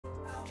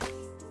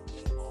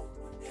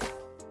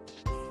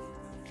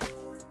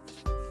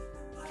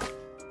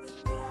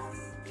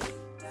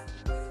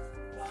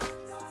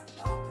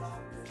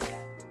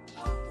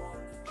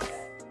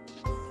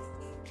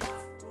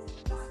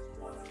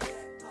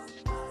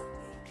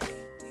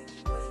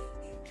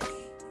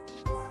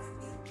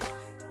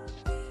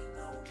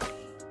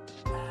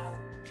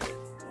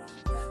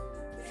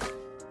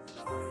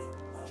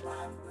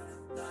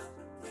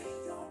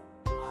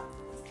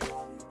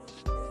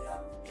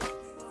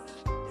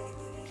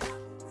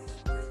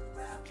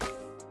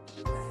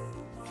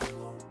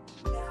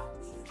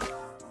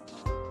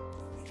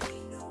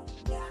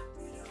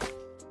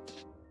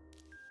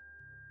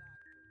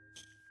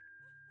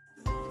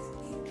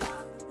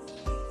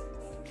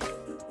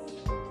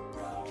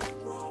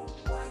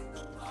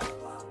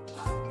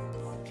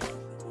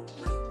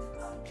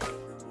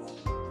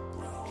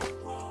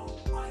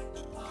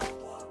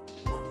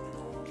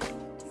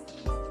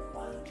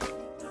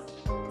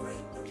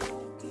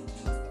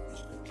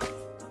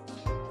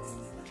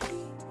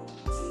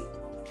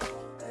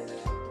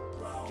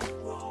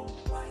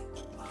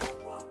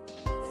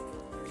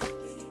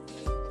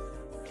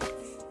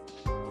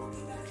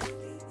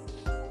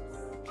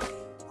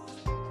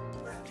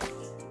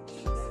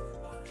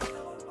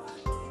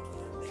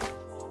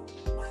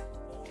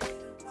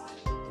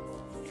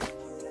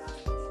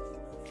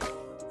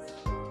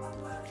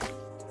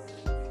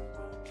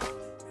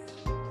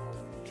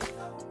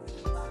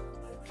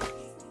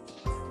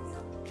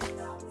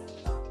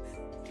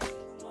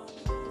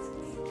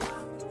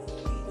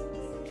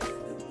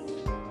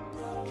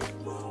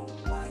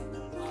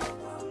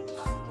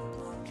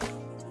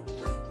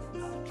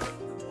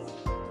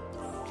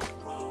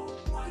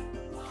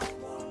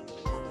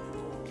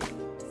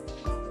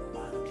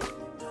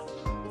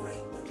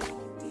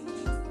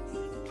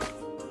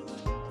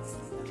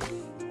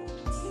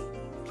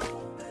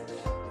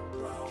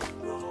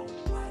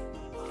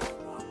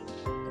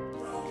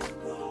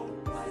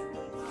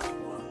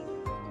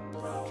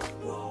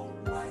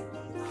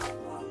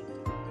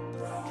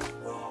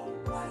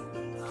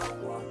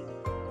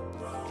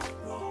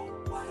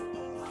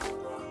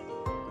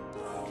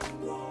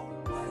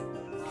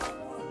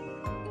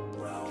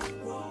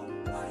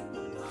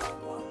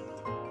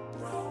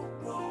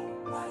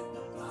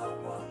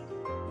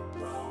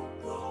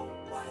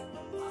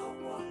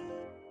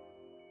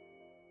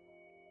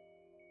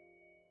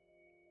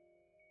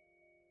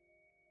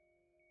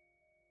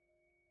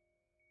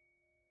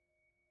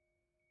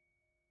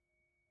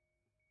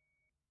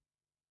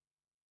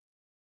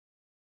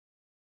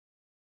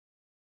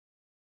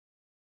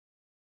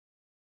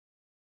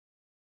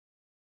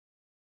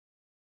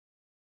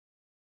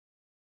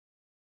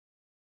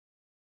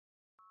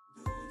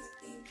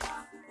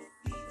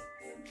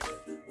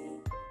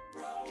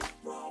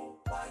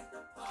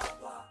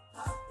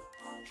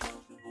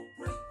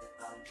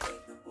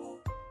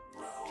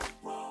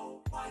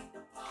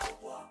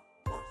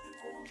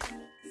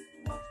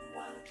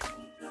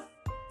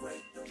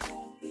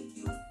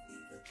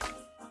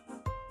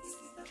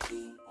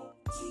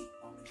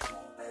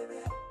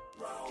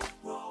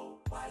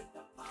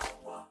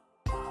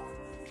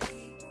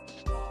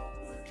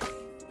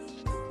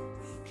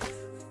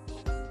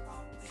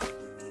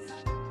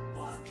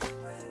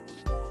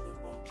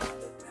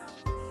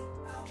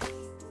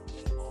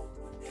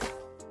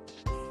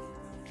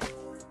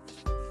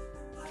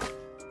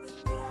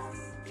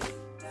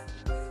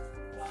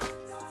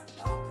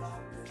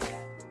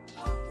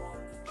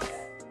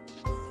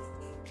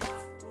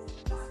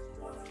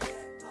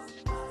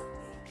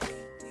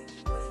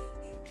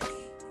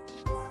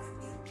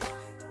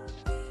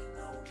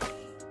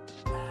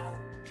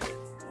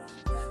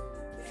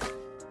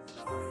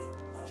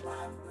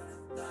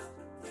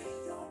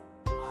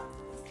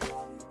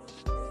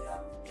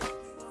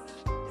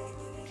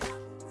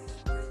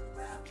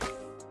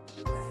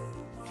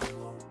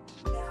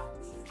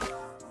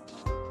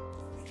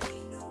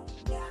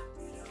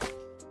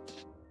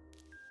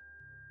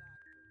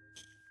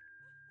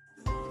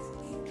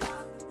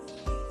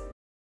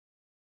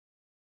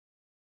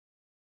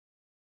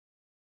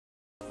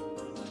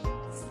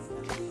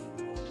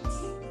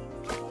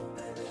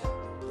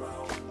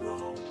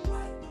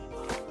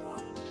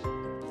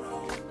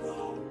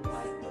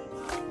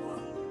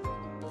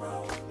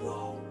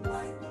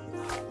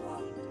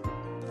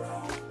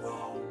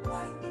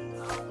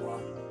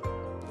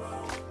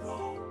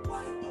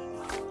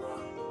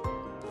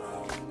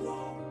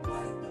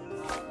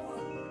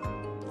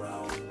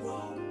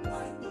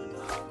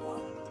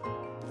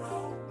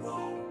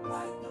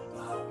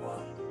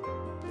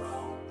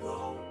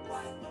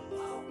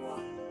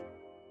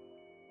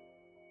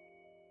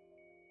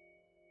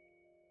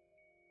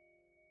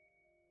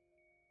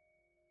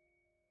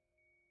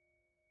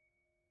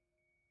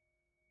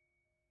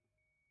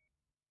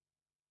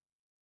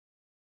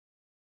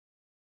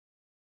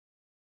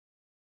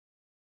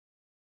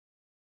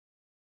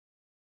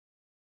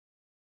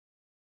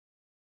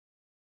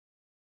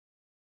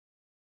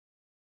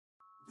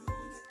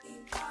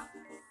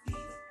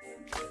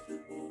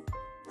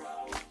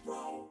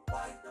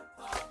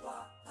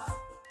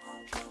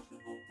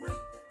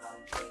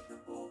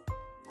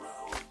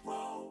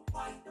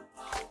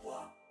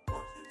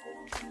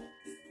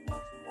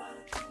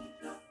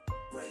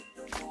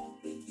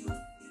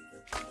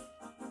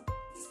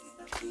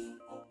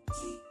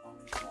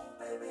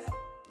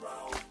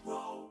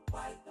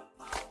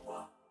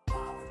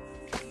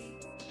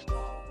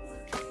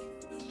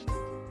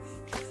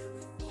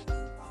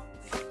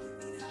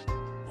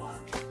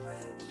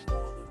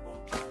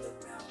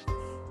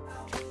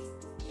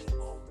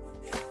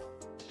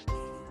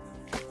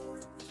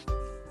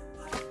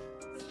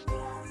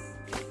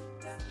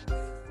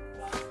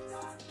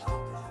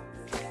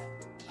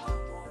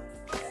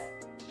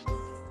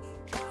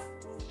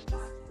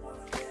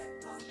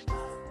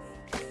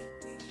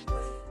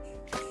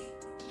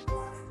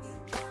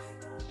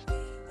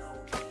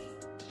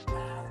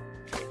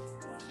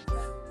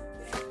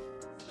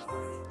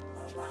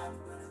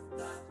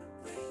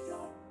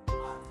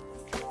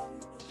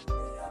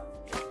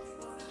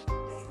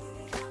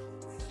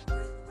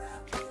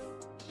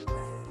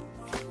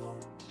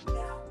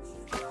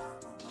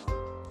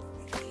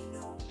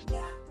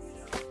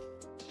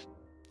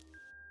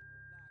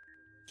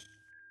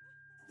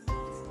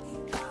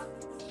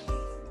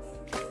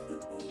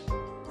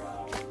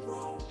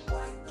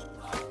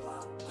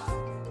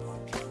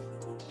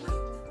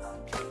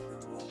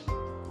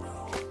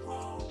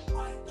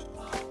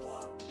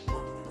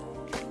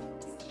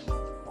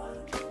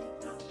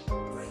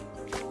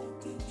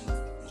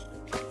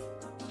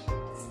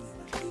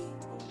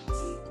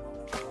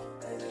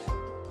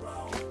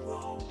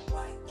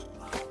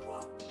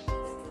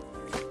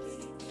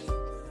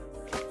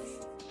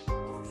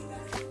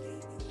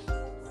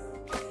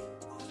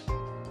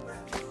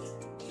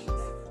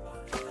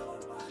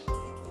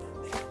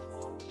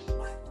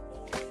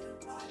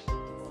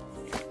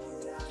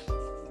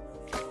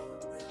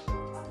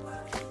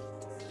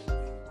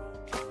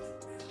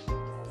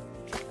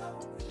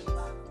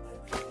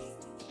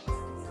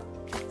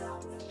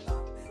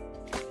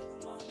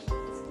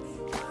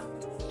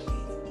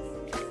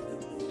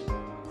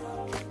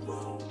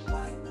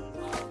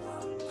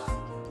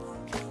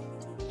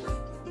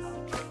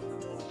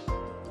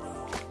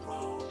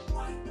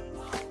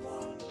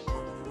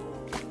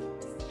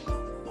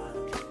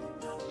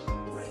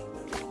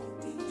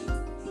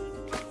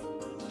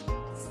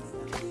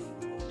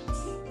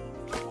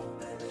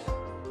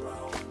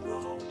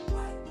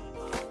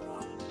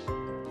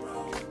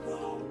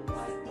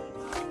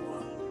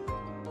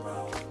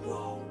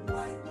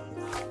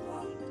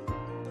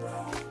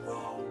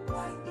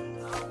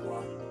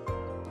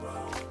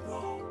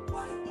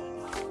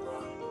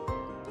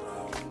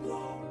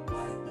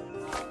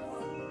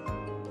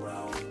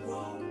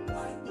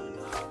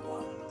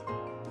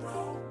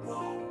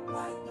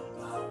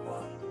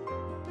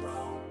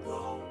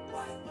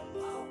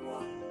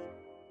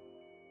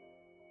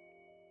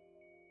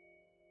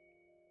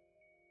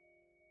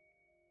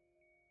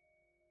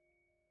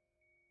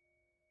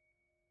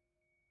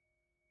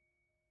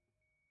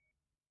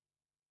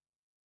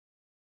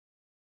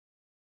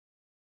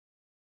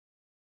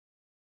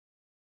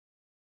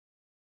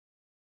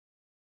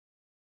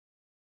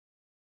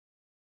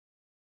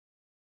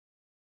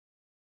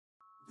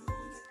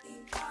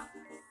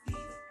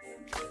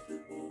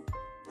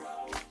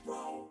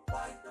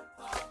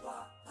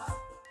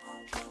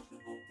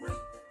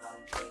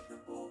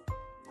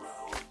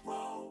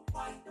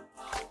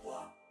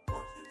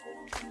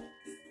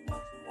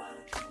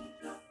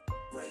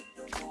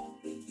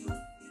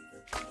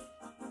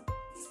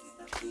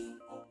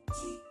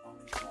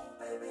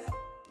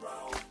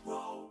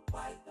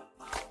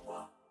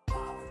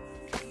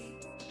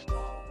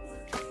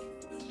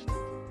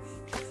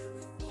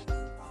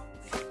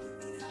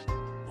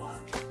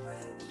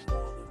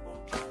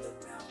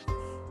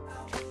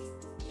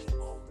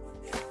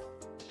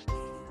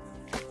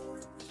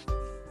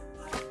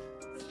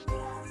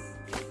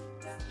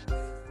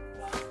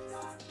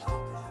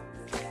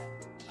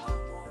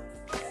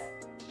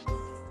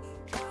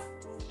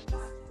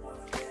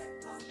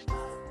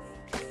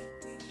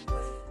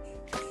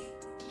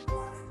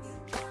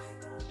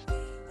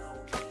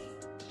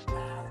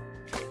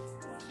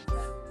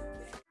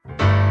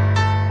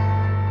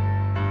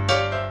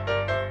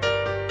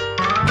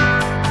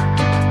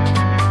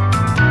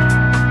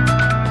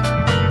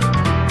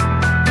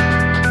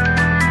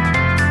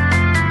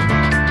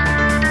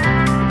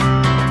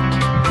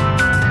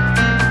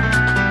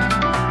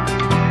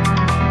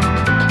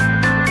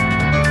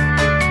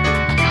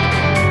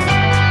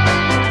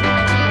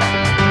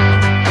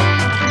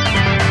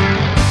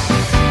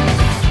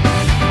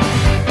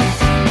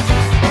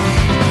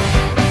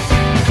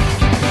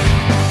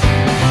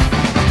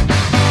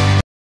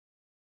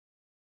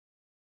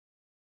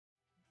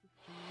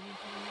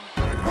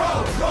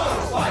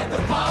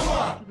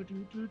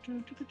Alright.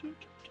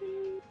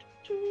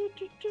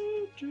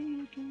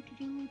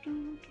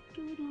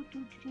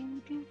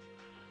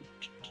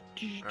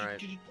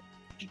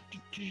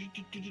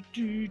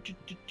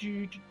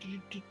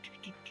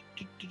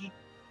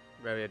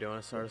 Revia, do you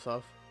want to start us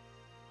off?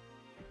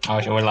 Oh,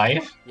 so we're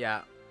live?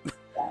 Yeah.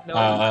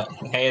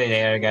 Hey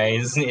there,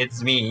 guys.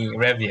 It's me,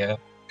 Revia.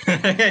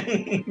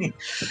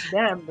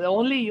 Damn,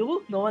 only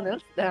you? No one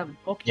else? Damn,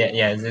 okay.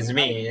 Yes, it's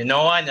me.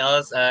 No one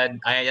else.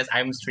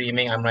 I'm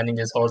streaming. I'm running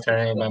this whole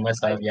tournament by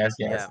myself. Yes.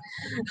 Yeah.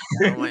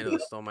 Don't mind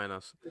us. Don't mind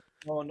us.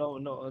 No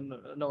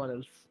one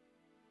else.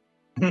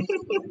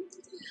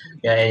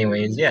 Yeah.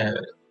 Anyways, yeah.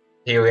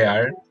 Here we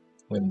are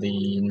with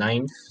the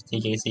 9th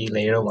TKC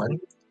Layer 1.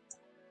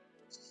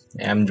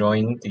 I'm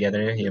joined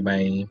together here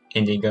by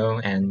Indigo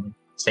and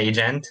Sage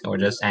Ant, or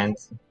just Ant,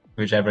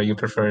 whichever you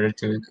prefer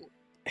to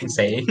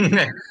say.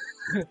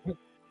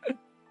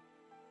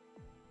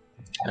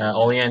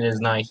 Olian is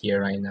not here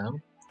right now,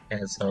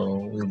 so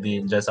we'll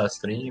be just us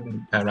three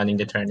running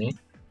the tourney.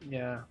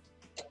 Yeah.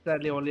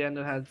 Sadly,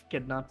 Oleander has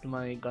kidnapped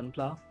my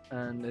gunpla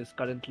and is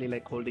currently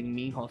like holding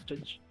me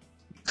hostage.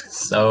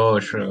 So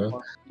true.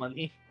 For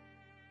money.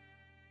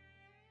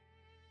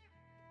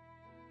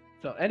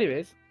 So,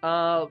 anyways,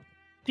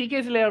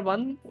 TKC Layer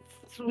 1,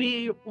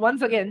 we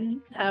once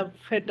again have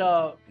hit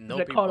a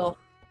record of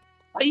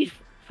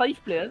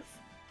five players.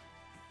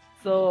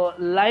 So,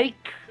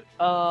 like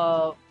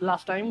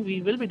last time,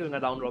 we will be doing a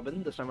round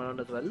robin this time around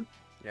as well.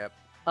 Yep.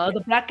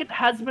 The bracket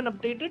has been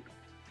updated.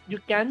 You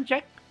can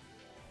check.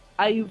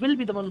 I will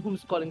be the one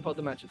who's calling for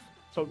the matches.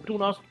 So do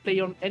not play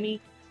on any,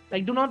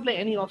 do not play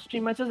any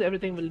off-stream matches.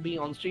 Everything will be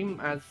on stream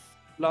as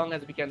long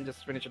as we can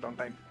just finish it on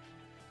time.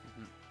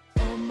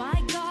 Oh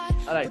my God!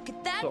 Alright, Look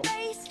at that so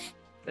face.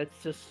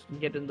 let's just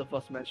get in the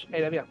first match.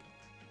 Hey, Ravia.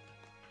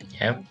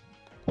 Yeah.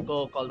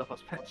 Go call the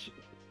first match.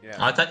 Yeah.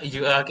 I thought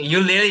you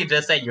literally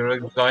just said you were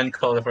going to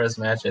call the first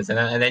matches,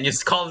 and then you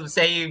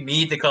say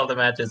me to call the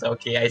matches.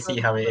 Okay, I see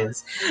how it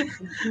is.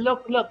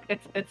 Look,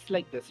 it's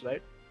like this,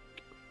 right?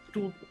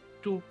 Two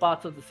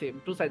parts of the same,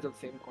 two sides of the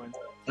same coin.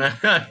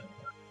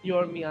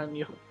 You're me, I'm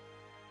you.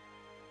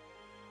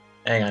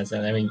 Hang on,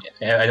 so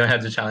I don't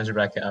have to challenge the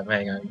bracket up.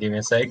 Hang on, give me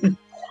a sec.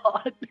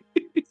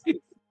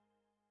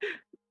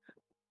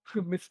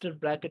 Mr.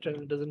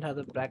 Bracketer doesn't have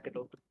a bracket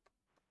open.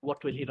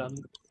 What will he run?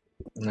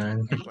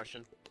 No. Good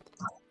question.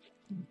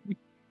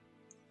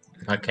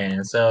 Okay,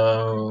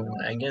 so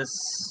I guess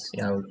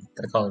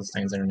the call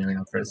Stien's are running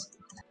out first.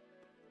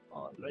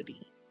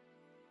 Already.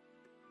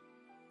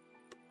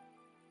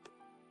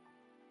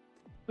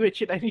 Wait,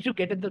 shit! I need to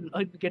get in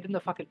the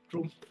fucking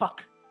room.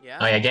 Fuck. Yeah.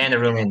 Oh yeah, get in the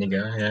room,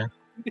 Indigo. Yeah.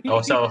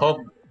 Also,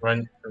 hope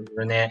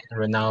Reynalia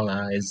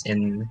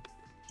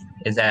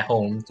is at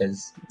home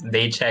because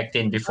they checked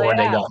in before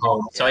they got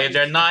home. So Yeah. if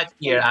they're not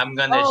here, I'm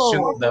gonna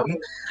shoot them.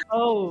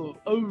 Oh!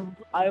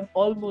 I'm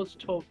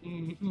almost home.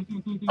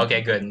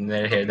 Okay, good.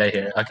 They're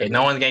here. Okay,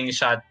 no one's getting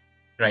shot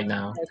right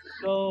now. Let's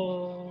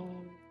go.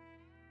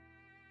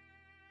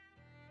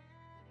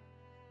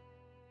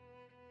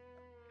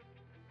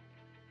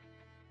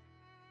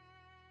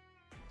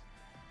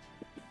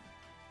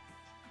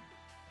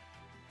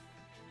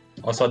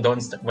 Also,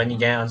 when you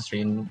get on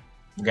stream,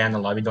 get in the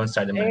lobby, don't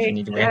start the match. You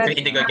need to wait until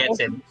Indigo gets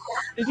in.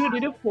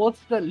 Did you post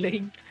the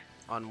link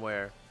On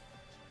where?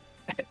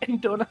 in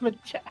tournament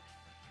chat?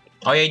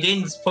 Oh, yeah, you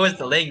didn't post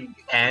the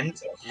link,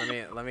 and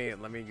Let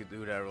me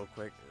do that real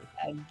quick.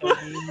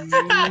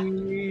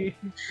 Anthony.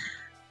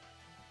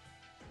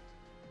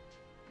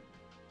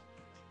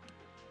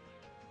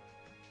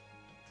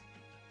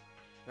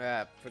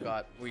 Yeah,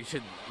 forgot. We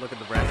should look at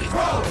the bracket.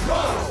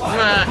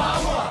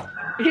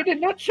 He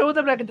did not show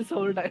the bracket this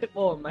whole time.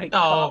 Oh my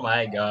god. Oh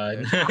my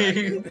god.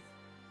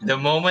 The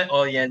moment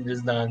Olian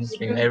is done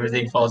stream,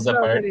 everything falls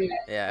apart.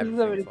 Yeah, This is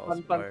a very everything falls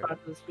fun apart. part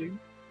of the stream.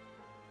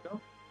 No?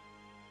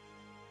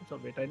 So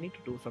wait, I need to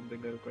do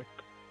something real quick.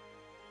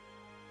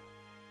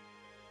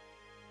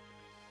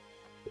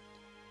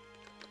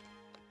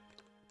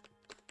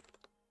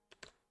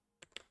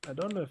 I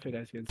don't know if you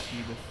guys can see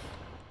this,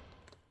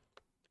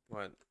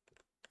 What?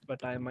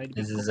 but I might.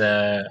 This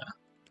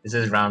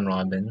is round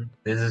robin.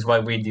 This is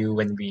what we do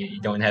when we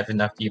don't have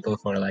enough people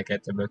for like a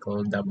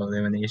typical double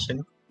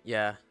elimination.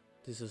 Yeah.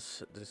 This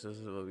is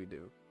what we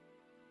do.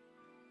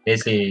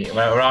 Basically,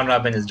 well, round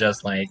robin is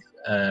just like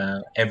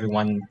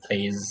everyone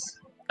plays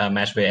a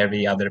match with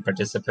every other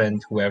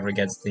participant. Whoever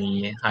gets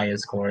the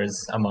highest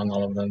scores among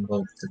all of them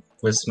will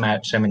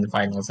match them in the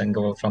finals and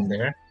go from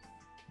there.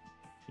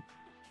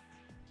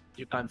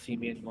 You can't see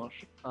me anymore.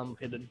 I'm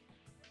hidden.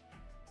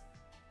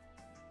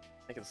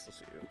 I can still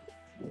see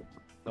you.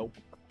 Nope.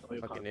 No,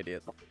 you Fucking can't.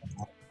 idiot.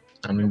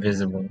 I'm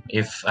invisible.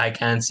 If I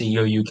can't see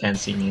you, you can't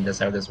see me. That's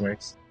how this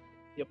works.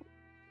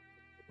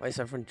 Why is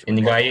everyone?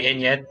 Indigo, are you in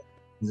yet?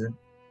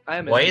 I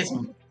am.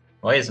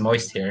 Why is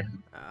Moist here?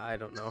 I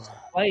don't know.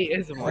 Why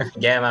is it?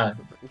 Get him out.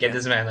 Get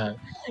this man out.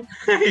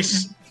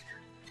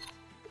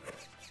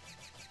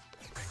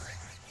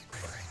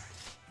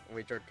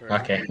 Wait your turn.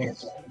 Okay.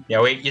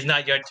 Yeah, wait, it's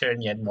not your turn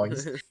yet,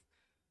 Moist.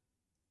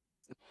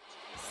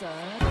 Sir.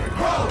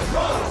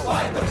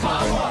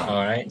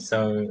 Alright,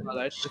 so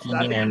Alright,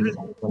 Stien and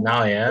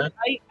Reynalia.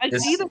 I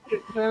This- see that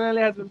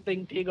Reynalia has been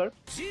playing Tiger.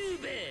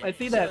 I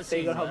see that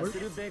Tiger Hubbard.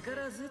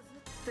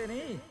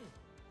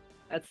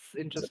 That's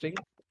interesting.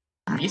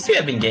 These two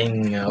have been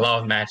getting a lot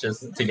of matches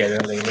together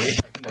lately.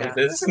 Yeah.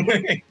 This.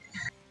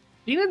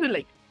 He has been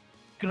like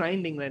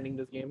grinding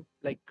this game.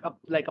 Like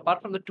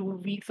apart from the 2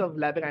 weeks of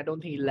labbing, I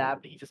don't think he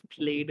labbed. He just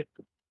played.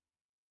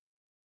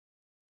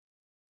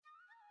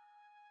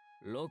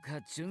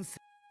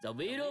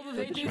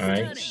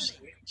 Alright,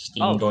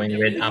 Stien Oh, going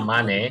with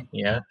Amane,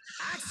 yeah.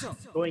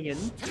 Going in.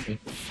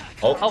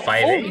 Oh,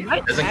 fighting.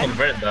 nice Doesn't match.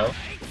 convert though.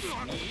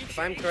 If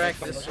I'm correct,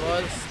 this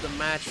was the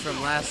match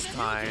from last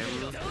time.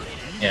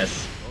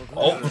 Yes.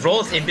 Oh,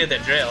 rolls into the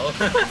drill.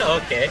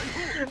 Okay.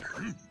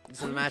 This is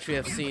the match we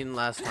have seen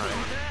last time.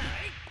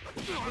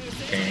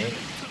 Okay.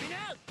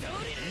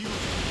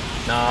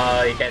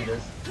 No, you can't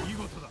just.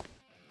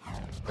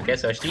 Okay,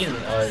 so Stien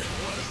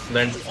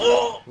learns.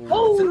 Oh!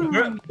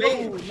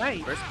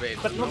 Nice. First bait,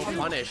 But no not-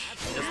 punish,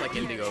 just like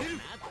Indigo.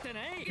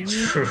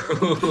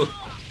 True.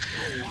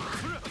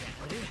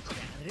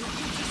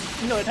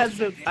 No, it has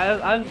the.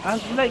 I'm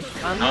like.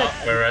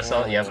 Oh,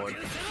 reversal, yep.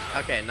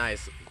 Okay,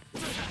 nice.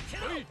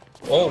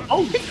 Oh!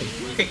 Oh! You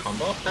can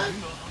combo off that?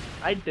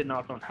 I did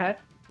not know that.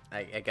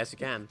 I guess you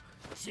can.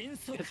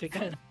 Yes, you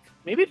can.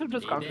 Maybe if it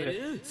was counter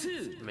hit.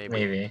 Maybe.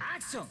 Maybe.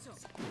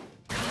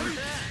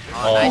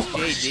 Oh, nice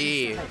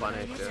JD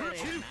punish.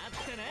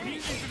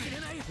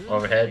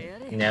 Overhead.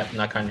 Yep,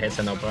 not gonna hit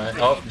no point.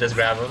 Oh, just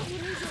grab him.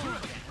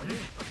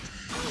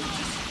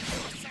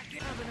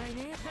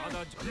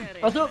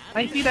 Also,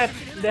 I see that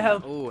they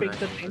have Ooh, picked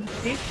the nice. same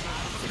stage,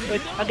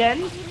 which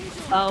again,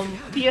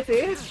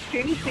 PSA,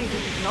 training stage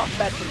is not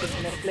bad for this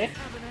net play.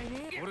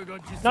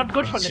 Not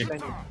good for net play.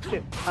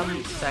 Shit.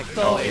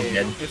 So,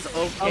 It's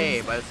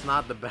okay, but it's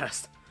not the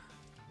best.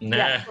 Nah.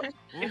 yeah,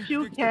 if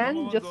you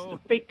can just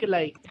pick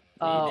like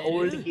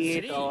old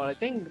gate or I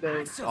think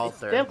there's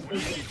Alter. whatever.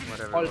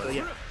 Whatever it Alter, was.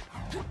 yeah.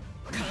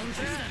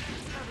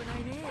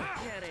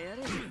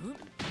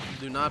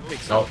 Do not pick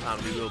Sultan,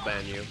 we will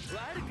ban you.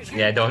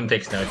 Yeah, don't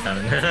take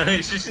Snowtown.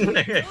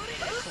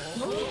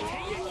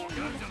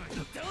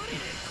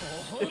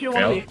 If you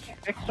want to be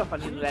extra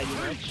fun in Raggy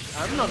match,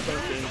 I'm not gonna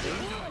say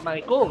anything. My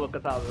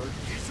co-workers are.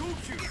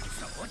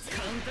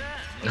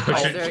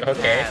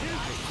 Okay.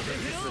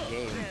 This is a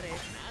game.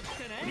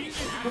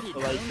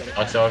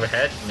 Also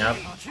overhead. Nope.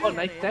 Oh,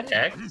 nice set.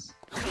 Check.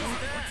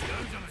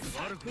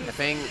 I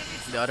think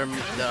the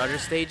other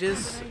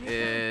stages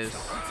is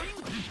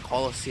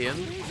Colosseum.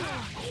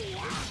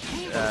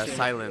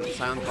 Silent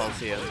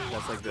Colosseum.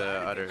 That's like the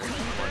other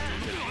one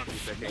you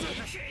should be picking.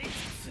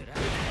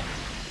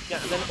 Yeah,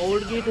 then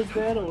old gate is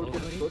there. Old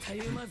gate is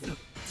good.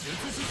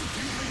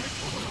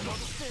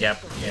 Yep.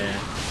 Yeah.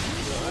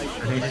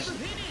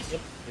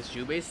 Is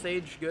Jubei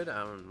stage good? I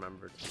don't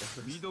remember.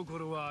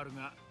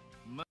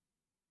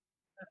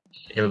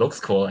 It looks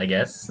cool, I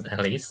guess.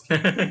 At least.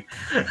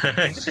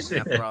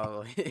 Yeah,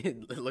 probably.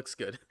 It looks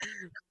good.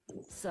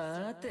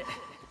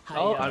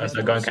 Oh,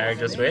 Also going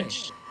character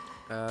switch.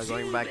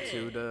 Going back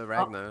to the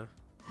Ragna.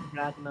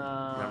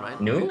 Ragna. Never mind.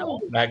 New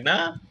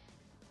Ragna.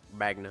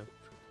 Ragna.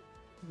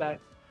 Back.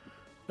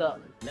 The.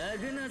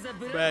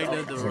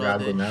 Ragna the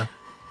Ragna.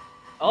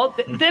 Oh,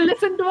 they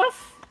listen to us.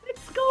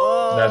 Let's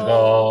go. Let's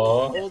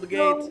go. Hold the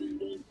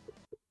gate.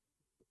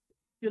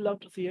 You love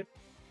to see it.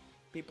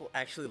 People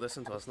actually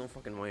listen to us. No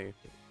fucking way.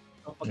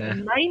 Oh, okay. Yeah.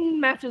 9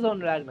 matches on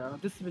Ragna.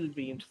 This will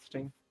be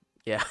interesting.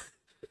 Yeah.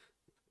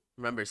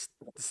 Remember,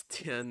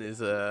 Stien is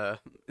a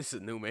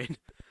new main.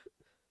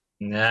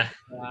 Nah.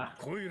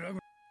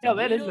 Yeah,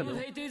 where is the new?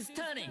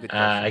 Good question.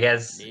 I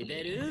guess he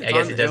It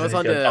was doesn't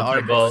on feel the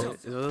comfortable.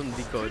 arc. It was on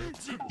decode.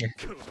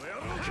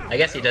 I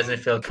guess he doesn't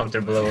feel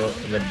comfortable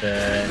with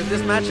the With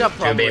this matchup, Jubei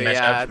probably, matchup,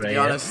 yeah, to right? be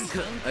honest.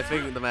 I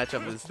think the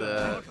matchup is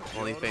the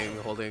only thing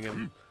holding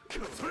him.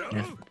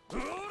 Yeah.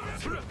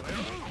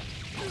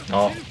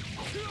 Oh.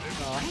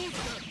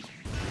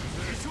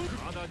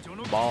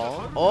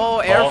 Ball. Oh,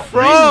 air Oh,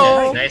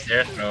 throw! Nice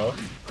air throw.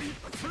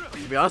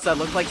 To be honest, that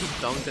looked like he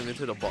dunked him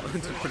into the ball,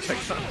 into the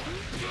projectile.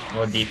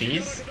 More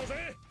DPs.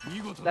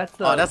 That's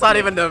the. Oh, that's not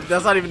even the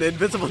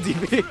invincible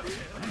DP.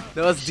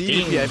 That was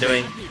DDP, I Stien think.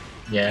 doing.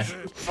 Yeah.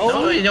 Oh.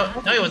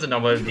 No, it was a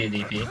normal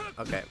DP.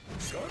 Okay.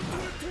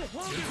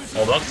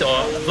 Oh, blocks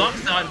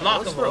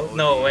unblockable.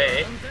 No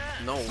way.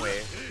 No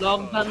way.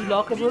 Block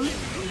unblockable.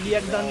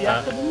 React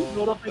unreactable.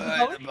 Road of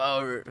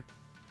Power.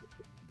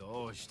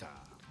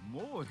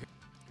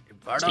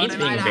 Stien's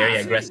being very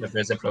aggressive with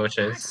his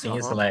approaches.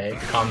 He's like,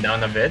 calm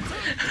down a bit.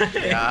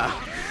 Yeah.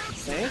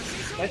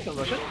 Nice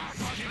conversion.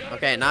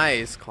 Okay,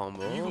 nice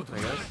combo, I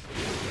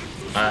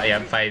guess. Yeah,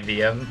 5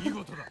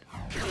 VM.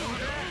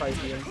 5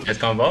 PM. Nice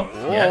combo.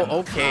 Whoa, Yeah.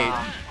 okay.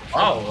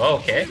 Oh,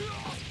 okay.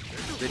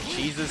 The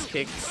Jesus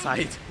kick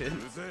side hit.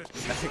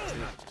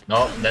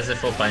 No, that's a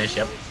full punish,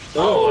 yep.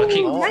 Oh,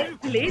 okay. Oh. Nice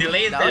play.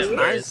 Delayed That was that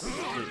nice. burst.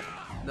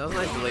 That was a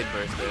nice delayed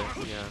burst there.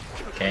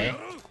 Yeah. Okay.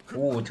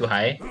 Ooh, too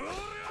high.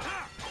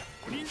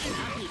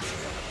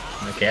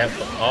 Okay.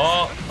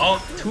 Oh,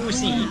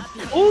 2C.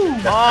 Ooh!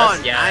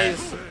 Oh, yeah.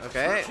 nice.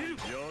 Okay.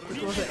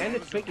 It was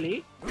ended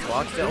quickly.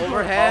 Blocks the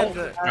overhead.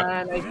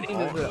 And I think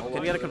this is Can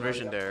we get a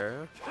conversion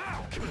there?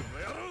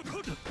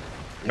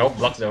 Nope,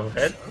 blocks the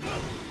overhead.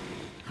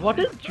 What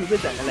is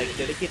Jubei's like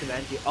dedicated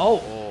anti? Oh!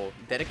 Oh,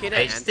 dedicated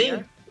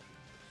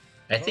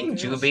I think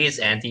Jubei's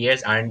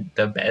anti-airs aren't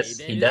the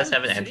best. He does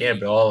have an anti-air,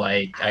 but all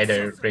like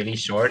either really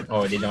short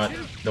or they don't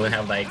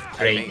have like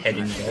great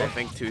heading I goal.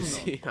 think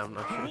 2C, I'm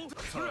not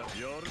sure.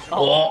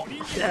 Oh,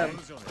 Damn.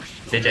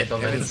 the If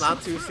gentleman. it's not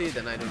 2C,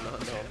 then I do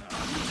not know.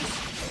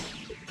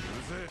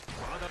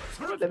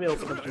 Let me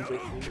open up Jubei.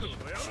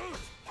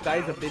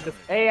 Guys, update this.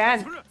 Hey,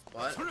 and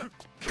What?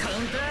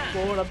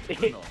 forward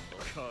update.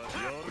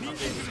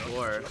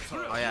 Score.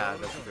 Oh yeah,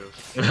 that's true.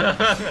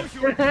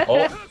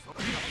 Oh.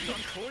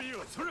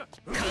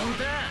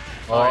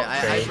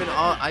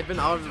 I've been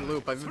out of the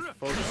loop. I've been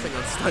focusing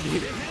on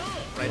studying.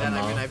 By that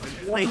I mean I've been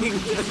playing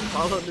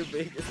Fallout New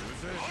Vegas.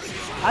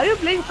 Are you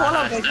playing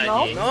Fallout right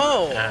now?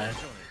 No!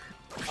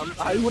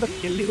 I would have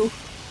killed you.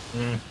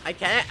 I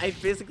can't. I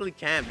physically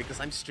can't because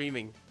I'm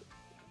streaming.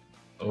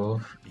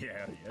 Oh.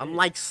 I'm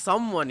like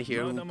someone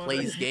here who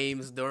plays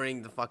games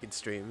during the fucking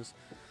streams.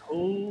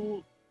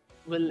 Who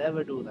will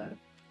ever do that?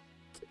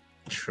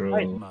 True.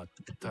 Right.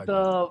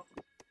 The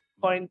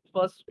point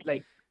first,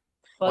 like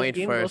Point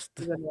game first.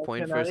 goes to the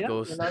Point Reynalia. first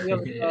goes.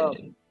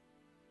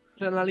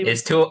 Reynalia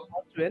It's 2.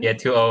 win. Yeah,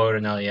 2-0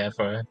 Reynalia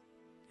for.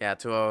 Yeah,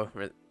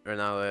 2-0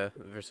 Reynalia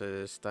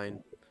versus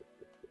Stien.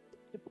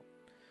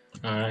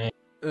 Alright.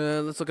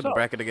 Let's look at the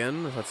bracket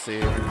again. Let's see.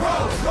 Let's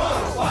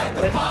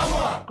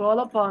call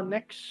up our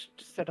next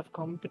set of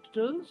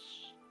competitors.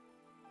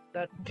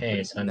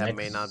 Okay, so That next.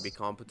 may not be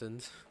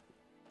competent.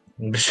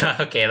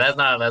 Okay, let's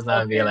not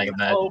be like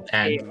that.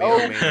 Okay. And May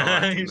or may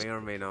not. May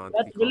or may not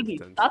That be will be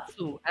competent.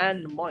 Tatsu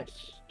and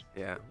Moist.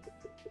 Yeah.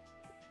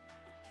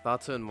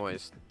 Tatsu and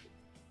Moist.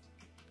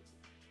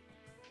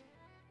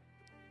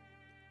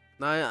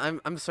 No,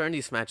 I'm certain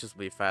these matches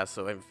will be fast,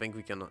 so I think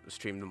we can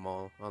stream them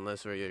all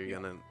unless we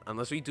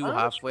do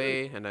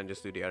halfway and then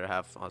just do the other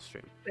half on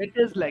stream. It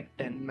is like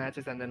 10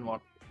 matches and then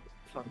what?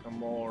 Some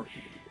more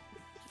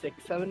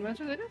 6-7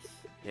 matches, I guess.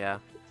 Yeah.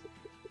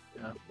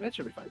 Yeah, that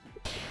should be fine.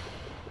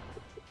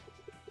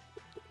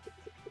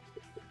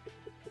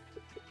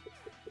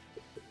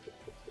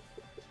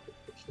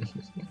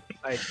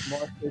 Right,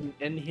 Moist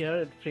in here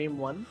at frame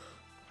 1.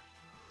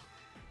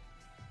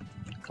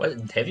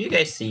 what have you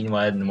guys seen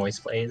what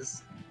Moist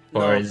plays?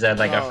 Or is that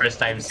like our first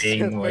time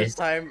seeing Moist?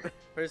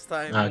 First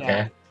time. Okay.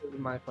 Yeah, this is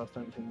my first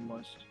time seeing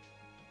Moist.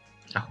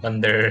 I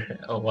wonder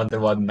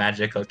what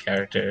magical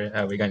character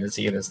are we going to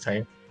see this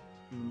time.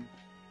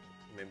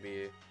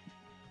 Maybe.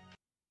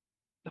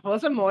 The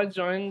first time Moist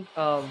joined,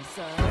 Hibiki?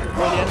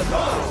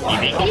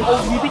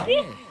 Oh,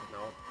 Hibiki?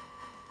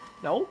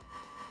 No. No?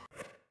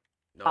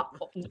 No.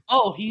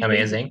 Oh, he's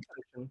Amazing.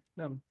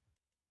 No.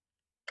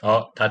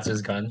 Oh,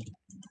 Tatsu's gone. How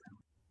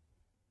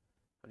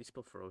do you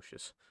spell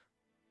ferocious?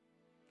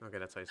 Okay,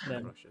 that's how you spell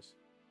Then. ferocious.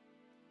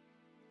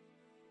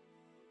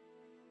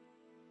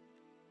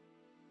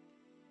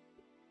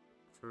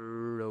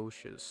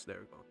 Ferocious. There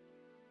we go.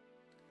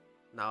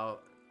 Now,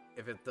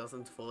 if it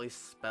doesn't fully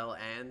spell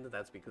 "and,"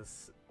 that's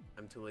because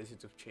I'm too lazy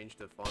to change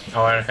the font.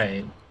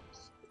 Alright.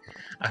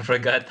 I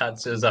forgot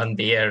Tatsu's on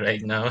the air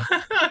right now.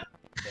 Yeah,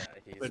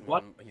 Wait,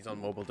 what? He's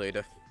on mobile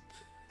data.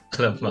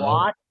 Club mode.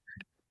 What?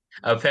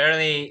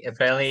 Apparently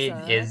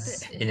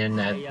his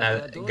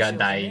internet got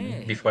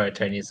died before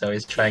attorney, so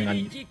he's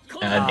trying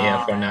on there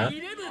for now.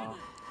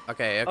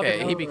 Okay, no,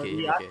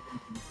 Hibiki. yeah.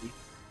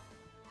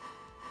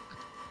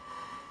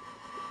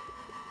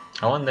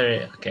 I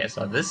wonder. Okay,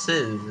 so this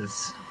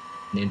is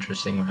an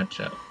interesting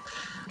matchup.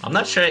 I'm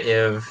not sure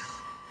if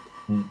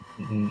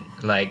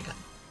like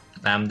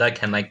Lambda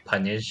can like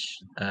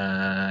punish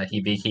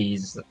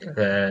Hibiki's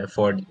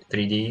for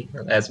 3D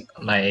as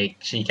like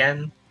she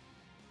can.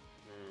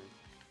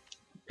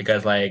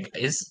 Because like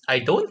I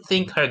don't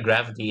think her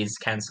gravity is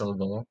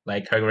cancelable.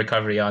 Like her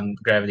recovery on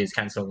gravity is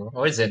cancelable,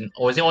 or is it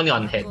only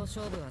on hit?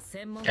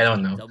 I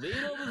don't know.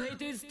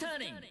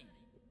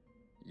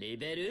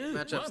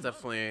 Matchup's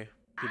definitely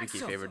Hibiki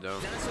favored though.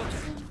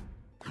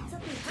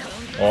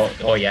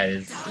 Oh yeah,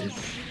 this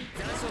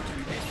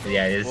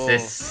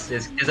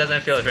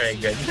doesn't feel very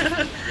good.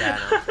 Yeah,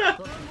 I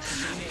know.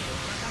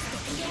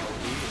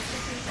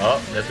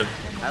 Oh, that's a.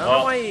 I don't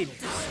know why he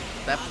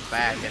stepped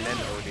back and then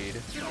OD'd.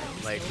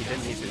 Like, he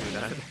didn't need to do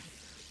that.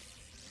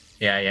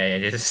 Yeah.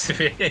 Just.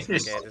 Okay,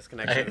 this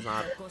connection is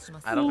not.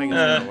 I don't think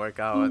it's gonna work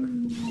out.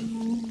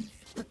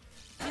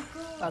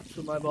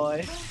 Tatsu, my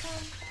boy.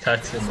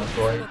 Tucks in the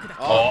boy.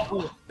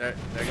 Oh, there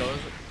goes.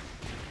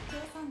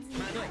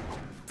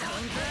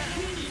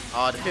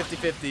 Oh, the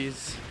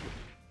 50-50s.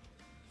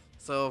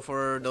 So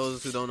for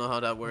those who don't know how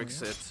that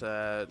works, it's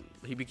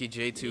Hibiki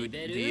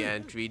J2D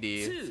and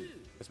 3D.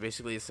 It's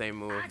basically the same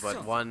move,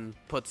 but one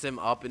puts him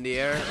up in the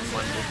air and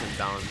one moves him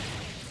down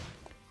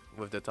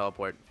with the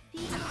teleport.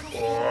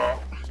 Oh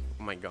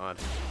my god.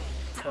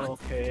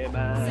 Okay,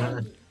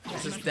 man.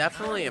 This is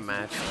definitely a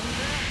match.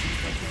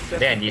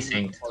 They're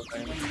desynced.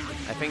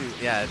 I think,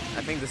 yeah, I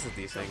think this is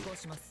decent.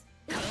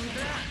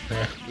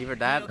 Either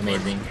that or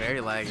Amazing. it's very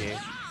laggy.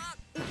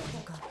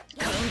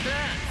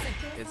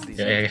 It's decent.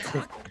 Yeah,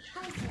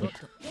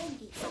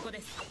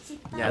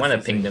 Yeah, I want to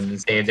it's ping decent. them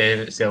and say if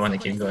they still want to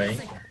keep going.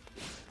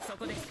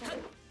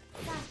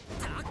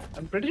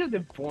 I'm pretty sure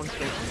they won't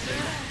play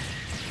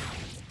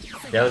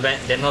something. They'll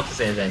notice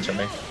it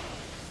eventually.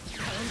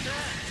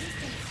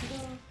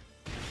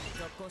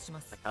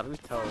 Like, how do we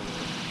tell?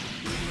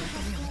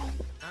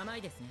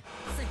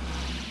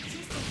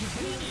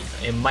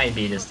 It might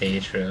be the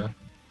stage through.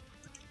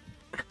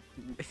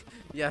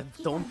 Yeah,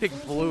 don't pick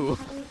blue.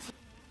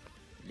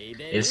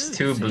 It's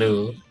too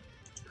blue.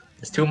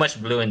 There's too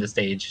much blue in the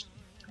stage.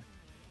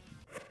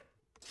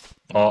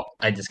 Oh,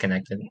 I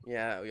disconnected.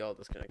 Yeah, we all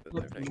disconnected.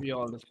 I think. We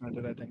all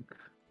disconnected, I think.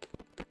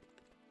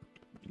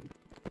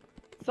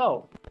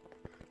 So,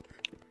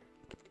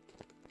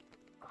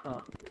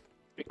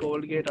 we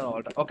gold gate or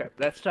altar. Okay,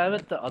 let's try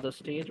with the other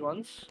stage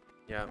once.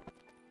 Yeah.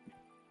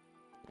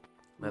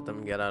 Let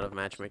them get out of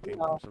matchmaking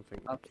or something.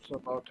 That's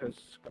about his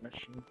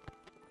connection.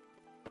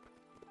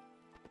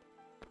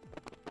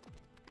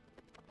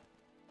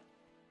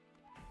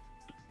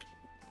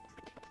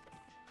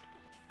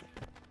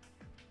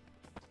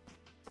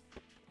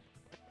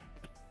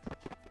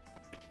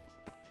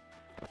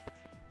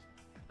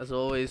 As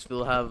always,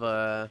 we'll have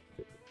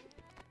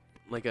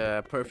like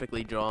a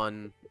perfectly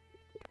drawn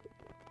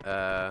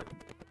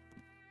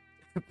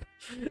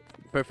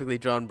perfectly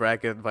drawn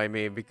bracket by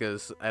me,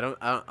 because I don't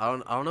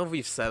know if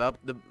we've set up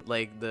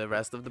the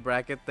rest of the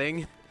bracket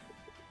thing,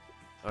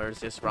 or it's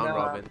just round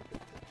robin.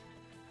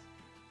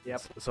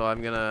 Yep. So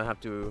I'm gonna have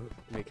to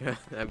make a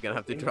I'm gonna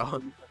have to draw.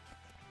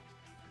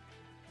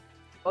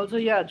 Also,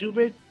 yeah,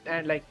 Jubei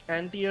and like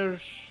anti-air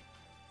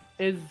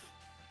is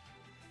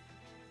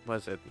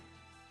What's it?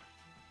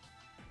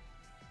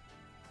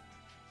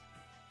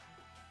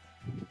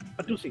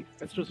 a 2C.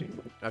 It's 2C.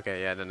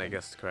 Okay, yeah, then I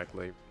guessed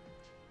correctly.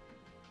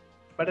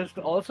 But it's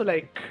also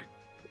like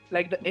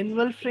the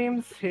inval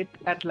frames hit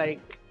at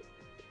like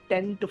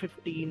 10 to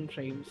 15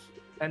 frames,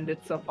 and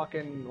it's a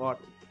fucking what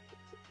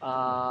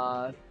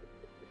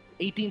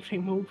 18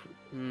 frame move,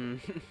 Hmm.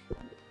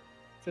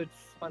 so it's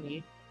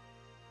funny.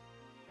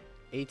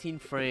 18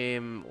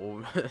 frame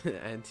or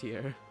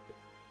anti-air.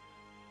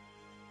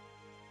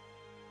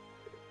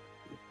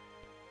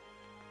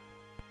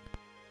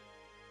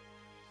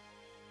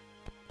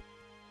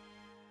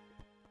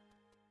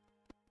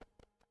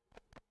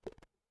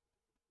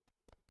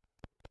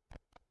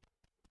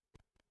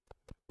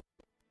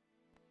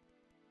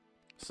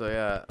 So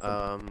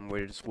yeah,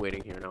 we're just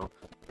waiting here now.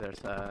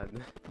 There's not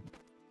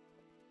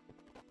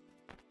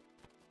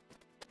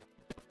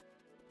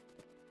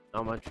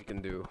much you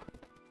can do.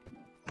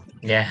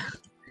 Yeah.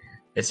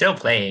 It's still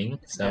playing,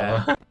 so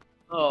Yeah.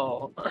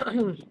 Oh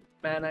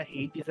man, I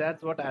hate these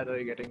ads. What ad are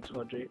you getting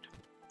so great?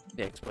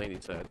 Yeah, explain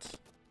these ads.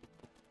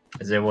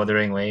 is it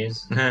Wuthering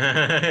Waves?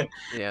 Yeah,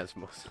 it's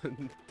most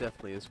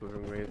definitely is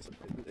moving waves.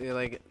 Yeah,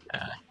 like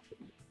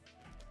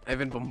I've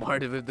been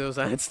bombarded with those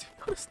ads.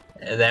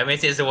 That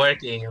means it's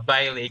working.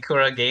 Finally,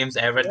 Kura Games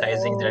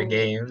advertising their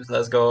games.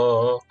 Let's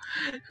go.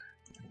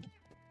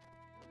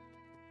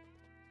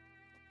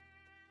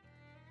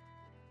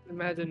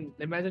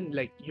 Imagine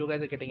like you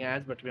guys are getting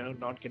ads, but we're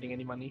not getting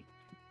any money.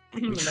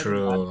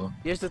 True.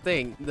 Here's the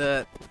thing: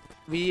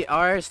 we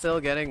are still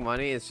getting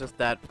money. It's just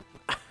that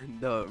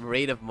the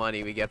rate of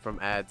money we get from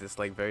ads is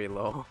like very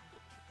low.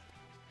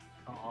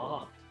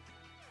 Oh.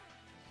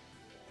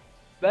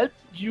 Well,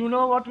 you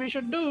know what we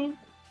should do.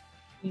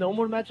 No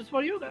more matches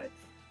for you guys.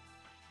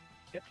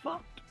 Get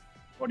fucked.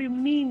 What do you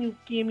mean you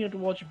came here to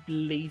watch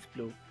Blaze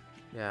Blue?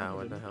 Yeah,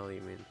 what the hell do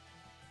you mean?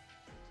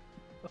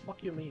 The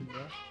fuck you mean,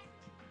 bro?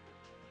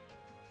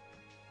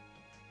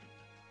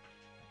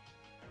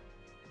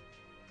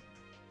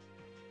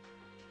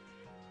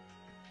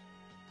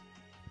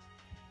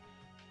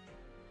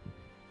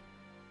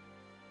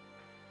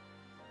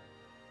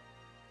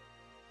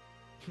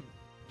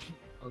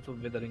 Also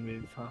withering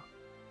waves, huh?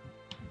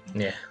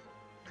 Yeah.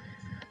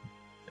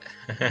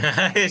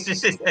 It's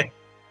just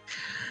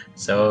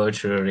so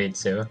true,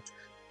 Ritszu.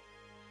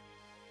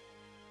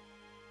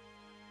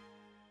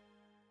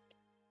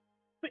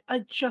 Wait,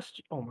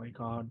 oh my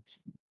god.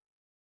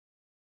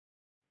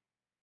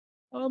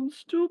 I'm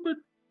stupid.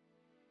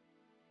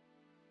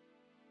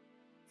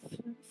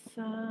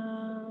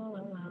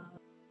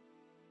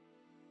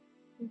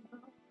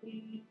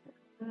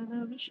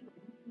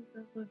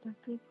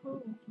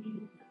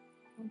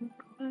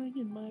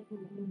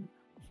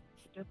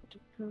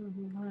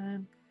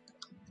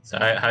 So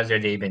how's your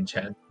day been,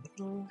 Chad?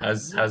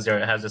 How's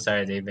the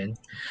Saturday been?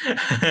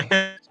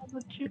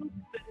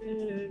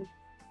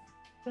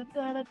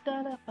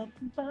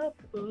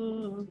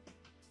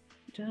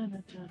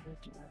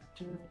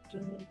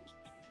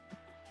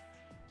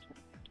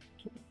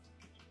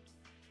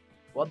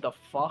 What the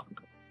fuck?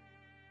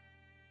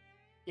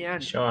 Yeah,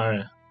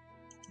 Sure.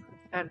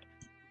 and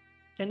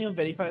can you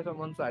verify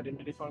someone's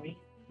identity for me?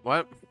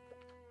 What?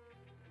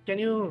 Can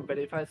you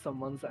verify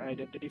someone's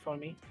identity for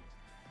me?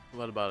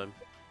 What about him?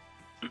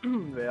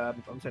 Where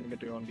I'm sending it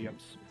to you on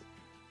DMs.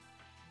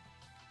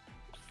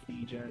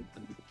 Agent.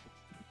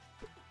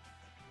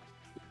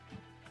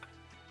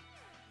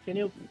 Can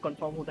you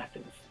confirm who that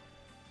is?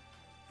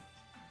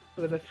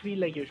 Because I feel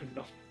like you should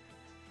know.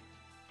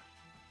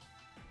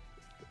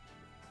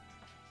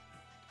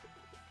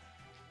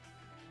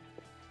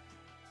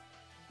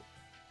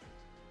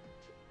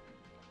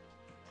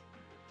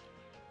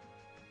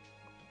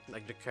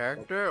 Like the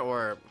character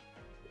or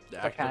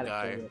the actor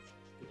guy? Yes.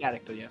 The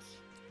character, yes.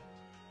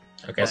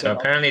 Okay, so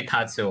apparently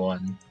Tatsu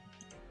won.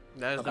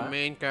 That is the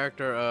main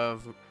character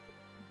of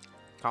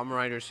Kamen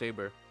Rider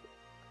Saber.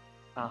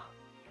 Ah.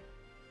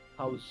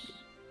 House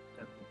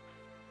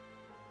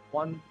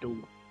 1,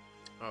 2.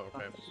 Oh,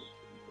 okay.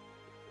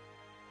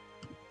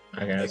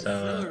 Okay,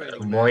 so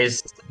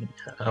moist,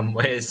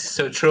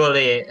 so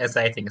truly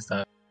exciting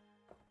stuff.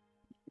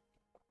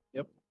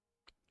 Yep.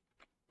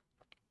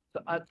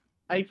 So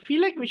I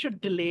feel like we should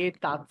delay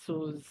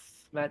Tatsu's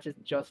matches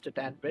just a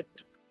tad bit.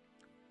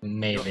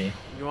 Maybe.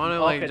 You want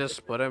to like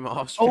just put him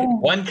off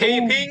Oh, stream?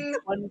 1K ping!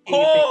 1K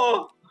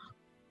Oh!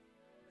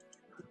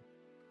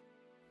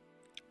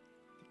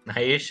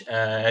 Nice.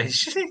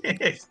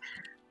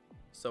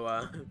 So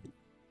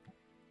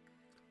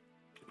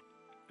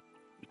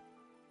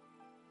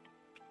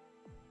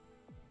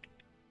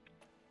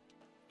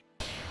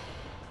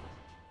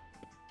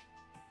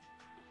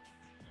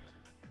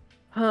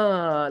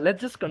let's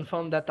just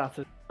confirm that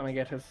Tatsu is gonna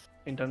get his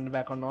internet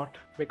back or not.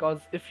 Because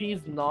if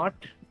he's not,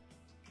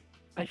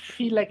 I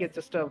feel like it's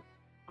just a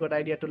good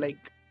idea to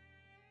like,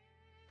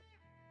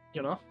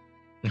 you know.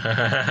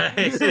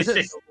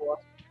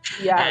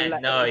 Yeah.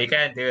 Like, no, you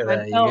can't do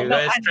that. No, You no,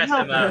 gotta stress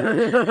I him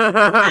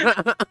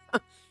out.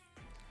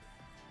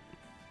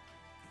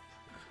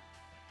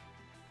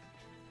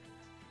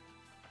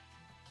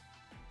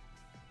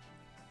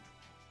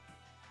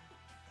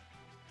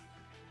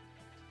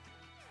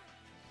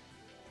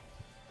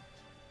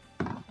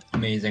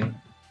 Amazing.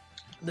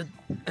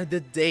 the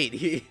date.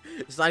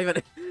 It's not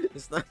even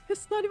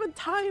even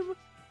time.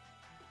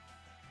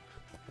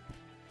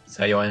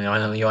 So you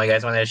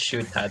guys want to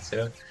shoot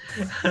Tatsu?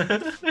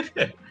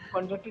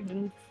 Contractor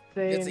didn't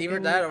say It's either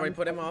anything that or we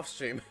put him off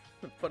stream.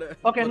 Put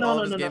Okay, put no, all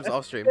no, his no, games no.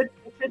 off stream.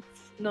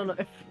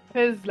 If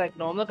his like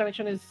normal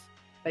connection is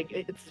like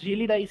it's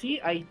really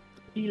dicey, I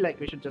feel like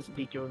we should just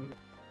DQ him.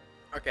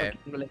 Okay.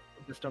 Like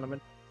this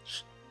tournament.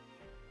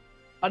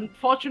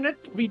 Unfortunate,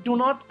 we do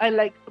not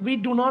like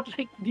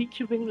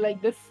DQing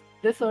like this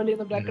early in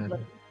the bracket,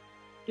 but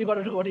you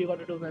gotta do what you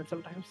gotta do, man.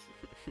 Sometimes.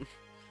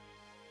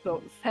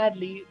 So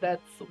sadly,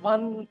 that's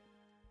one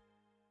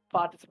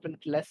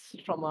participant less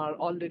from our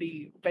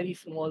already very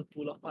small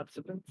pool of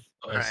participants.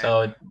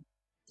 So,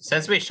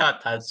 since we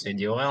shot Tatsu,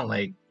 do you want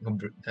like?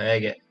 I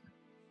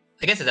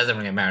guess it doesn't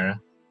really matter.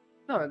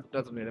 No, it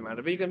doesn't really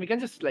matter. We can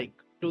just like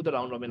do the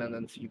round robin and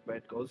then see where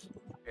it goes.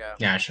 Yeah.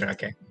 Yeah, sure.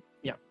 Okay.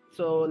 Yeah.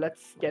 So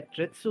let's get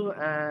Ritszu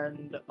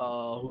and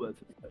who else?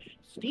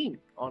 Stien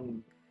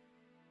on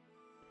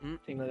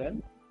thing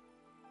again.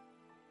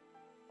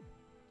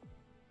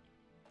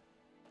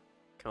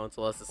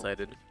 Council has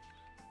decided.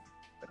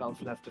 The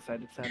council has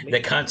decided, sadly. The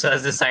council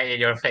has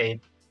decided your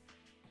fate.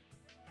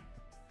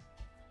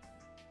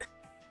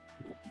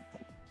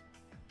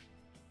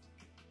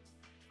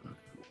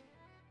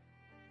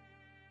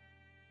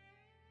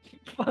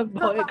 Fuck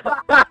boy.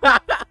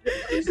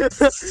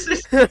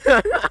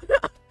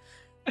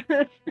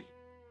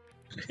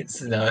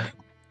 It's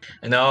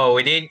no,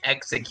 we didn't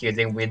execute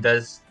him. We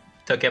just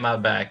took him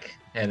out back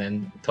and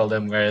then told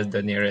him where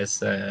the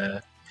nearest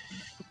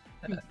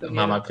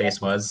mama place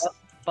was.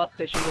 Bus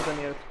station was the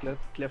nearest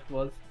cliff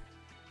was.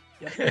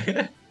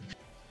 Yeah.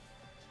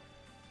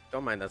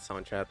 Don't mind that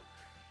sound, chat.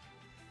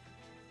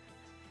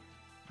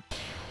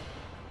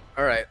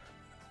 All right.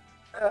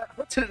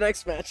 To the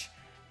next match.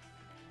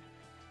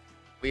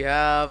 We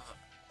have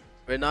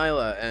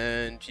Reynalia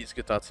and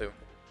Tatsu.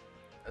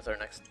 That's our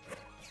next.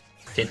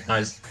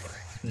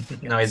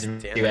 No, it's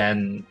Ritszu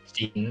and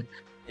Stien.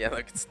 Yeah,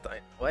 look, it's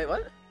Stien. Wait,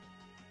 what?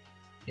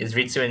 It's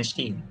Ritszu and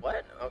Stien.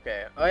 What?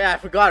 Okay. Oh yeah, I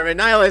forgot.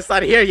 Reynalia is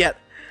not here yet.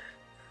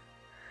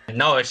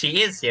 No,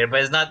 she is here,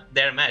 but it's not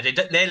their match.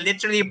 They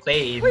literally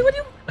played. Wait, what do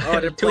you? Oh,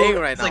 they're playing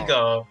right now.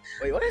 Ago.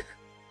 Wait, what?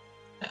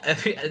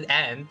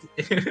 And.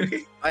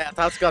 Oh yeah,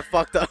 Tatsu got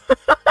fucked up.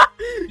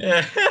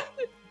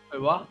 Wait,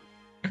 what?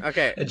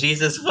 Okay.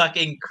 Jesus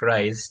fucking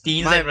Christ.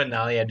 Stien and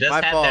Reynalia just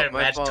had their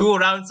match fault. 2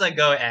 rounds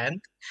ago,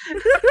 and.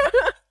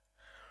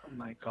 Oh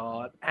my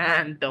god,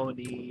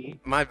 Anthony.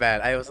 My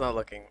bad. I was not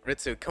looking.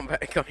 Ritszu, come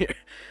back. Come here.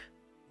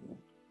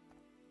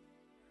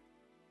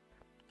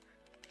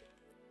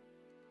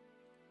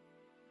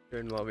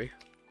 You're in lobby.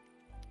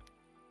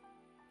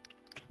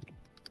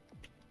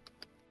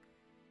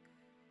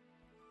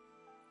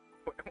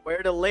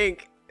 Where the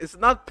link? It's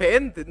not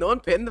pinned. Did no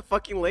one pin the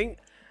fucking link?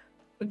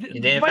 Why did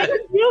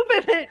you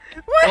pin it?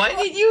 Why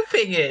did you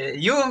ping it?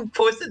 You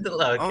posted the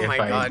log. Oh my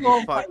fine. god, Oh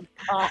you fuck.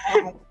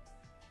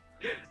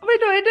 Wait,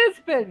 no, it is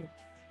pinned.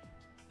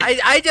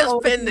 I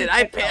just pinned it.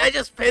 I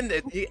just pinned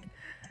it.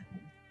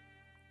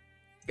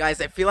 Guys,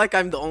 I feel like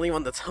I'm the only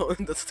one that's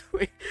doing.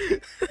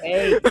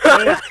 Hey.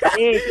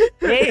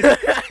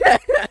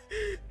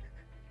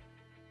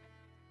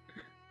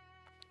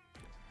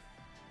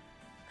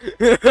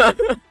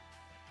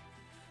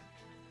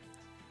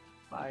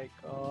 My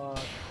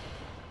God.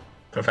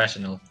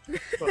 Professional.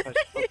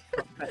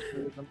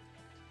 Professionalism.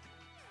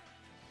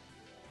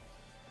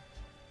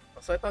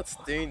 Also, I thought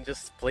Stien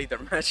just played their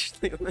match.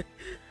 Did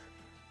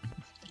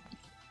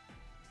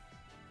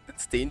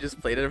Stien just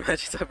play their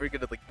match? I thought we were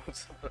gonna like move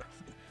someone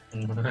else.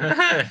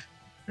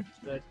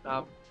 But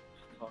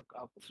fuck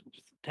up.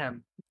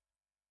 Damn.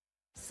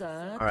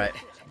 Alright.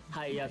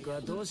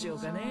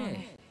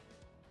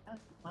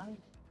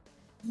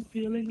 I'm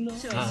feeling low.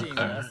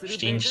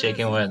 Stien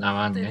shaking with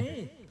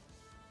Amane.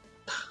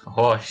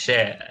 Oh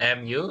shit.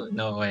 MU?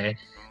 No way.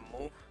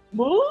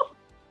 Moo?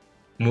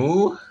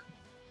 Moo?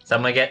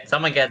 Someone get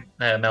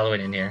Melvin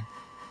in here.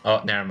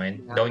 Oh, never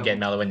mind. Don't get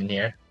Melvin in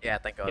here. Yeah,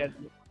 thank God.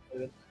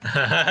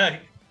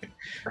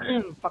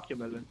 Fuck you,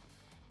 Melvin.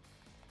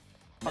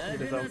 Fuck you,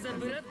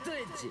 Melvin.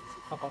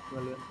 Fuck off,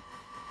 Melvin.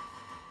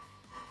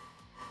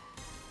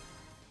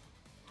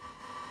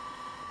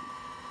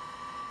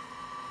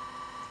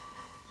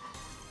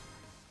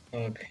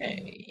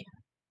 Okay.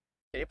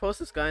 Can you post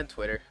this guy on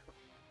Twitter?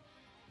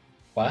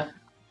 What?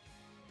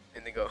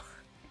 Indigo.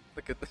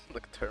 Look at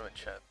tournament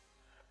chat.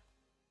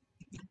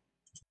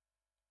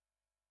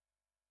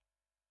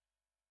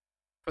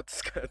 Put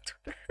this guy on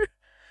Twitter.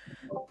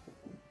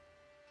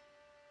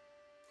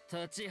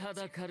 Oh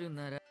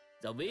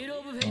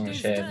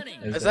shit.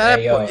 Is that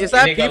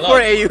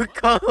P4AU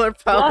color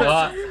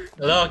palette?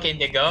 Look,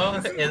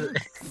 Indigo.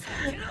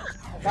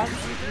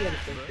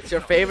 It's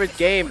your favorite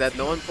game that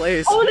no one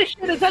plays. Holy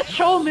shit, is that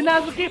Sho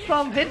Minazuki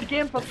from hit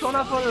game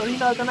Persona for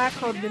Arena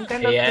Connect or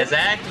Nintendo? Yeah,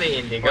 exactly,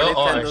 Indigo. Or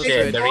Nintendo Oh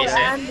shit, Switch. the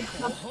reset.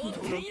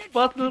 And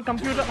personal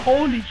computer.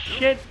 Holy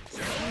shit.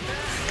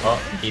 Oh,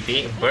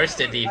 DP. Burst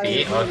the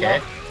DP.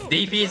 Okay.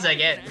 DPs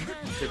again.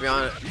 To be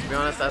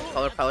honest, that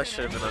color palette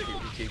should have been on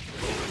Hibiki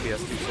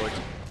PS2 Sword.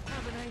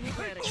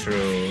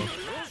 True.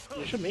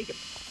 You should make it.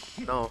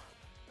 No,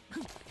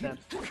 Damn.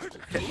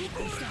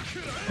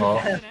 Oh,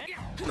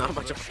 not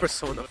much of a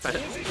Persona fan.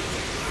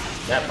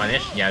 that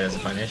punish? Yeah, that's a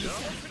punish.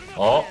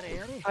 Oh,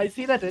 I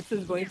see that Ritszu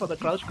is going for the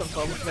crouch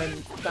confirm when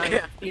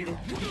Stien is in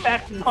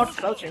fact not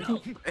crouching.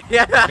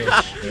 Yeah,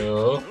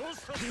 true.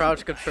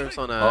 crouch confirms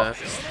on a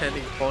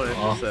standing opponent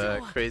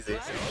is crazy.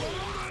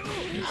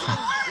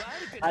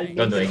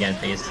 Don't do it again,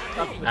 please.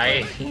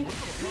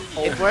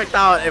 It worked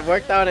out. It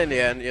worked out in the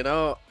end. You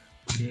know,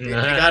 we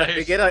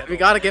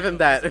gotta give him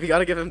that. We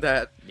gotta give him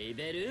that.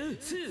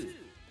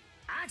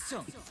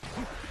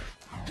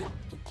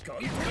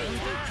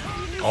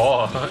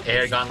 Oh,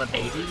 air gauntlet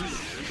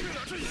 80s.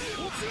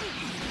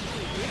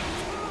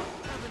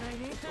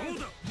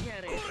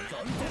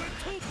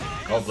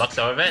 Oh, blocks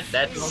over it.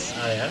 That's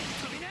yeah.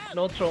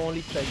 No throw,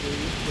 only treasury.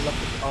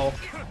 Oh.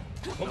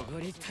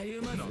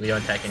 We are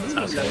attacking this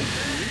household.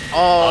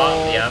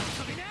 Oh, yeah.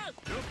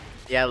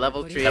 Yeah,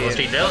 level 3. Level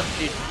 3 drill? Level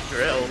 3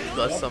 drill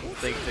does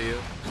something to you.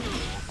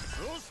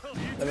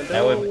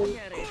 That would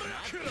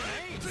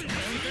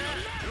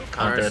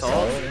counter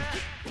assault.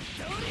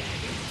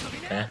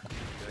 Okay.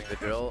 Doing the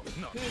drill.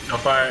 So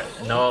far,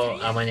 no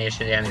Amane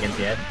shenanigans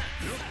yet.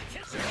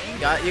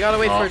 You gotta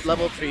wait for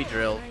level 3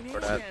 drill for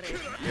that, to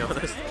be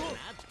honest.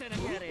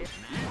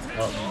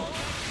 Oh,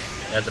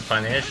 that's a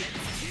punish.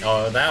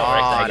 Oh, that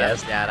works, I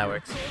guess. Yeah, that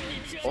works.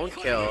 Won't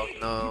kill.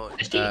 No.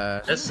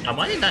 Does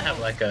Amane not have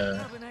like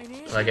a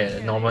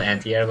normal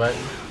anti-air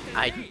button?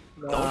 I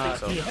don't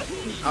think so.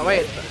 Oh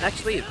wait,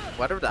 actually,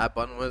 whatever that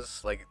button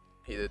was, like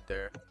he did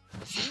there.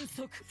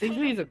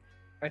 6B is a...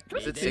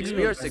 Is it 6B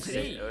or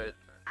 6A? Or is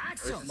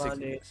it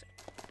 6B?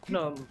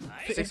 No.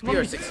 6B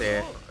or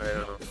 6A? I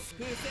don't know.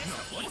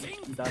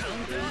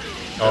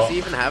 Oh. Does he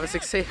even have a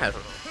 6A? I don't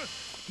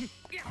know.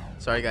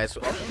 Sorry guys,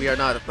 we are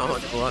not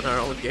knowledgeable on our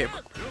own game.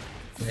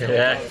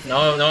 Yeah,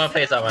 no one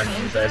plays that one,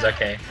 so it's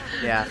okay.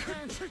 Yeah.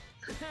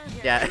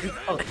 Yeah.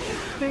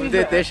 With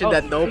the addition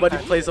that nobody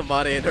plays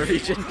Amane in the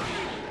region.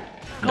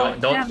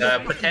 Don't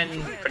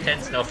pretend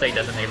Snowflake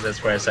doesn't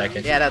exist for a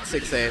second. Yeah, that's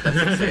 6A. That's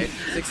 6A.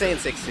 6A and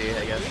 6C,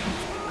 I guess.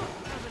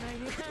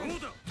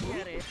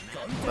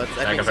 But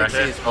I think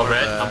 6C is more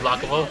overhead,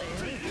 unblockable.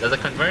 Does it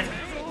convert?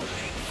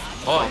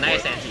 Oh,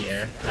 nice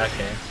anti-air.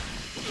 Okay.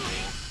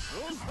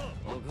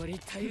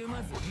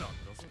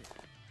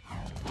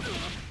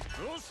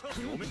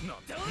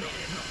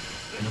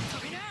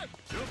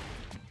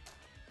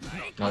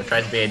 Oh,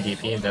 tries to be a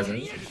DP, it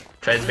doesn't.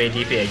 Tries to be a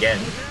DP again.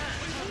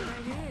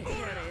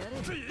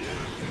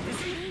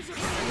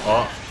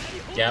 Oh,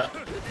 yeah,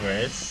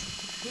 where's?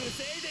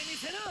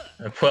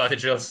 Pull out the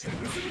drills.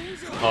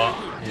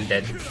 Oh, he's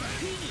dead.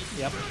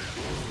 Yep.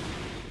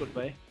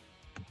 Goodbye.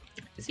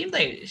 It seems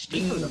like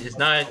Stien is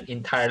not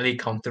entirely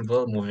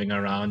comfortable moving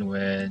around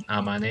with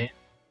Amane.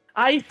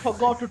 I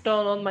forgot to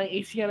turn on my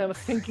AC and I was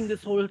thinking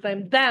this whole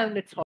time, damn,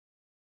 it's hot.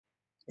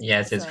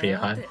 Yes, it's pretty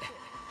hot.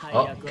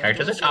 Oh,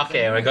 character switch?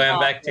 Okay, we're going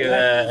back to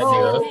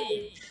duo.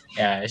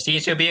 Yeah, she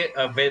should be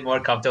a bit more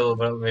comfortable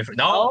with.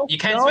 No, No, you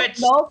can't no, switch.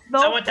 no, no,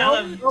 Someone tell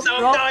no, him. no,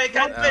 Someone no, tell him you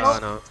can't no,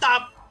 switch. no.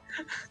 Stop.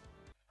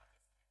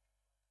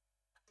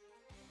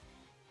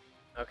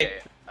 Okay.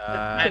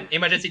 Man,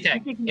 emergency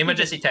tag.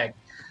 Emergency tag.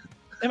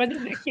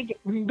 Emergency.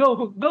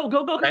 Go, go,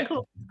 go, go, Right.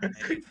 go.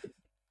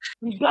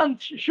 Gun,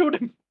 shoot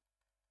him.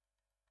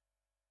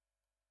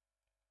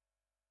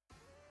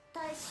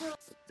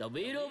 The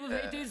wheel of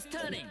fate is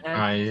turning.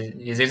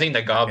 He's using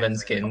the goblin Okay,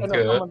 skin I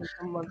know, too.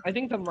 someone, I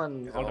think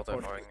someone He's auto also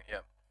code. annoying. Yeah.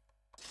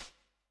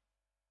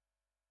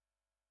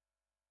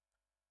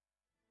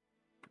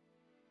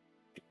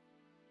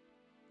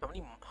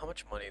 How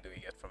much money do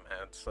we get from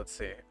ads? Let's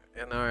see.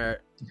 In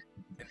our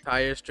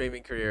entire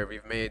streaming career,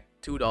 we've made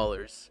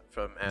 $2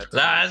 from ads.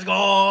 Let's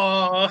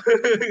go.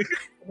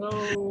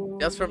 No,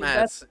 Just from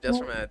that's ads. Just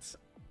two- from ads.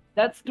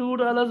 That's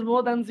 $2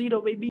 more than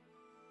zero, baby.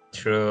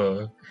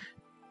 True.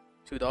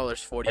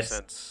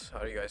 $2.40. How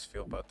do you guys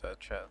feel about that,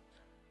 chat?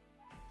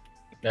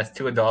 That's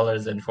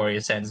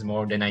 $2.40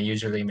 more than I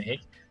usually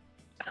make.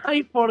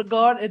 I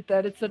forgot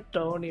that it's a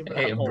tourney, bro.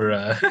 Hey,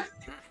 bruh.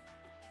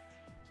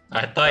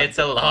 I thought it's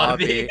a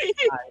lobby.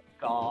 My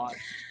God.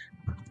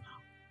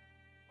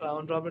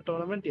 Round robin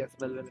tournament, yes,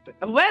 well,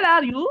 where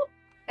are you?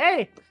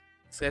 Hey,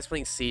 This guy's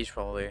playing Siege,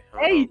 probably. I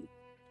don't hey. know.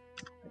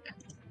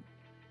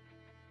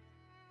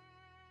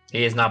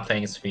 He is not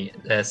playing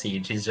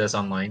Siege, he's just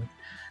online.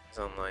 He's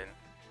online.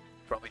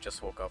 Probably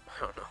just woke up.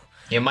 I don't know.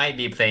 He might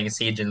be playing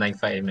Siege in like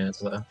 5 minutes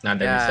though, now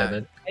that you said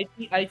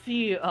it. I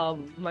see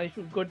my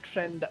good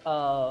friend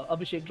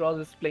Abhishek Draws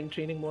is playing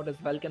training mode as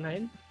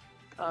Valkenheim.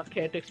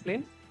 Care to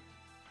explain?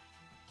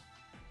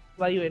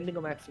 Why are you ending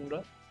a maximum,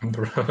 bro?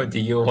 Bro, do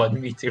you want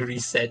me to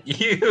reset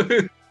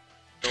you?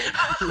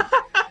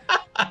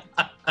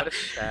 What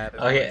is that?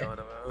 Okay. Going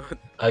about?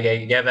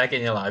 Okay, get back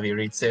in your lobby,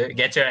 Ritszu.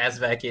 Get your ass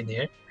back in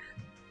here.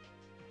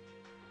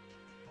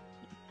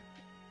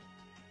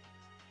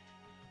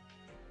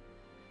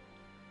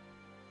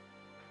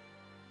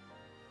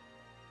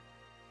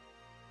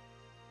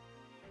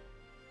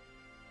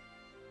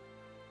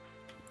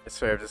 I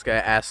swear, if this guy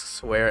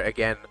asks where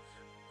again.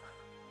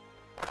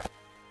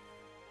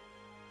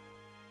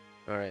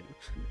 Alright.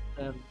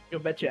 You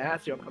bet your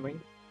ass you're coming.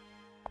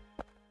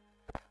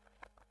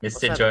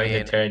 Mr. that Join the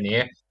mean?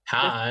 tourney.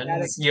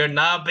 Hans, you're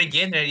not a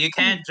beginner, you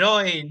can't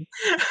join.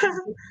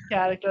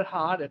 Character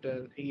hard it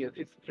is.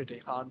 He's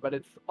pretty hard, but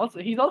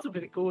he's also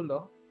pretty cool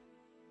though.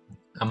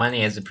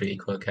 Amane is a pretty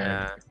cool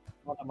character.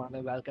 Yeah. Not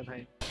Amane,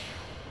 Valkenheim.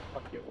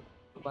 Fuck you.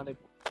 Amane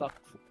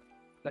sucks.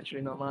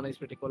 Actually, no, Amane is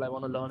pretty cool. I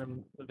want to learn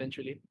him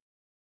eventually.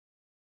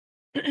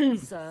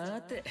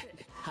 さて、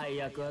配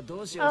役はど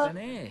うしようか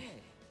ね。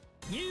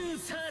ニュー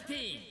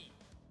13。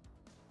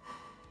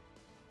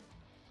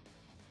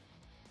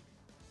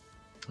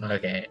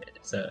 Okay,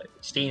 so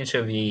Stien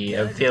should be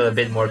feel a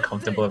bit more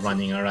comfortable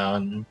running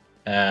around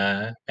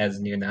as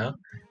new now.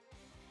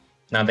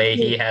 Now that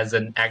he has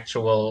an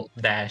actual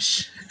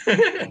dash,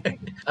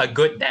 a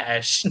good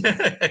dash.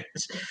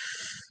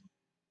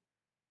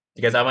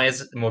 Because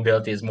Amane's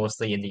mobility is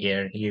mostly in the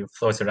air. He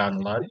floats around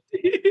a lot.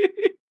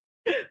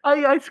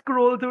 I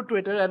scroll through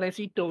Twitter and I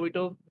see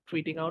Tobito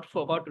tweeting out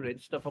forgot to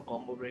register for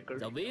combo breaker.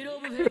 The wheel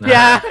of fate.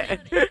 Yeah!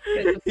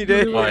 He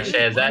did. Oh shit!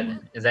 Is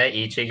that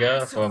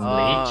Ichigo from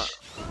Bleach?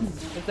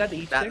 Is that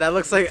each? That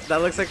looks like a that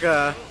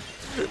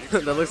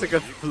looks like a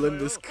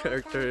Flimness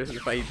character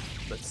if I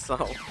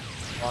saw.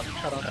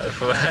 Shut up.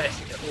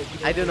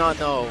 What? I do not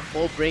know.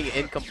 Full bring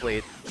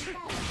incomplete.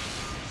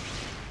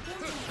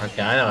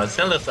 Okay, I know. It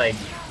still looks like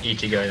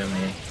Ichigo to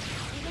me.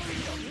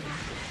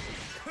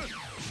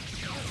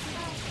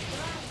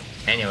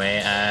 Anyway,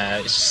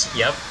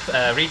 yep,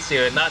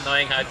 Ritszu not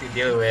knowing how to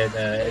deal with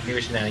new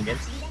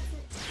shenanigans.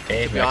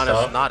 Okay, To be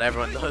honest, not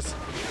everyone does.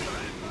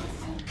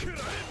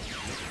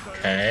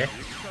 Okay.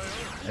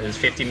 There's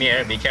 50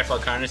 mirror, be careful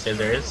counter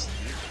scissors.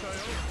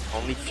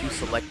 Only few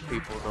select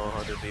people know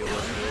how to deal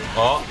with it.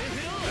 Oh,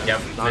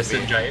 yep, Not listen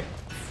me. drive.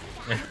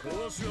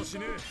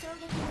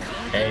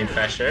 Okay,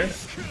 pressure.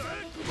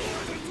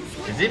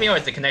 Izumi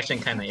was the connection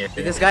kinda Did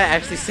iffy. this guy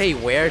actually say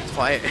where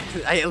twice?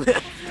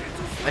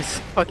 I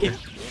fucking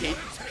hate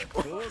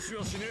people.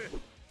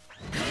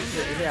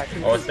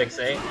 Oh,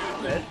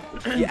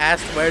 6-8. He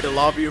asked where the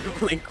lobby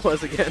link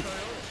was again.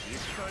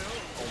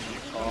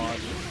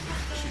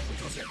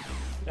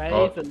 Guys,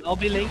 Oh. the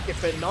lobby link,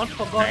 if we're not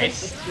forgotten,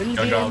 Nice. it will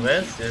Don't be drop in-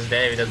 this. This is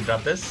there if he doesn't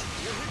drop this.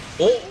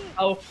 Oh!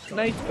 Oh,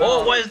 nice.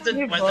 Oh, what is the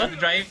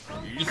drive?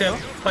 You can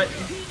put.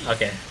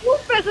 Okay. Who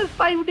presses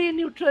 5D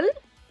neutral?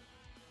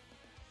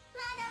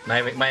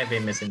 Might be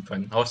missing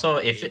fun. Also,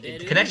 if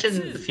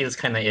connection feels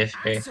kinda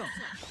iffy. Is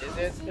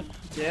it?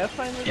 They're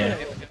fine with Yeah.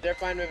 it. If they're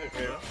fine with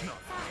it,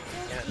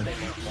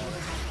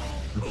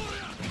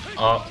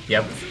 Oh,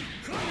 yep.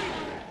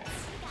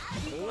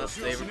 unless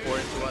they report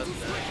it to us.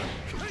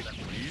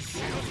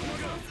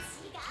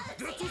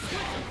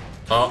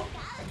 Oh,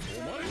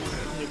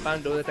 You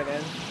can't do it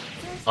again.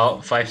 oh,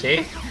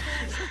 5C.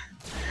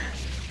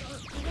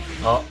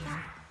 Oh,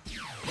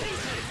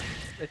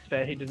 It's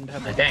fair, he didn't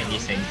have a dang,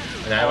 these things.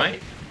 Is that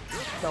right?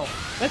 No,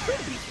 that's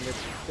pretty decent. It's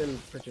still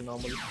pretty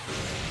normal.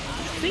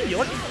 See,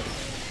 you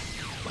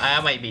I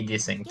might be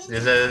desynced.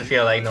 This doesn't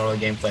feel like normal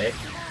gameplay.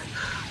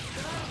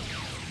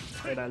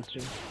 Right, I'll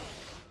stream.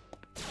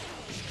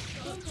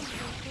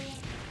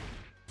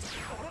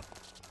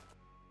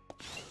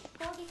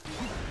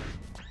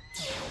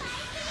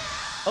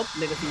 Oh,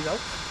 Legacy's out.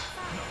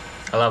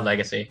 I love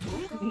Legacy.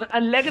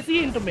 And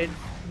Legacy into mid.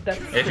 That's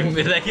so,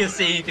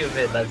 Legacy to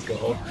mid, let's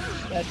go.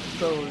 that's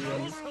so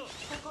real.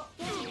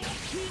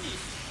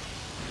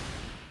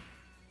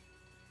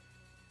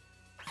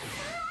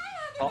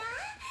 Oh,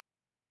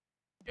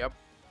 Yep.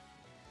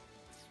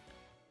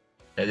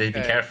 Just be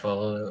Okay.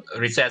 careful.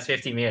 Ritszu has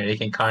 50 mirror, he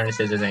can counter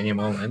scissors any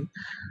moment.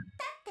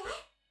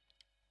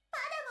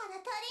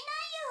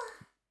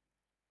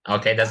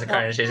 Okay, there's a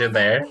counter scissor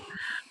there.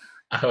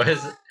 I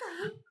was.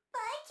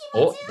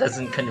 Oh,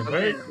 doesn't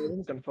convert.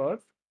 didn't confirm.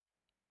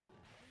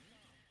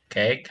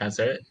 Okay,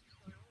 cancel it.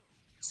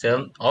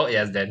 Still. Oh,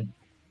 yes, then.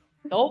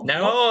 Oh,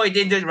 No, he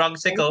didn't do the wrong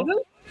sickle.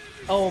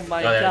 Oh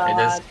my Oh, there, it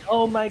is. god.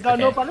 Oh my god,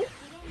 no Okay. punish.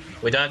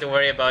 We don't have to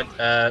worry about.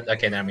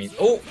 Okay, never mind.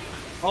 Oh,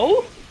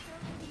 Oh,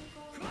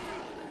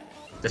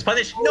 there's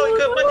punish. No, you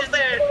could punish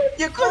there.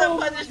 You could have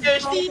punished there,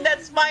 Stien.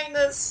 That's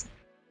minus.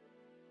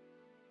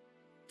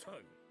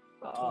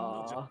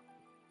 ah.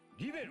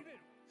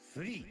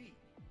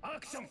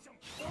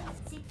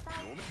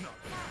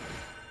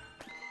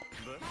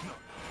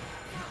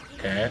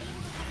 Okay.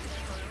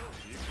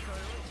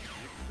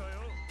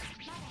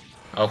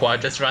 Oh wow,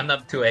 just run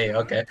up to A,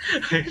 okay.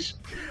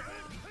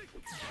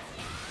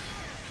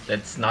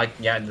 That's not,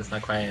 yeah, that's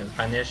not quite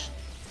punish.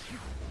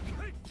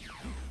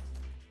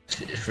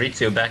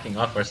 Ritszu backing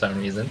off for some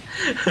reason.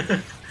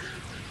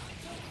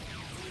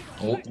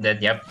 Oh,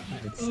 that, yep.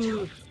 It's,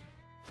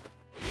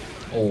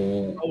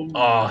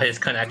 oh, his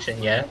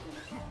connection, yeah.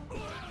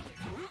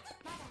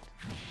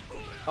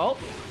 Oh.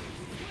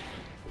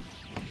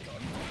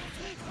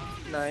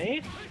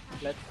 Nice.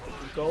 Let's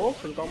go.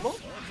 Full combo.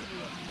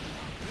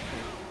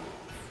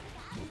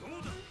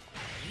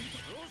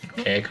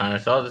 Okay,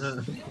 Carnival, this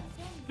is...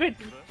 Wait.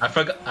 I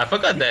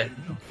forgot that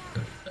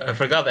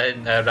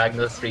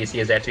Ragnar's 3C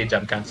is actually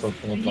jump cancel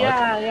full block.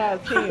 Yeah,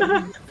 same.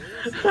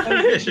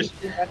 I did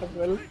that as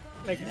well.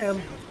 Like,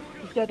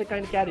 it's got a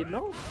kind of carry,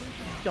 no?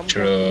 Jump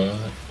True.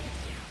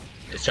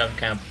 It's jump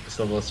camp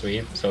solo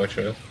sweep, so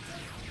true.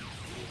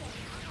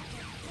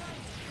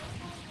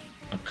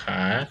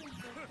 Okay.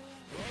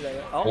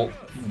 Oh. Oh,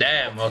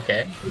 damn,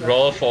 okay.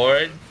 Roll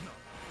forward.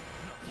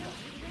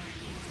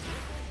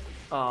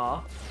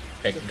 Ah.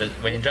 Like,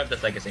 when you drop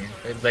this legacy,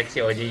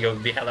 Legacy OG, you'll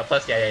be hella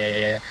plus.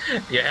 Yeah.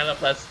 You're hella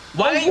plus.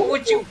 Why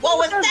would you? What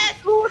was that?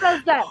 Who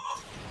does that?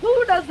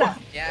 Who does that?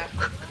 Yeah.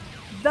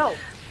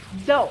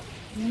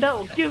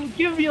 No.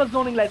 Give me your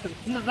zoning license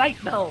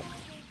right now.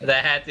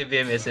 That had to be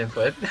a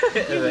misinput.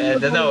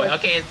 No,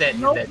 okay, it's dead.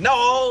 Nope. It's dead.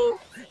 No!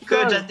 You could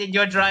have Sir. just did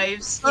your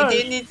drives. Sir. You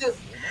didn't need to.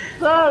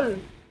 Sir,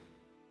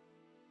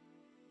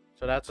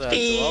 So that's 12.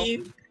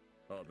 Steve.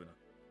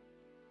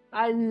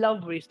 I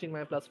love wasting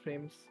my plus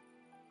frames.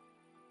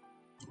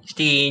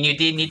 Stien, you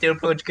didn't need to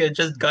approach, could have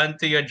just gone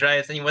to your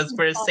drives and he was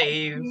first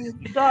save.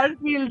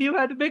 Garfield, you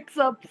had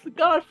mix-ups.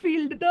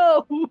 Garfield,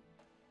 no.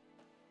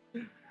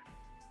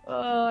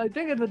 I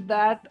think with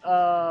that,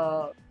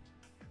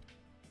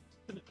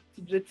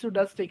 Ritszu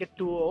does take it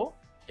 2-0.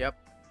 Yep.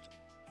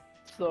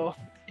 So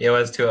It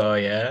was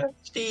 2-0, yeah?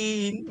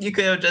 Stien, you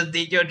could have just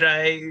did your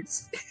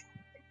drives.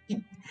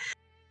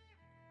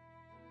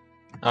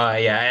 Oh,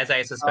 yeah, as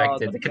I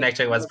suspected, the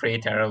connection was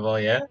pretty terrible,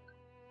 yeah?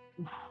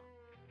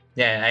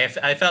 Yeah,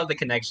 I felt the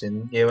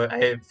connection.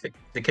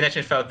 The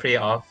connection felt pretty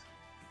off.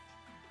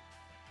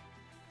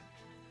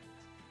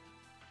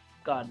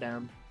 God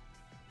damn.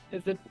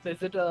 Is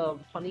it a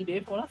funny day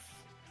for us?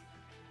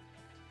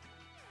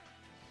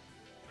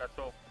 That's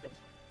all.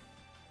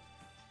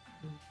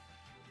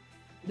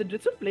 Did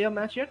Ritszu play a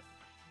match yet?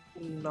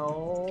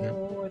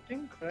 No, I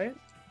think, right?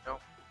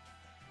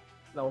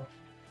 No.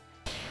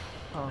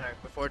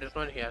 Before this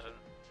one, he hasn't.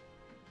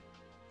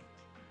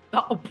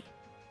 Oh,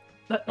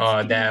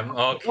 Oh, damn,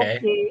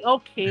 okay.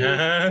 Okay.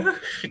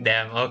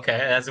 Damn, okay,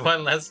 that's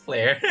one less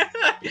player.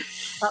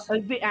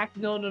 The act.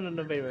 No.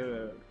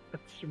 Wait.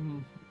 That's,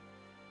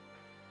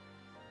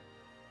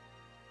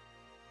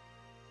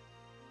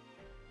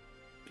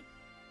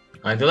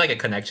 I do like a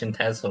connection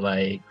test for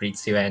like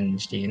Ritszu and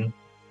Stien.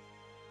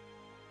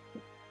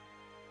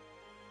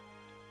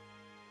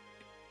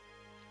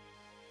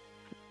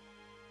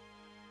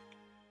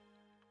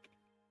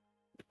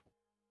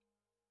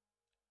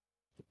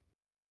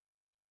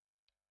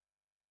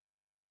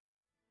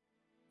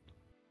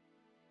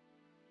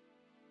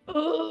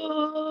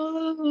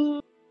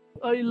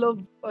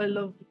 I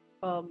love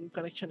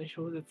connection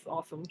issues. It's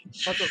awesome.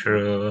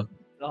 True.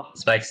 Oh,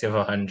 Spikes of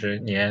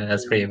 100. Yeah,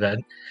 that's pretty bad.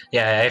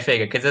 Yeah, I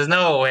figured because there's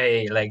no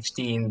way like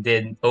Stien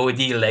did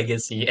OD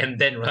Legacy and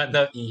then run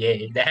up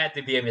EA. There had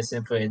to be a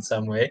misinput in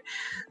some way.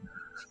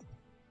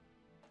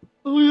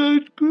 oh yeah,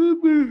 it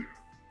could be.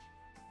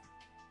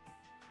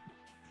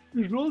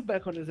 He rolled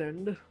back on his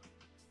end.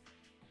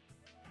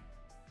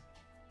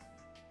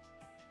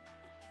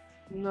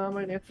 No,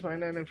 my net's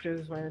fine and if it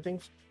is fine, I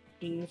think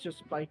Steens just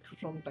spike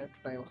from time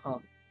to time, huh?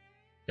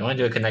 You want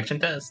to do a connection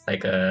test,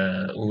 like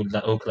a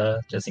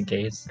Ookla, just in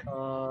case.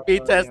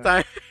 Speed test Yeah.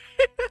 time.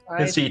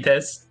 I Speed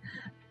test.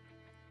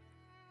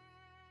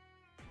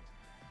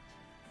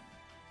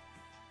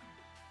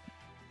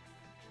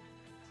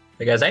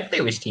 Because I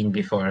played with Stien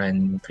before,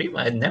 and pretty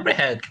much I never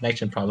had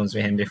connection problems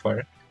with him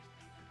before.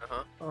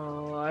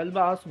 I'll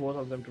ask both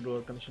of them to do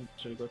a connection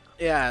test real quick.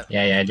 Yeah.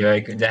 Yeah, I do. I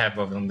have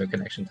both of them do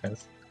connection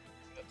test.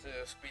 Go to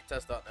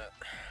speedtest.net.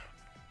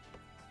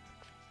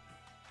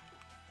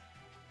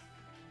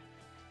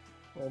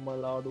 Oh my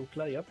lord,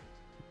 Ukla, yep.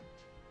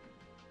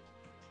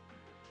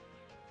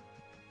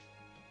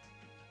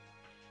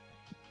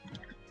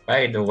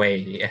 By the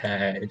way,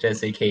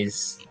 just in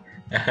case,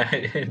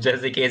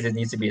 just in case it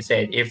needs to be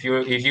said, if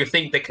you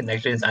think the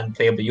connection is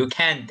unplayable, you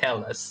can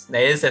tell us.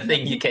 There is a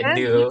thing you can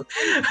do.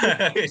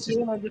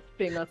 You know, just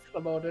ping us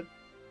about it.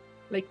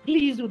 Like,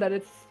 please do that.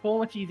 It's so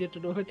much easier to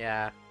do it.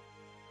 Yeah.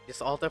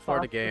 Just alter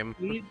for the Faster game.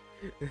 speed.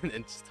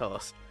 And just tell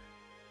us.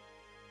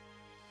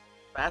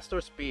 Fast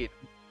or speed?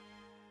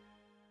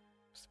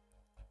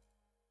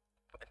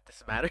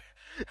 Does it matter?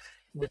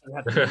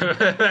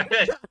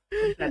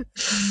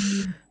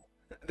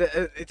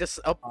 It just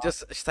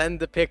send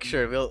the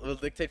picture. We'll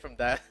dictate from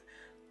that.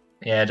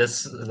 Yeah,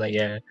 just like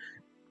yeah.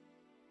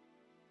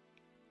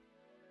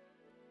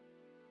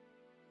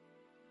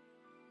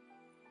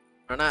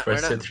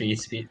 First to three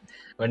speed.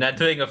 We're not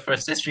doing a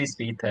first to three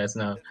speed test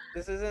now.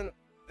 This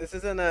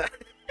isn't a.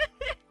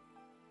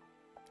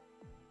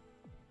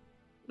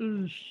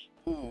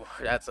 Ooh,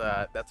 that's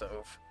a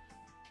oof.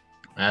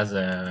 That's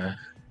a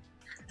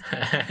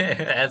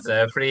that's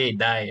a pretty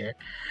dire.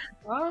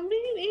 I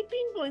mean,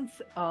 18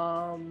 points.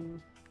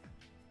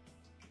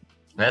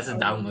 That's a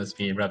download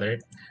speed, brother.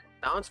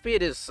 Down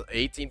speed is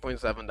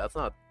 18.7. That's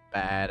not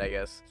bad, I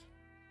guess.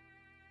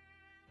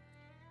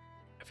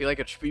 I feel like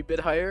it should be a bit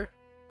higher,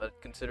 but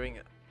considering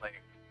it,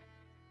 like.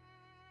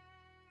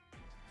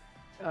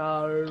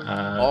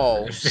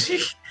 Oh.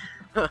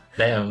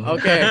 Damn.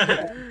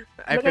 Okay.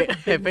 I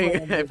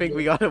think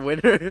we got a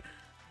winner.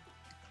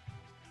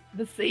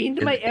 The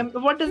Saint my M.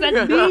 What does that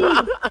mean?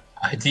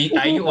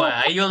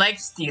 Are you like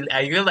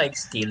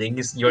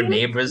stealing your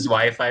neighbor's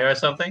Wi-Fi or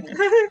something?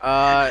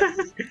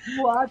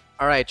 What?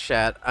 All right,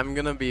 chat. I'm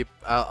gonna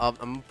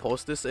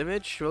post this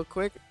image real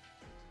quick,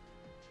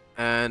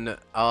 and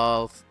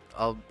I'll.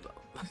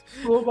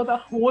 Bro, but the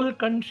whole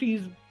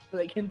country's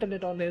like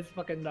internet on his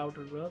fucking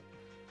router, bro.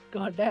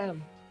 God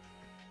damn.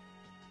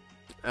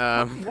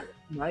 What's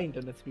my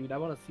internet speed? I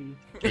wanna see.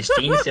 Is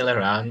Stien still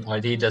around, or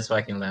did he just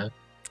fucking left?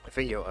 I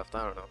think you left.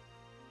 I don't know.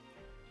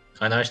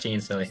 Oh no,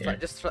 Stien's still here.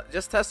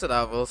 Just test it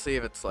out. We'll see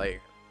if it's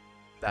like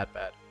that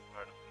bad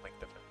or like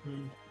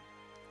different.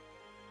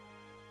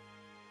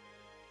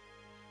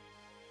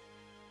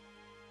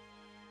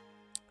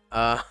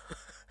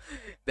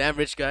 Damn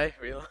rich guy,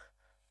 real.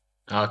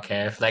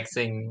 Okay,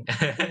 flexing,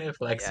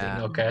 flexing.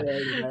 Yeah. Okay.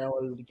 Yeah, I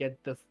will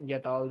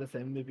get all this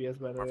Mbps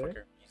by the way.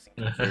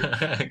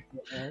 Motherfucker,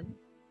 And-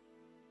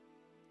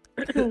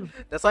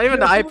 That's not even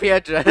the IP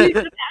address.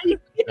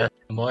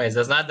 Moise,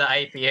 that's not the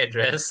IP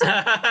address.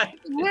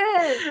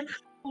 Yeah.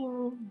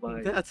 Oh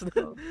my God.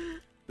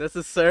 That's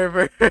the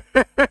server.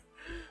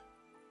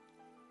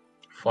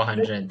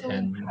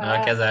 410.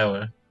 Okay, that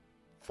will.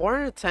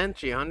 410,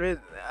 300.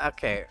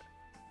 Okay.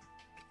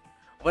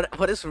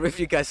 What is with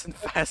you guys in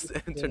fast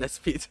internet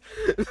speeds?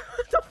 What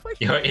the fuck?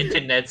 Your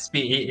internet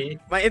speed.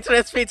 My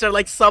internet speeds are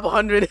like sub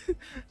 100,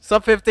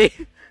 sub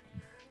 50.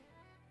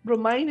 Bro,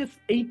 mine is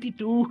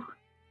 82.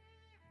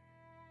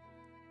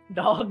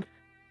 Dog.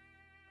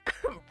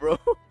 Bro,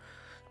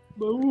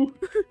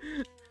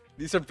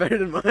 these are better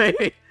than mine.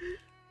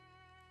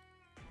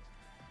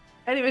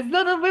 Anyways,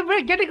 no,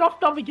 we're getting off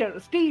topic here.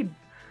 Steve,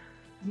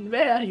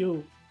 where are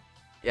you?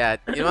 Yeah,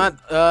 you know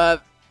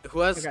what?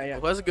 Who has Okay, yeah.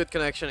 who has a good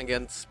connection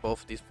against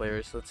both of these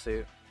players? Let's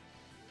see.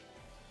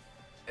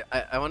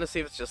 I want to see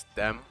if it's just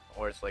them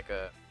or it's like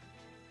or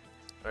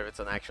if it's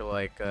an actual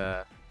like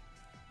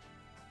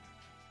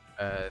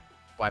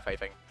Wi-Fi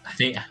thing.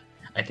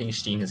 I think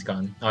Stien is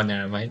gone. Oh,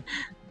 never mind.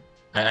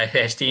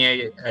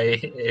 Stien,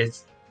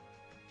 it's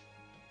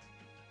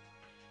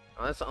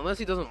Unless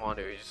he doesn't want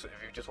to. If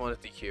you just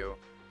want to DQ.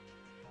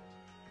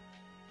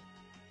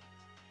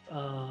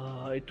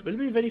 It will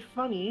be very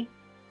funny.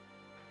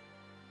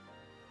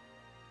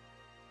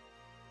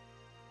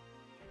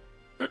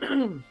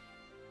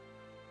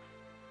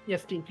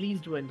 Yes, team,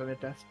 please do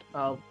internet test.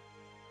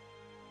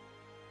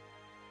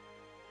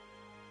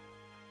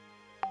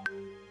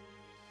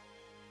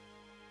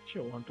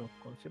 Sure, want to, of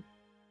course.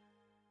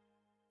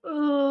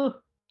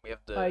 We have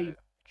the I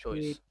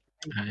choice.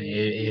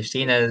 if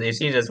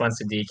Stien just wants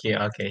to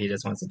DQ, okay, he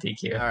just wants to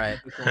DQ. All right.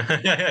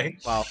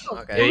 Wow. Oh,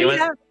 Okay. He was-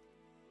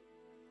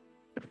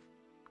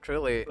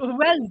 Truly.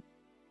 Well,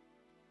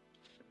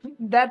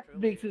 that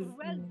makes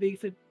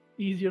it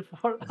easier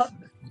for us.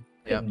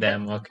 Yep.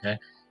 Them, okay.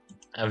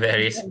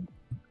 Very.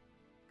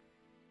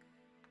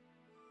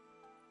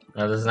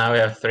 Well, now we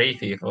have 3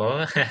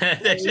 people. Three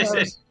people,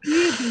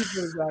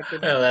 exactly.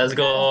 Well, let's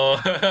go.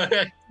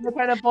 They're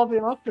kind of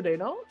popping off today,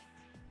 no?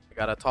 We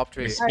got a top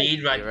 3.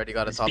 Speed run. We already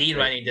got a top Speed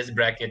 3. running this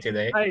bracket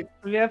today. Alright,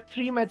 we have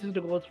 3 matches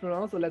to go through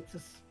now, so let's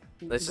just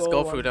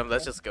go through them.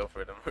 Let's just go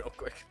through them real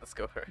quick. Let's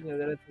go for it. Yeah,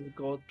 let's just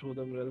go through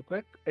them real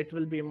quick. It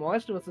will be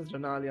Moist versus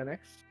Reynalia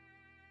next.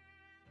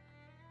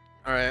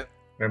 Alright.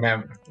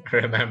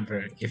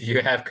 Remember, if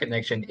you have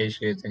connection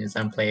issues and it's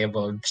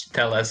unplayable,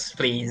 tell us,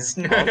 please.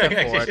 Alt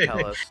F4,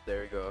 tell us.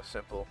 There we go.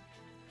 Simple.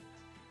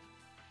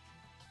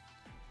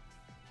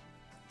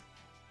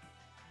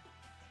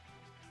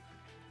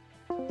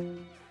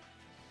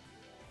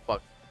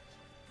 Fuck.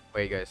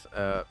 Wait, guys.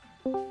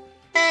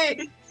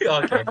 Okay.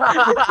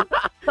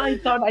 I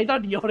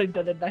thought your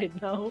internet died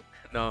now.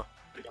 No.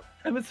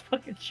 I was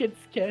fucking shit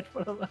scared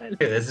for a while.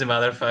 This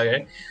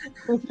motherfucker.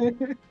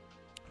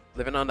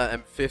 Living on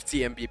that 50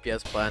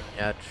 Mbps plan.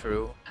 Yeah,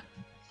 true.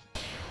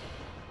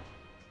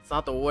 It's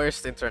not the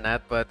worst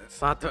internet, but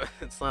it's not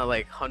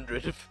like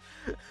 100.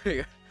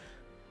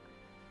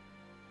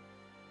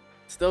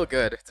 Still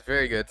good. It's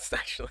very good,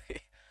 actually.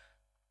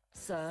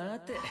 We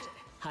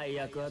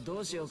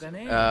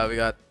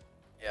got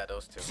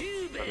those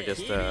two. Let me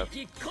just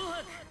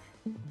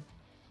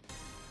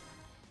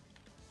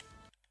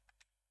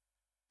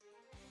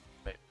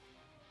wait.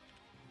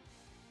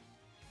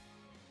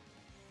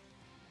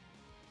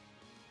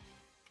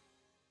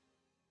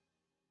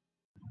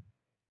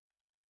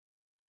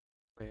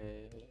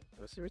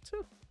 Was it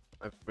Ritszu?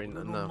 I've been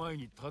no.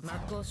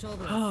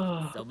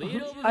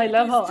 I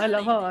love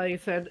how I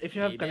said if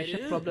you have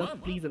connection problems,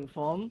 please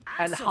inform.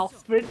 And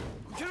Halfwit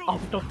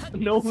out of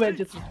nowhere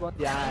just respond.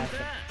 Yeah.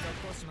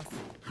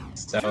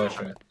 So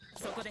true.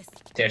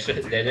 They're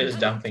just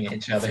dumping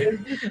each other. Is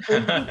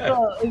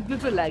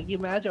this a laggy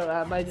match or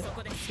am I just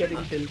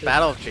getting tilted?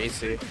 Battle of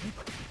JC.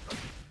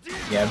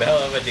 Yeah, battle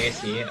over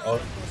JC. Oh.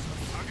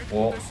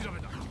 Whoa.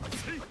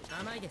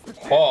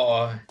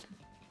 Oh.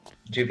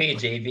 Jubei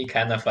JV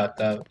kind of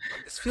fucked up.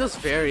 This feels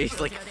very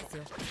like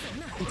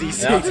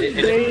DC. No, This is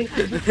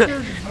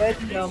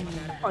very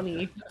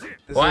funny.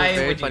 This Why is a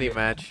very would you funny do-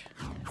 match.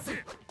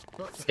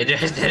 They're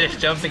just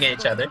jumping at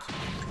each other.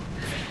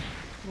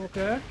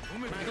 Okay.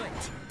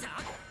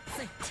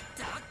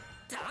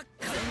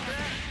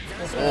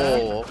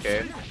 Oh,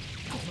 okay.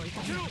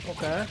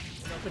 Okay.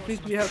 At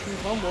least we have some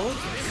combos.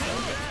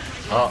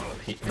 Oh,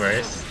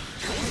 burst.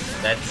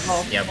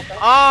 That's yep.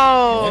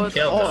 Oh, One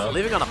kill, though.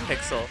 living on a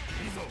pixel.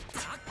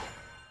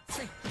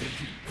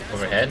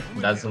 Overhead.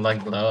 Doesn't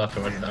look low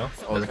afterwards though.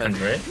 Doesn't Okay.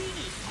 convert.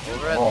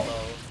 Overhead Oh.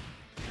 low.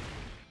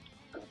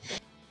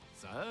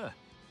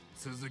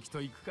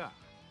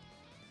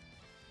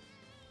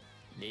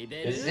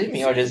 Is it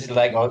me or does it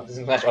like does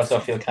this match also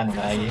feel kind of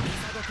laggy?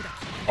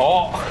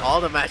 Oh.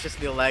 All the matches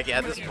feel laggy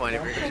at this point.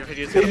 If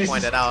you're just gonna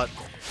point it out.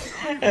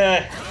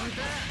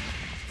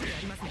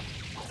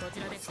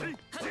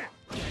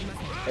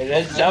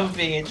 They're just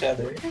jumping each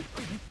other.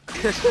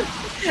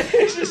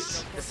 This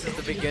is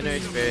the beginner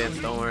experience.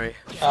 Don't worry.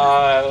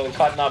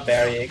 Caught not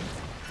burying.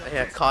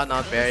 Yeah, caught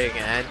not burying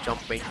and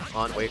jumping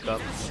on wake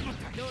up.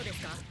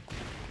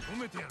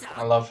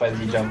 I love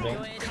fuzzy jumping.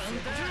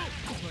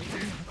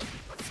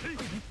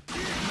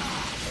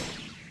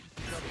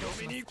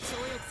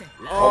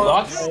 Oh,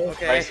 blocks.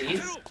 okay.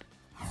 Crises.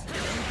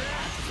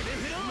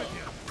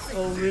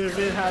 Oh,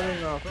 we're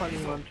having a funny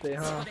one today,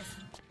 huh?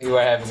 We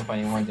were having a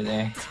funny one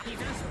today.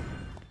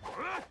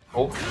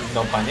 Oh,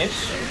 no punish.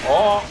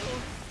 Oh!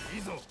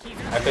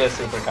 I feel a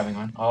super coming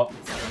on. Oh.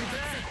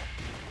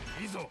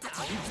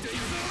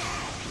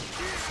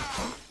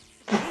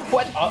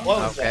 What? Oh, what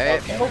was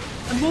that? Okay. Okay.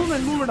 Oh,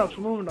 movement up.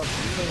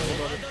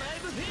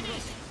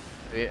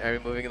 Are we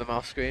moving the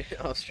mouse screen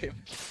off stream?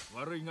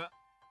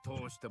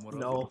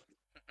 No.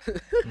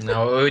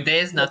 No,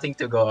 there's nothing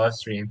to go off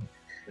stream.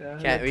 Yeah,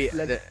 Can't we?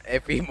 let's-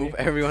 If we move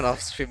everyone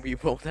off stream, we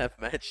won't have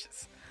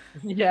matches.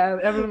 Yeah,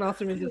 everyone else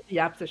will just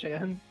yap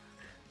again.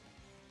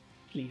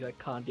 Please, I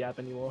can't yap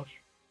anymore.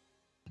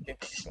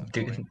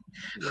 Dude.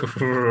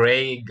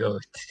 Ray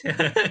goat.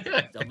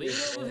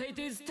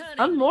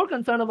 I'm more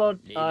concerned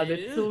about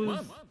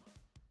Ritsu's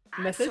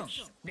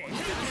message.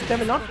 They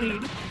will not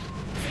read.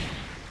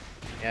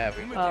 Yeah,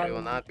 we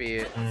will not be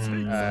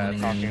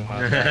talking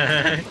about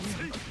that.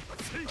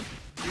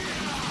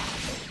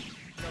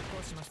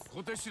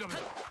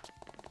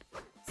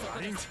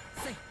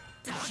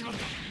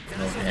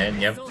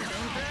 And yep.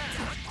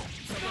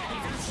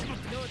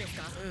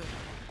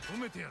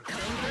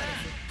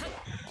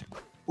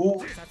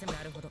 Ooh.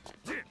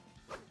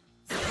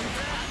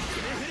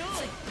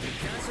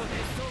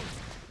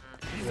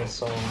 That's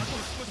so.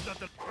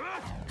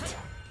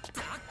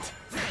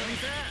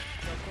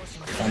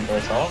 One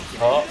burst off.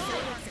 Oh.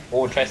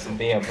 Oh, tries to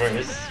be a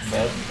burst,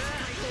 but.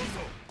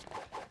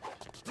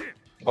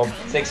 Oh,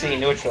 60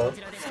 neutral.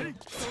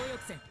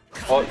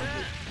 Oh.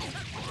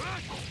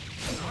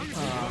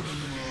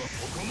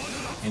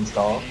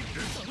 Install.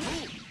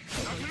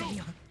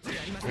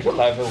 I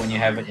love it when you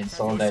have an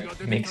install that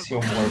makes you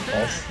more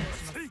plus.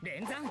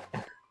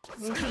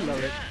 I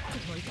love it.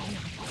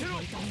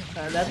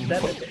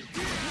 That's it.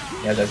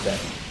 Yeah, that's that.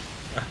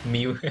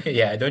 Me,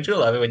 yeah. Don't you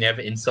love it when you have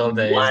insult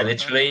that What?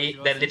 is literally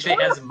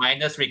has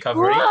minus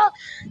recovery?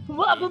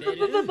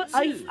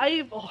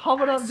 I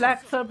hovered on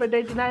Black Serpent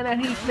 89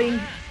 and he's playing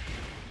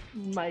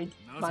my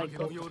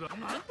goat.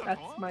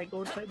 That's my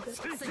goat right there.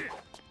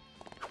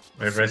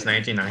 Reverse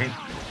 99.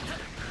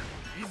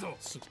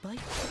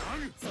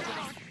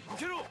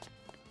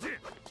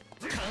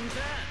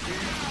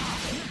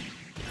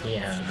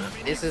 Yeah.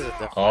 This is a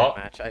different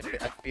match. I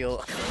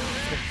feel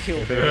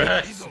very,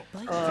 I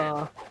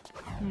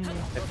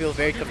feel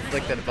very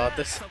conflicted about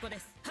this.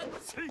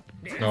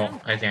 No,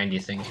 I think I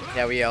desync.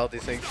 Yeah, we all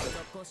desynced.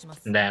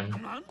 Damn.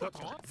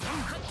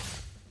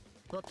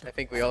 I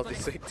think we all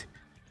desynced.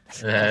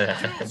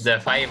 The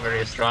fight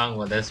very strong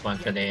with this one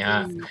today,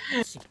 huh?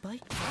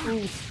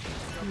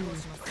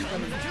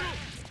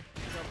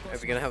 Are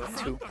we gonna have a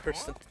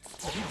 2-person?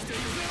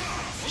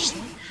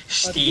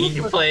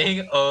 Stien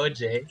playing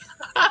OJ.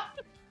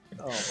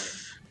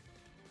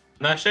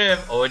 Not sure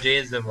if OJ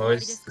is the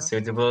most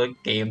suitable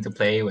game to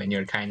play when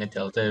you're kind of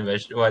tilted,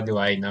 but what do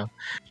I know?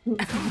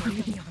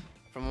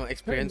 From my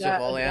experience with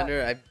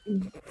Oleander,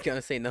 I'm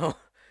gonna say no.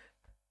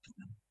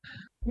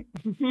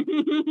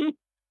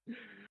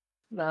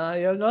 Nah,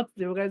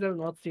 you guys have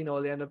not seen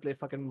Oleander play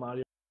fucking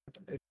Mario.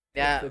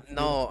 Yeah,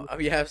 no,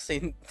 we have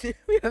seen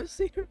we have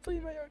seen her play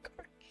Mario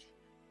Kart.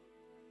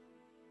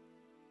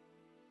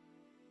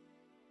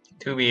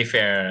 To be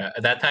fair,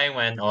 at that time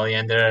when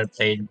Oleander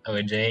played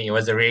OJ, it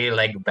was a really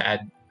like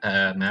bad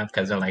map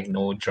because of like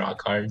no draw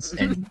cards,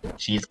 and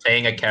she's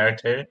playing a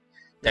character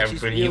that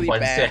really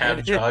wants to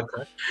have draw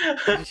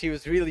cards. She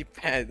was really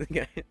bad,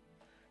 guys.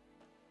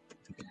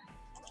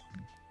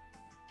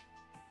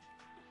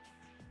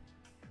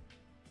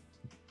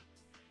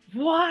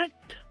 What?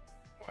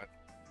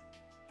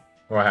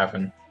 What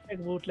happened? I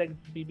vote like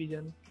BB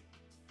Gen.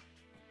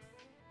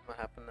 What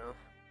happened now?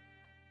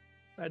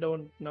 I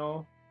don't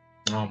know.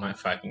 Oh my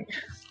fucking.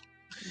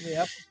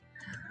 Yep.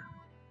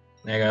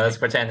 There you go. Let's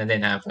pretend it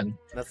didn't happen.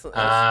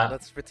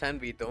 Let's pretend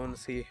we don't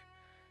see.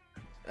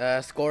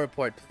 Score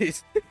report,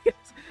 please.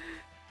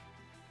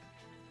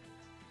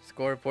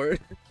 Score report.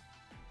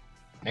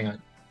 Hang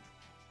on.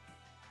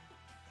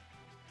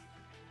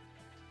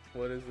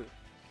 What is it?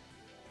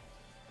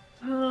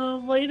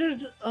 Why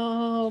did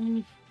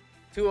 2-0.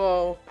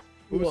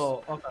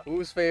 Okay.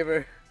 Whose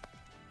favor?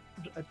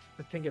 I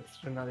think it's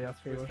Reynalia's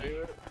favor.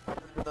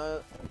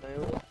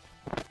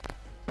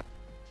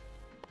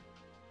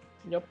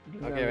 Yep.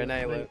 Okay,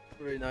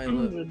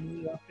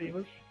 Reynalia.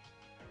 Favor.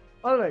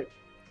 All right.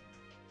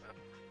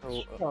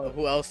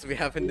 Who else do we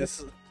have in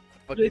this?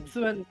 Fucking...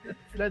 Ritszu and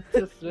let's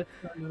just yeah,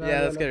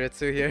 let's get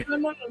Ritszu here.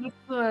 No,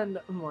 Ritszu and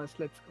Moist.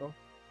 Let's go.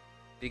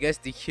 Do you guys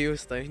DQ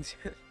Steins?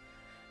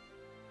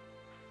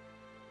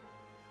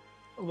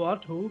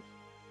 What? Who?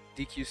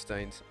 DQ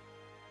Steins.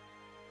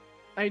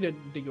 I did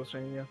DQ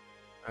Stein, yeah.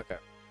 Okay.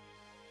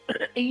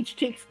 H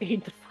takes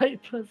 8, 5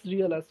 plus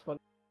real as fuck.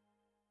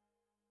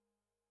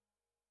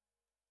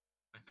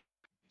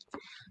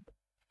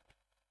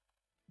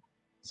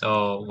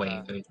 So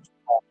wait.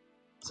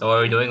 So what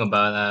are we doing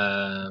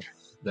about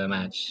the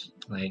match?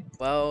 Like,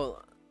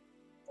 well,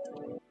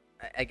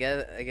 I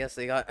guess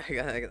they got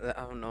I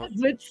don't know.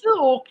 Is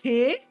Ritszu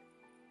okay?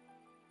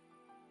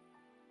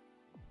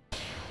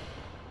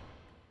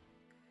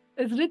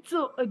 Is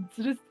Ritszu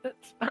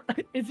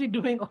is he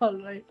doing all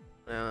right?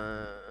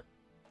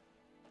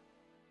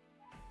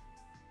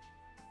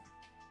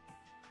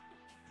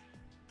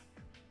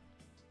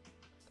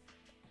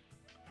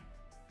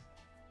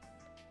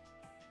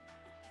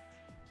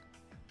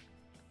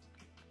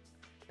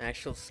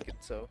 Actual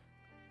schizo.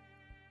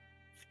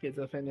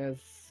 Schizophrenia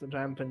is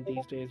rampant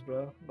these days,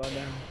 bro. But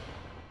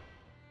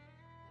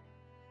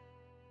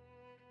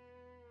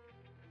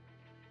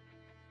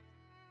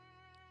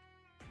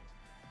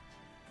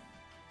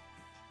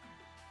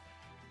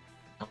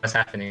what's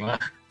happening? What?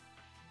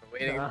 I'm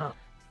waiting.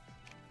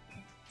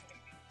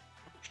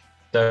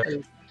 So,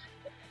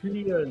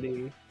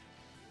 clearly.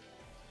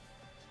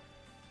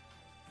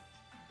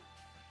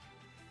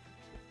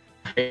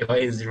 why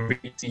is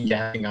Ritszu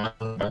yapping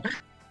on?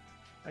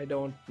 I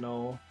don't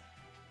know.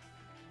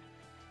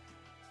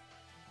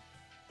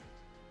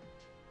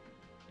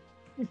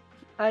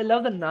 I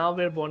love that now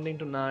we're bonding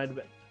to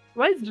Nard.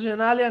 Why is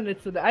Reynalia and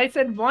Ritszu there? I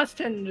said Most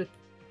and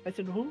I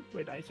said who?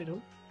 Wait, I said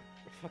who?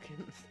 Fucking.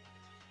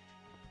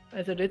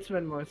 I said Ritszu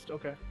and Most.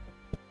 Okay.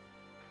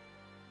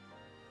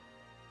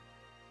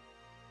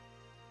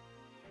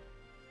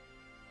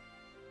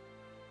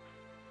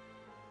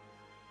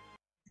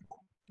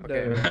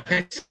 Okay.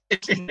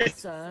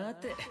 さ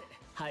て、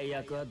配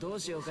役はどう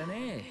しようか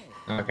ね。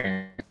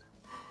Okay.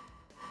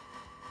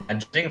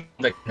 Judging from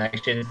the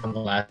connection from the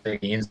last two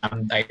games,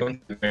 I don't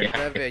feel very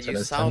happy. Revia,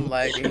 you sound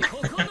laggy.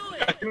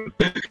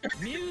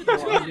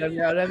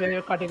 Revia,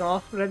 you're cutting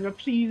off. Revia,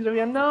 please,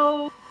 Revia,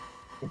 no.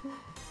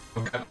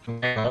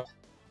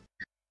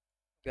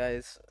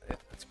 Guys,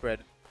 it's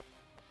spread.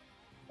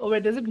 Oh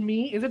wait, is it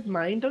me? Is it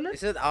my internet?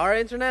 Is it our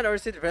internet or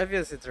is it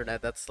Revia's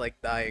internet that's like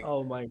dying?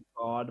 Oh my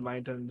god, my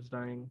internet is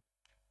dying.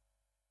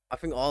 I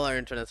think all our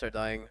internets are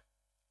dying.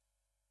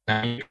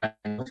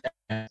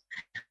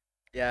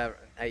 Yeah,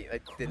 I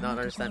did not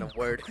understand a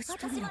word.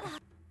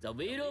 The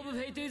wheel of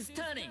fate is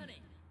turning.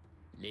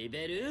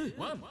 Level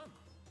 1.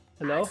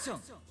 Hello? Action.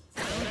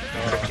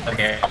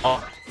 Okay.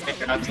 Oh,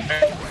 I'm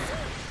sorry.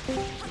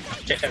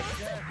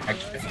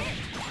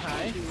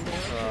 Hi.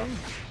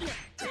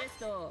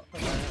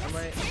 Am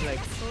I like?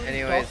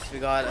 Anyways, we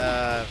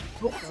got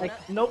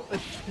Nope,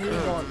 it's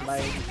still on.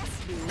 Like,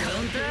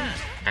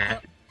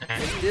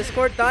 is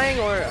Discord dying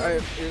or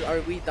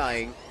are we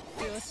dying?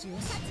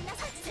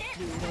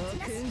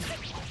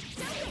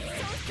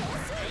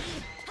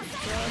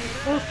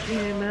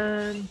 okay,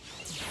 man.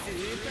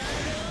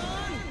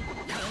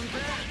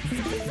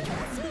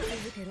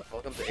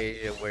 Welcome to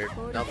Asia where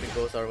nothing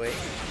goes our way.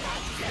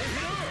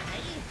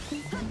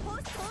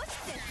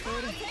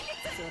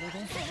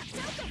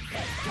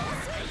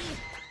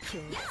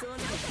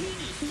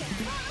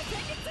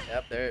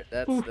 Yep,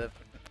 that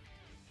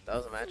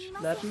was a match.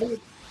 That'll do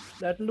it.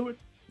 That'll do it.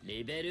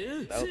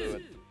 Level That'll do 2.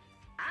 it.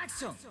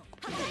 Action.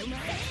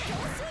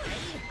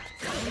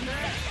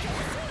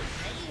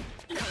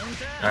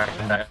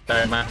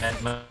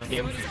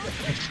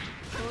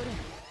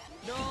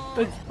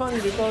 It's funny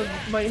because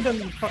my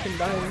internet is fucking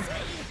dying.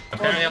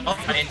 Apparently all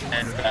my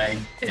internet's dying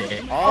today.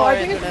 All Oh, our I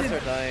think it's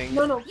internets are dying.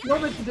 No,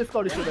 it's a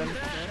Discord issue then.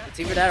 It's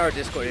either that or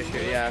Discord issue,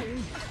 yeah.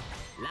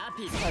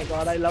 Oh my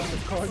god, I love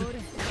Discord.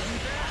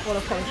 What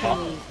a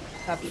functional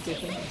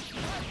application.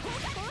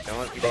 Don't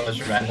want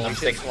Those random you should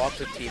six. swap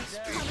to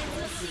TeamSpeak.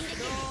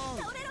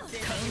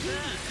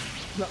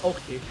 No,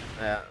 okay.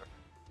 Yeah.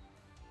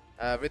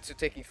 Ritszu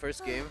taking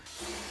first game.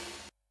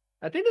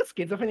 I think the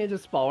schizophrenia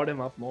just powered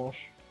him up more.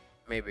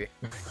 Maybe.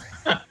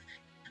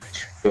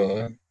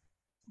 Sure.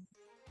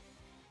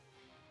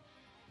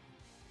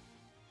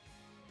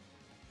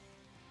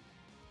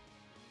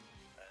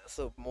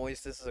 So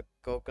Moist is a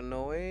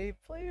Kokonoe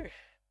player?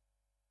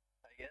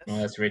 I guess. Oh,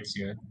 that's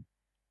Ritszu.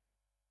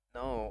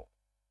 No.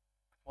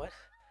 What?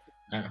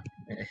 Oh.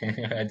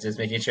 Just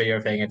making sure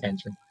you're paying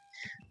attention.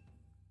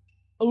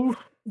 Oh,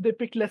 they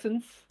picked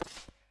lessons.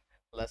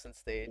 Lesson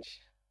stage.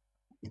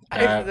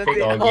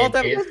 Pick all Hold game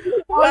up. keys.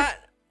 What?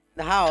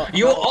 How?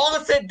 You How?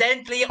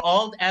 accidentally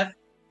Alt F.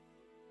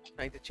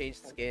 Trying to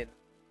change the skin.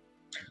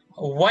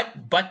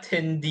 What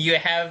button do you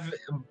have?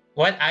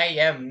 What I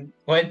am?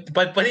 What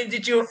button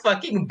did you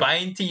fucking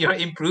bind to your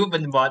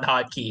improvement mod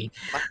hotkey?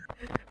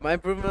 My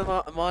improvement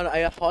mod,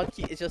 I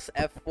hotkey is just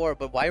F4,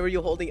 but why were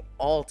you holding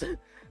Alt?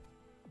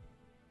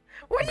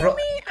 What do Bro, you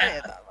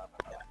mean?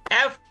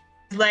 F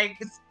is like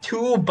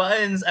 2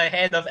 buttons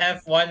ahead of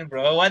F1,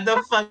 bro. What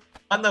the fuck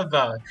on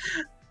about?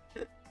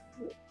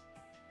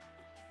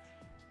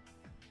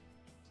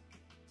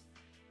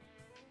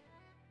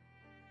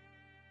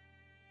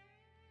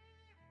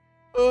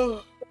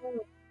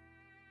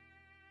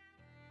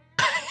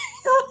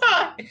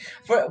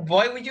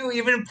 Why were you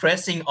even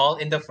pressing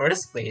Alt in the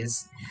first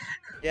place?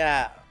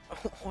 Yeah.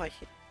 Why?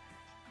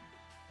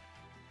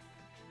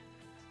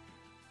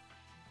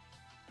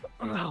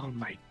 Oh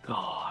my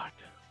god.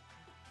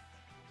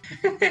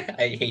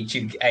 I hate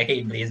you. I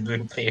hate Blaze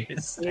Blue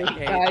players.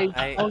 Guys,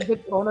 how's the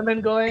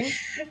tournament going?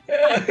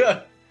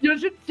 You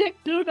should check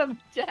Tournament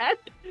chat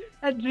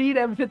and read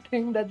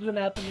everything that's been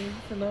happening,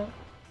 you know?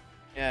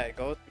 Yeah,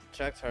 go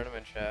check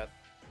tournament chat.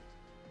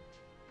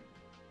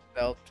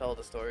 They'll tell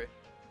the story.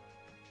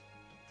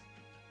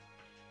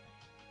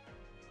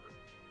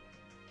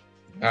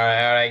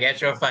 Alright, get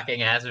your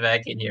fucking ass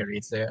back in here,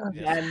 Ritszu.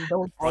 And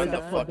don't Run point the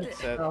the fucking foot.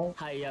 set. No.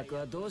 配役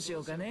はどうし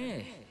ようか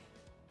ね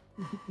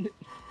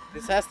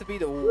This has to be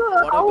the one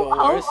of the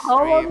worst how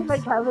are we streams.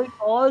 like having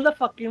all the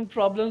fucking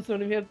problems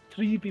when we have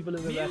 3 people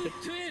in the bracket?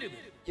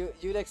 12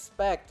 You'd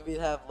expect we'd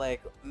have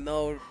like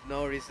no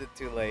reason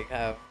to like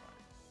have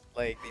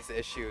like these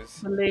issues.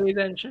 Delays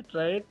and shit,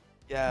 right?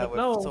 Yeah, But with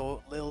no.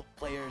 so little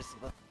players.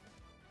 But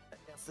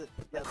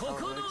that's how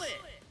it works.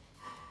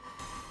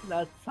 9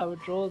 That's how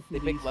it rolls. They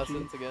in pick these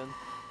lessons again.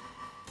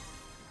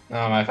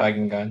 Oh my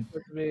fucking god.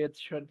 streams. But wait,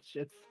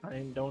 it's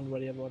fine. Don't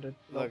worry about it.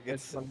 Look,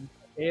 it's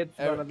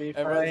gonna be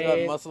everyone's fine.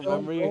 got muscle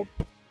Don't memory. hope.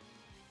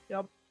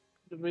 Yep.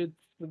 It's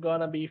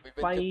gonna be We've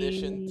been fine.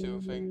 conditioned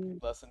to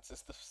think lessons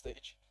is the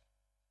stage.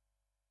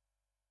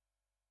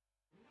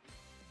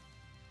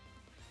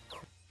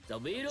 The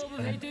wheel of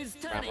fate is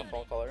turning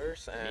Gramophone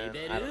colors and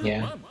I don't know Level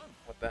Yeah. 1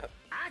 what that color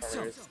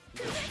Action. is.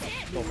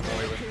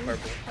 Kokonoe with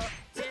purple.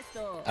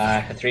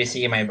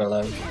 3C, my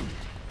beloved.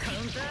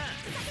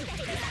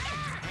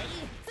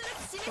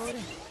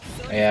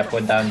 Oh, yeah,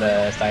 put down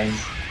the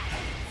Steins.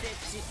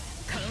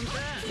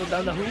 Put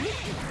down the who?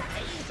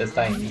 The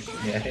Steins.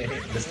 Yeah,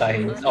 the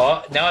Steins.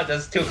 Oh, no,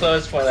 that's too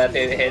close for that to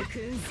hit.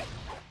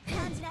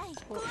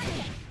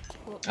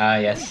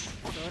 Yes.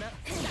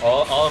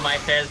 All my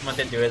players want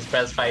to do is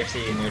press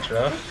 5C in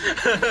neutral.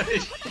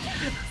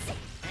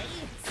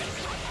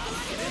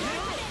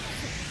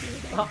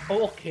 Oh,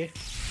 okay.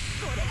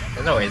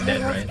 There's always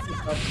dead, right?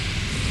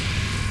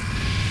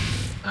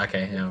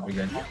 Okay, yeah, we're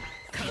good.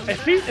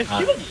 If he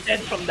was dead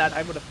from that,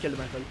 I would have killed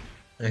myself.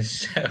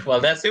 Well,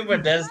 that super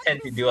does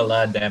tend to do a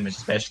lot of damage,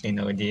 especially in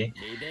OD.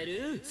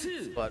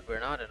 But we're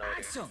not in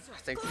OD.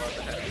 Think about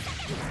that.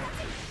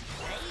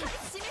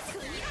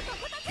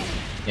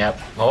 Yep.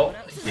 Oh,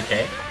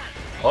 okay.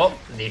 Oh,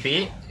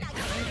 DP.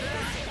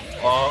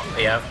 Oh,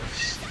 yep.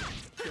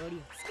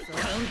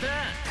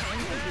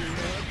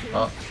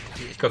 Oh,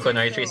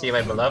 Kokonori Tracy,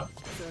 my beloved.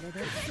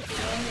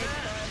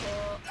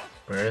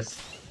 Burst.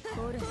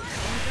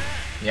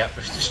 Yep,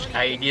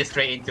 ID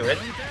straight into it.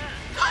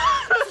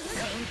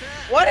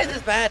 What is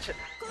this match?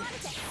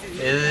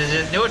 This is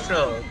just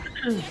neutral.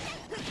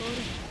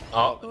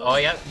 Oh,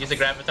 yep. Use the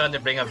graviton to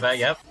bring him back.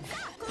 Yep.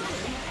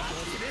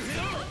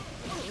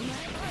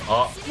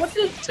 Oh, What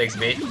is?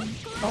 6B.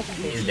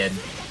 Okay. He's dead.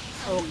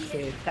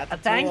 Okay.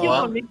 Thank you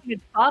for making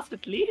it fast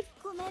at least.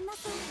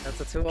 That's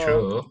a 2-0.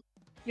 True.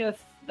 Yes,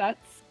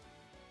 that's.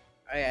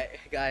 Alright,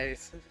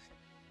 guys. That's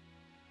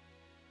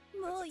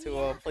a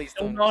 2-0. Please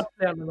Do don't. not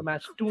play another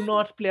match. Do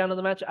not play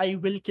another match. I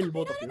will kill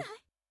both of you.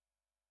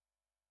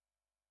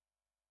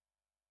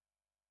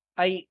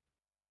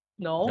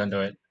 No. Don't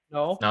do it.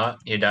 No. No,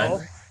 you're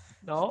done.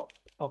 No.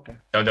 Okay.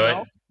 Don't do No.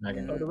 it.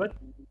 Okay. Don't do it.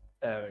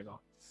 There we go.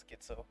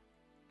 Schizo.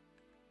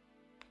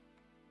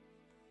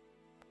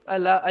 I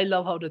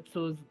love how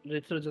Ritszu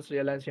just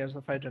realized he has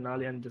to fight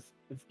Reynalia and just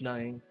is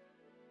dying.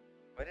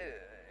 But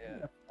yeah.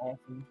 That's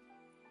awesome.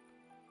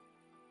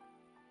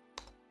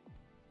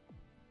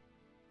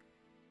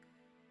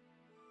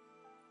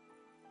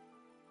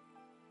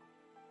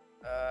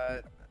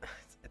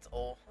 It's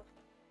all.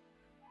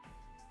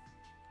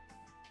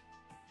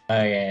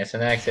 Okay, so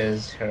next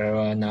is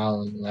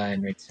Reynalia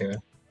and Ritszu.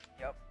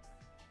 Yep.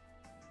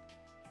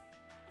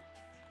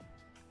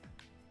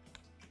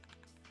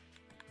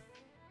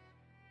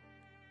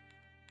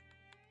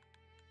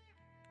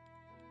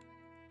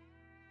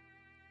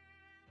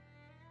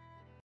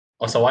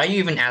 Also, why are you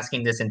even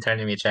asking this in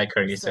tournament chat,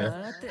 Carissa?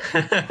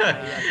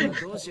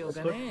 どうしよう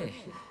かね。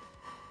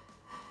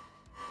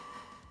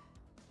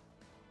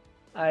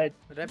 I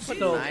Did I put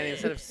So- 9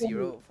 instead of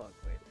 0? Fuck,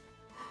 wait.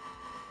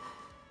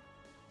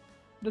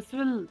 this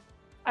will.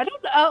 I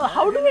don't.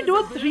 How do we do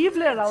a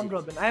 3-player round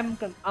robin?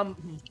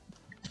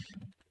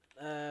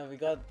 We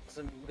got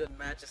some good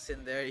matches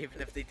in there,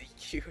 even if they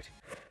DQ'd.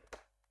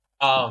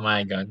 Oh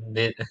my god.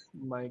 They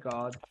My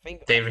God. I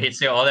think.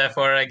 Ritszu all that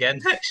for again?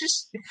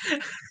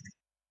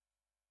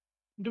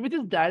 Do we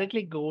just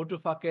directly go to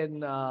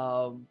fucking?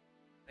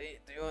 Hey,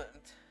 do you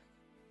want?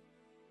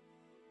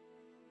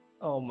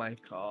 Oh my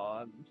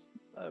God.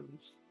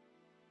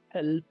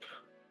 Help.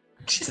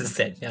 Jesus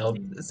said help.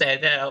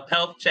 Said help.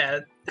 Help,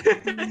 chat.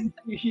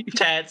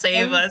 Chat,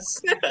 save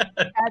us.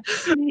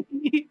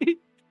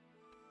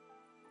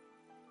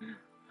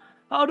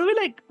 How do we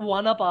like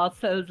one up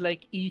ourselves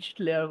like each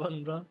player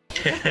one, bro?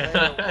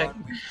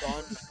 Gone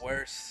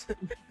worse.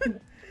 No,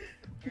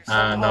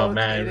 Somehow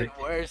man. made it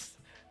worse.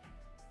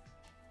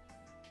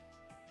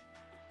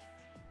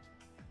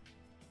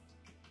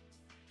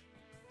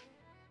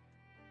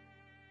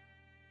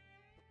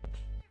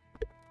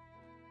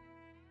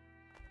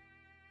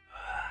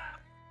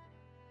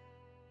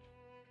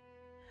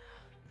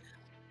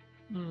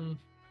 Hmm.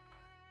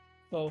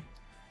 So,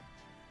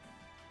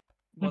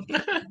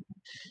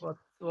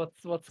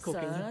 what's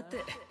cooking? さ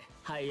て、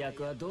配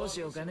役はどうし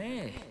ようか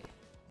ね。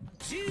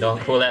 Don't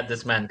pull at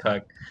this man,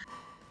 Cook.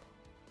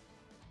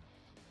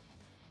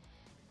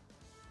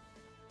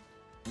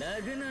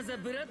 ラグナザ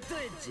ブラッド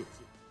エッジ。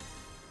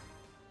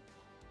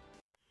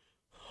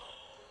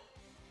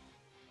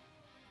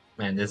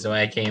 Man, this is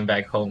why I came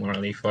back home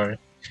early for.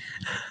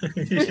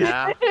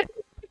 Yeah.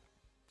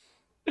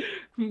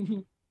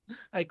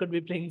 I could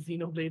be playing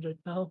Xenoblade right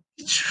now.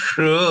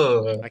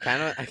 True. I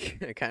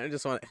kind of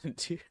just want to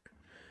end here.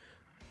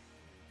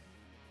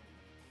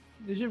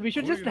 We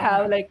should just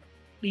have like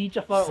each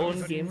of our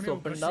own games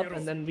opened up,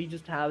 and then we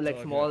just have like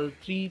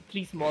three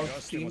small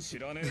streams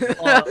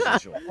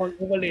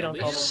overlaid on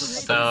top of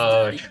this.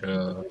 So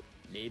true.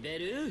 レベ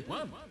ル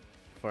1。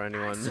 For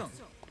anyone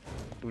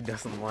who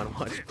doesn't want to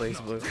watch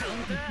Blaze Blue.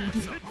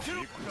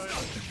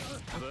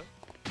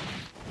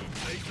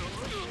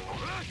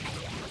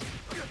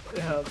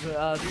 Yeah,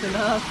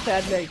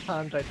 sadly I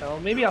can't right now.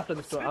 Maybe after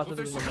this moment, I'll come.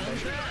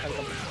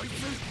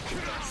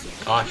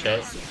 Oh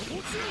shit.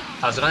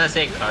 I was gonna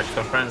say crouch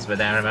confirms, but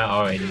then I remember,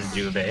 oh, it is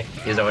Jubei.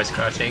 He's always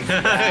crouching.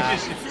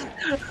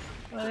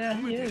 Oh yeah,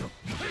 he is.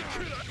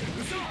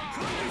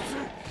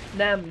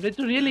 Damn,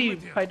 Ritszu really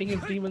fighting his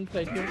demons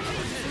right here.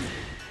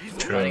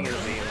 True.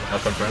 I'll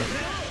confirm.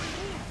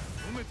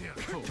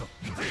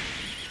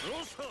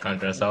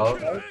 Counter assault.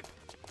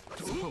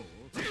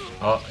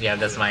 Oh, yeah,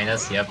 that's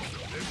minus, yep.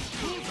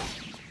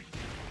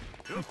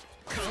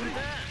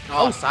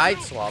 Oh, side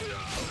swap.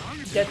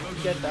 Get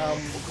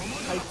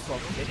height swap.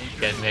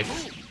 Get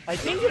mixed. I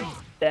think you're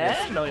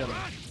dead. No, you're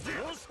not.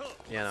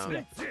 Yeah, no.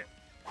 Yeah.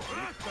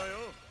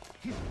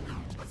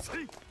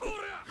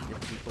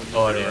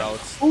 Oh, Your yeah.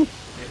 routes. Ooh.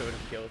 They would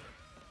have killed.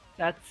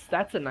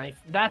 That's a nice.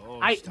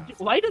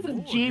 Why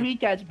doesn't JV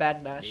catch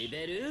bad mash? レ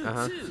ベル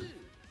Uh-huh. 2。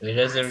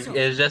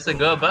 It's just a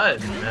good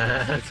button.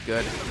 It's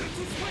good.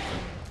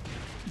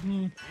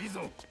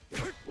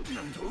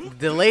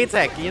 Delay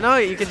tech, you know,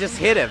 you could just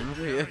hit him.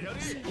 You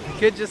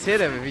could just hit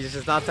him if he's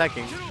just not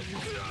teching.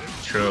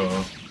 True.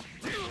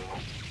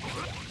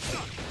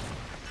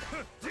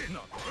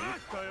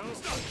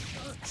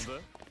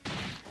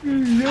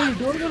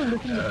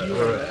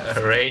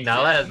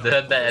 Reynalia has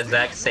done the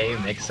exact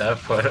same mix-up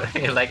for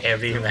like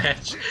every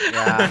match.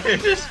 Yeah.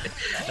 Just,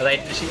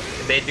 like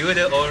they do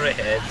the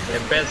overhead, they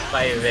press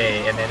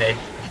 5A, and then they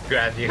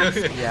grab you.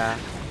 Yeah.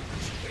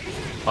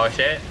 Oh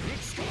shit!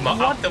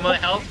 Optimal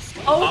health,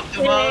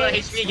 optimal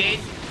HP gain.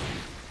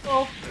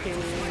 Okay.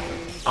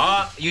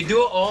 Oh, you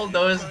do all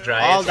those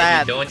drives All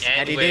that, and you don't end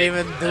and he with, didn't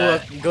even do a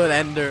good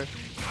ender.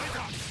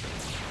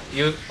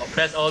 You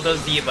press all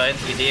those D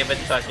buttons, you didn't even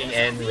fucking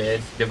end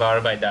with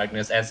Devoured by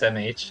Darkness,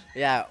 SMH.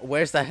 Yeah,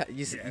 where's that?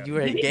 You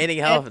were Did he gaining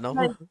get, health, no?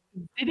 like,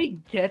 did he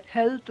get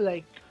health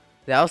like?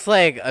 That was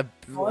like a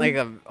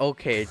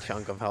okay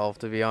chunk of health,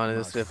 to be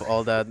honest, with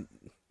all that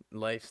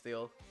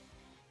lifesteal.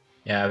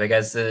 Yeah,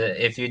 because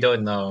if you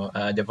don't know,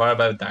 Devoured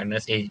by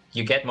Darkness,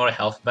 you get more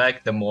health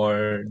back the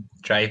more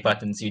drive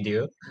buttons you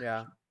do.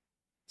 Yeah.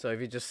 So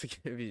if you just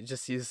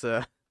use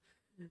it,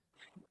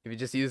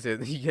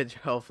 you get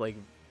your health like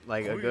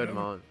a good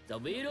amount.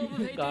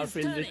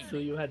 Garfield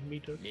Ritszu, you had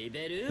meter.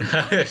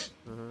 That's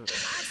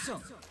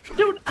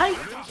Dude, I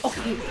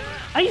see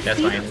fine.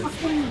 the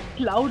fucking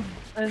clouds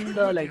in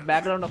the like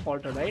background of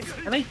Alter, right?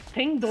 And I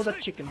think those are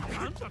chickens.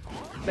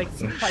 Like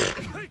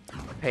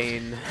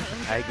Pain,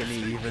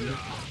 agony, even.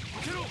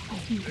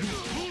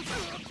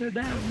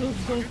 damn,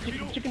 those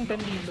chicken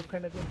tendies look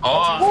kind of good.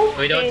 Oh,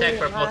 we don't take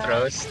purple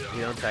throws.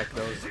 We don't tech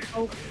those.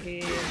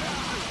 Okay.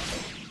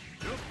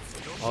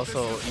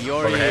 Also,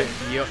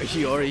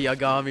 Iori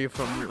Yagami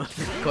from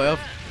Koyop.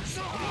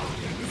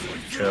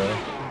 True.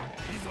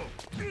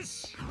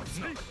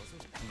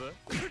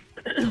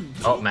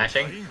 Oh,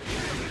 mashing.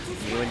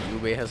 You and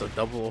Jubei has a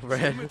double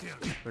overhead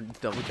or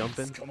double jump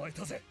in.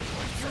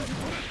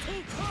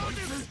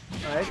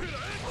 Alright.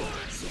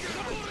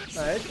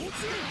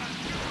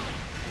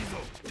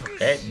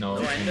 Okay, no.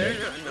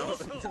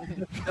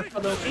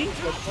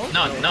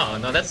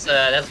 No, that's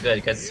good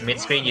because mid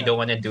screen you don't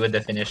want to do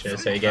the finisher,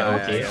 so you get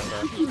okay.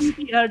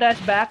 Air dash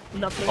back,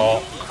 nothing.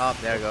 Oh,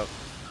 There you go.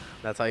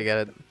 That's how you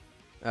get it.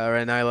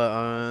 Reynalia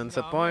on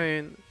set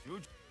point.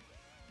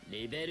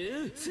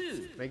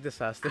 Make this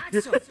faster.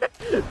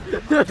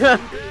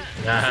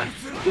 nah.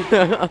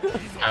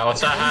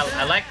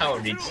 I like how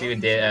Ritszu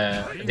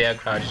did their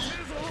crouch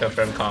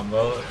confirm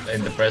combo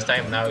in the first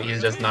time. Now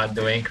he's just not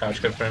doing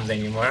crouch confirms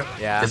anymore.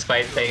 Yeah.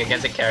 Despite playing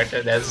against a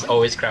character that's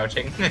always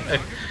crouching.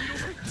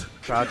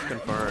 Crouch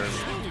confirmed.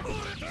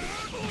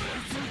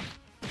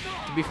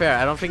 To be fair,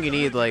 I don't think you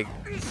need to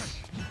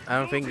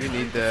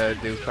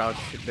do the crouch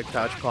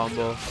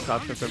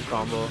confirm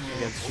combo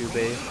against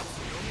Jubei.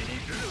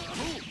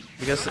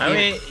 Because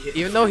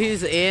even though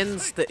he's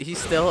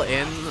still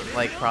in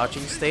like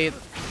crouching state,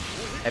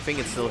 I think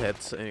it still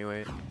hits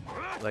anyway.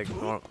 Like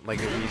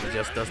if he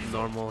just does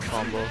normal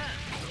combo.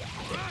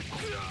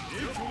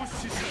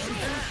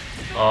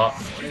 Oh.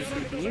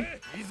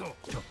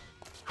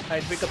 I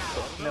pick up.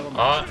 Never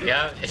mind. Oh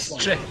yeah,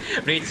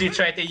 Ritszu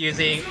tried to use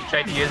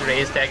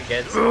raise tag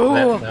gets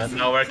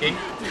not working.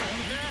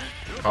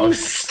 Oh.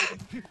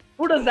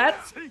 Who does that?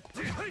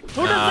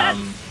 Who does that?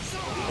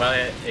 Well,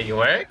 it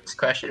worked?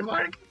 Question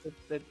mark.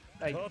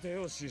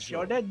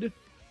 You're dead.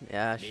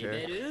 Yeah, sure.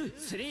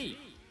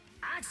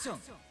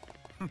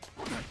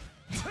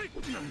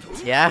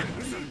 Yeah.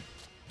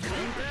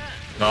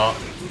 No.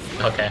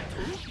 Okay.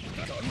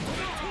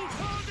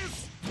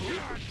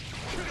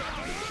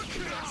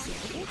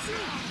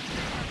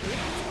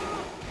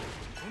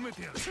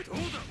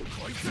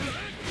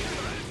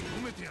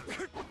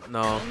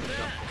 No.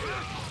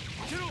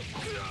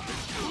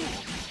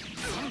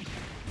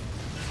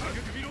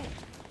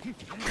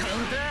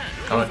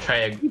 Oh,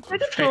 try to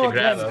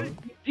grab him.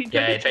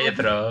 Yeah, try to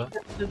throw.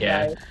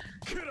 Yeah.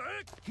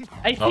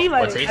 I see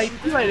why what's this?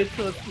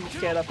 Ritszu was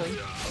scared of him.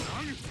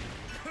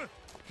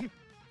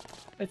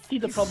 I see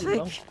the problem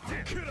now.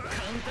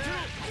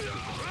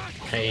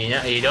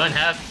 You don't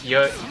have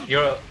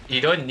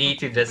you don't need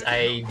to just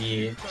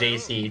ID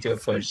JC to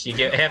push.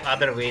 You have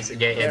other ways to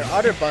get in. There are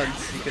other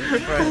buttons you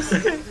can press.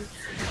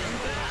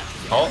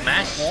 Oh,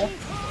 mash.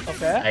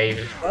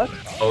 Okay.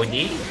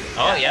 OD.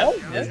 Oh yeah,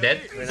 it's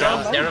dead.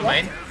 Drop. Never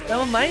mind.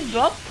 Never mind.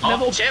 Drop.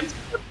 Oh, chip.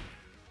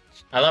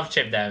 I love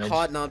chip damage.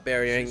 Caught not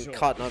burying.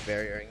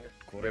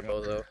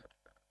 Rebozo.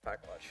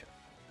 Backwatch.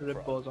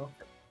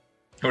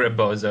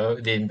 Rebozo,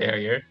 the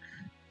barrier.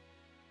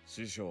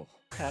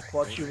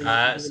 Backwatch.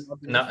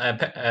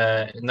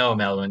 No,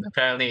 Melvin.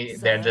 Apparently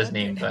they're just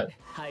named, but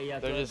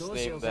They're just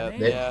named that.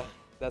 Yeah,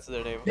 that's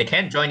their name. they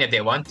can join if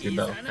they want to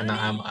though.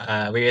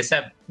 And we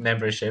accept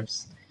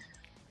memberships.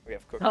 We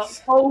have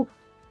cookies.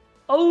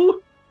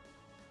 Oh!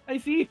 I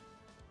see.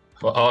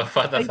 Oh,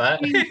 what the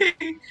fuck?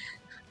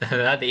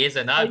 Not the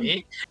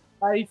Izanami.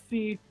 I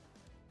see.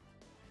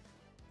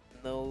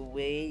 No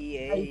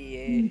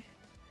way.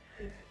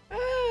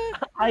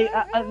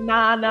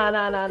 Nah.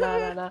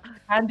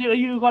 And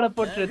you gotta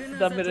put the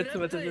Ritszu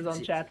messages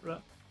on chat,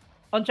 bro.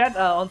 On chat,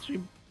 on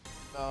stream.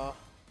 No.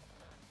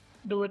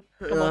 Do it.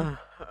 Come on,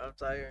 I'm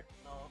tired.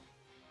 No.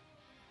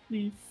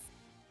 please.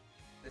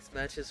 This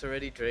match has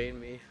already drained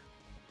me.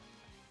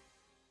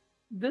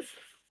 This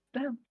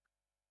damn.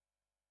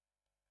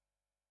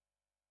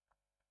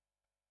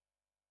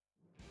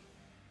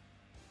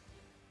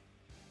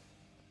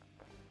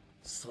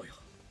 さや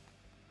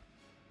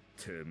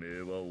てめ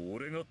えは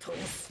俺が倒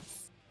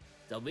す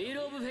The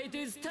wheel of fate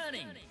is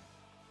turning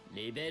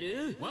レベ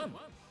ル1ア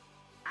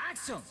ク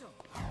ション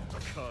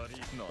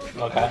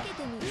Okay.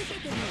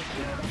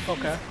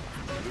 Okay.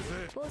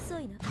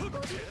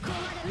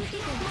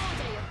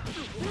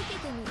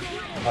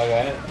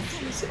 Okay.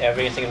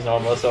 Everything is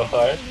normal so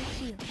far.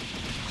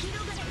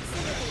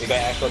 You got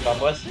actual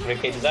combos.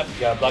 Rib cage is up.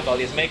 You block all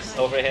these mix.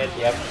 Overhead.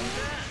 Yep.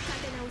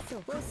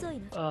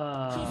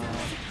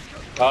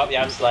 Oh,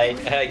 yeah, I'm slight.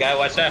 You gotta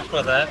watch out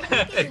for that.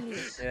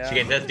 Yeah. She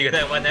can just do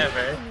that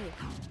whenever.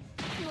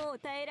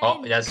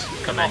 Oh, just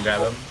command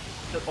grab him.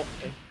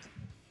 Okay.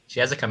 She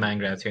has a command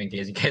grab too in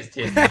case you guys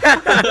didn't.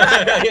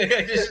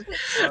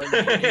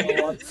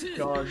 Oh,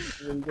 God.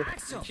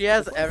 She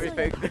has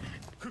everything.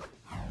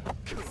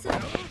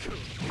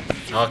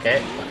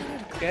 Okay.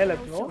 Okay,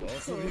 let's go.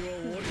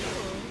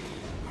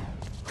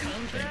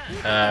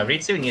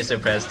 Ritszu needs to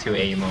press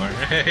 2A more.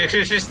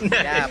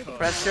 Yeah,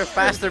 press your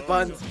faster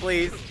buttons,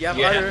 please. You have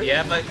other.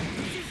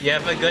 you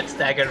have a good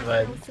stagger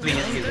button.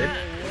 Please use it.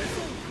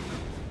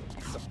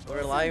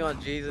 Relying on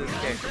Jesus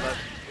kick, but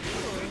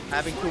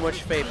having too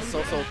much faith is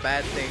also a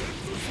bad thing.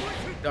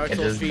 Dark It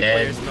Souls is 3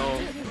 dead. players know.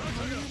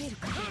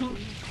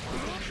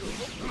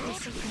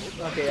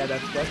 Okay, yeah,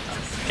 that's good.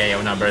 Okay,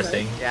 you're not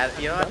bursting. Yeah,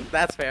 you know what?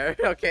 That's fair.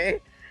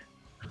 Okay.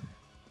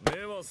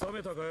 目は覚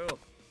めたかよ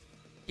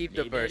Keep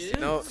the burst, you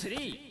know?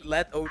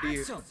 Let OD.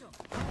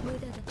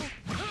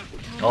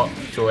 Oh,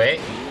 2A.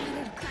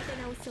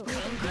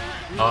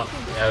 Oh,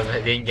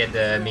 didn't get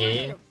the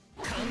me.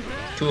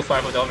 Too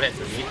far from the overhead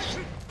to reach.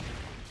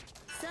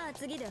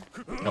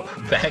 Oh,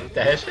 back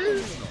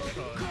dashes.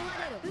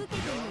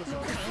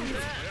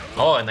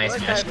 Oh, a nice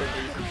match. I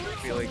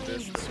feel like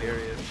this is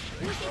serious.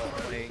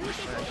 Playing this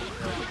match,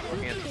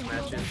 looking at these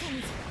matches.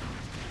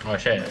 Oh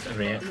shit.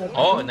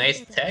 Oh,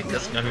 nice tech.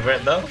 That's gonna be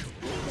red though.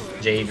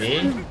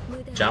 JB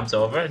jumps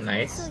over.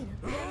 Nice.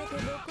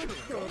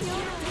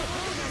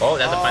 Oh,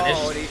 that's a punish.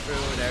 Oh, OD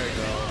through. There we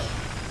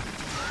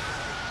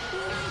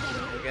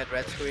go. We get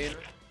red screen.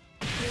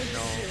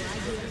 No,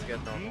 just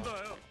get normal.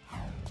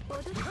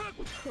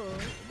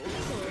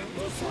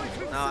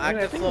 Now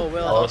active flow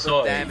will help Also-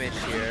 with damage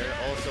here.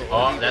 Also, Oh,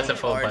 OD that's will a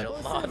full charge punch. a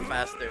lot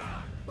faster.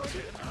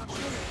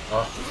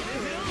 Oh,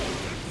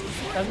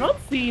 I've not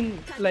seen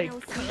like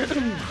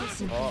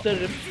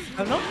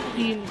I've not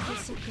seen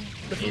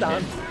the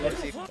stance.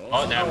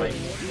 oh, never mind.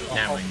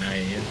 Never mind. No,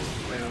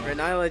 yeah.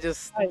 Reynalia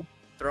just Hi.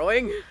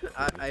 throwing?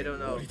 I don't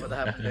know what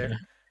happened there.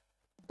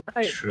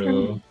 Hi.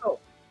 True. So,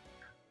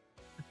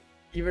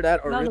 Either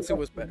that or Now the Ritszu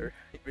was question better.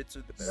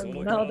 Ritszu the そ better.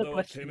 の Now the 体は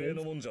question てめえ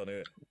のもんじゃね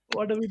え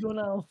what do we do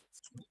now?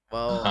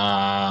 Well,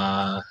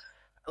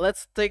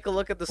 let's take a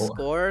look at the Oh.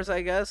 scores,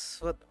 I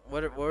guess. What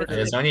were the...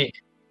 There's only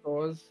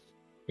Scores.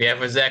 we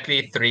have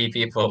exactly 3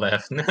 people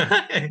left.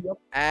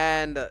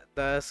 And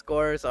the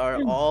scores are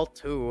all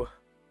 2.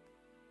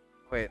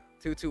 Wait,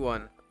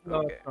 2-2-1. No,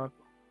 Okay. it's not.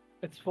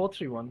 It's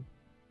 4-3-1.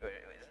 Wait,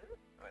 is it?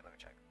 Wait, let me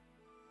check.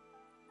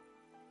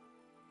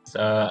 So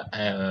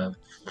Where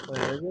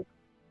is it?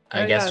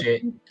 I guess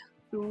we.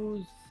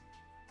 Choose.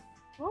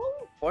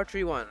 Oh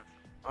 4-3-1.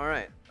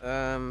 Alright.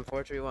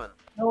 4-3-1.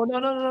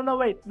 no!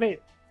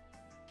 Wait.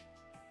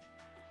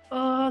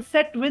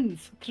 Set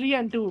wins 3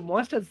 and 2.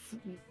 Monsters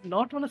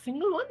not won a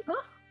single one,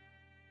 huh?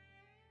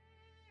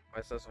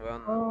 Myself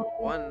Oh,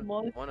 one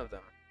of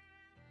them.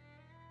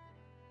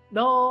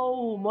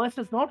 No,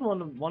 Monsters not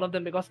one of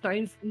them because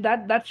Stien's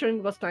that's showing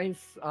because Stien's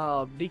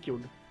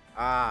DQ'd.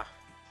 Ah.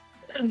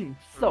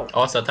 So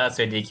Also, that's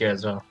with DQ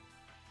as well.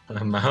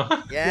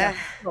 Yeah.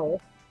 so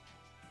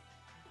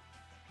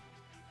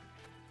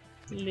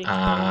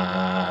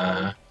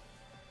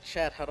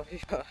Chat, how do you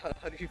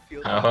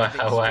feel?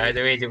 how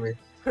do we do it?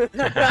 I'm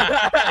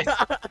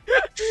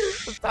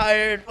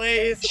tired,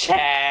 please.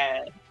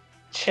 Chat.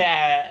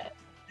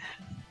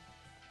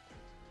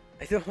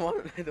 I don't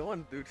want to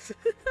do this.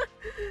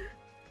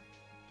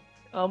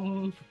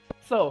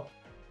 so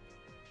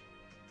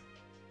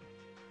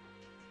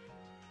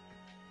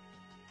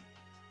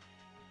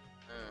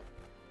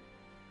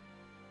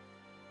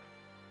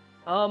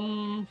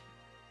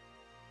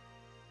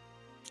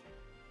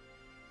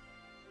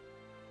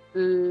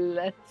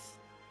let's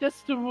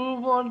just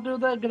move on to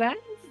the grands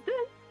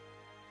then.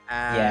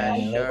 Yeah.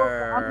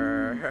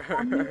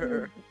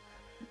 Sure.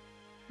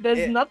 There's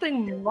It-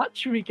 nothing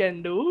much we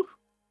can do.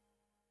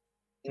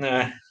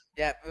 Nah.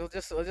 Yeah, we'll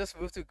just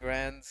move to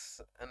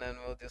grands, and then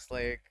we'll just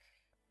like,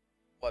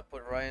 what,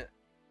 put Ryan?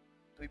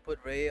 Do we put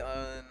Ray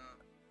on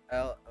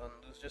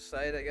loser's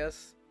side, I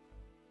guess?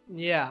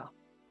 Yeah.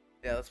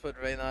 Yeah, let's put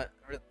Ray not.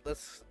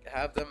 Let's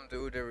have them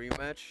do the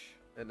rematch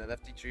in an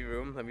FT3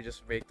 room. Let me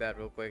just break that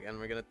real quick, and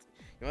we're gonna.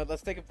 You know what?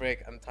 Let's take a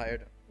break. I'm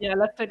tired. Yeah,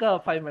 let's take a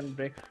 5-minute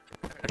break.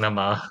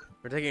 Nama.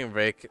 We're taking a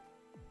break.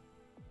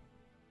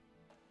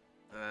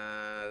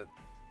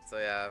 So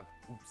yeah,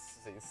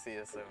 see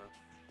you soon.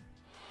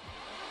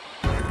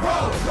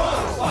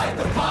 Fight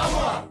the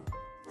power!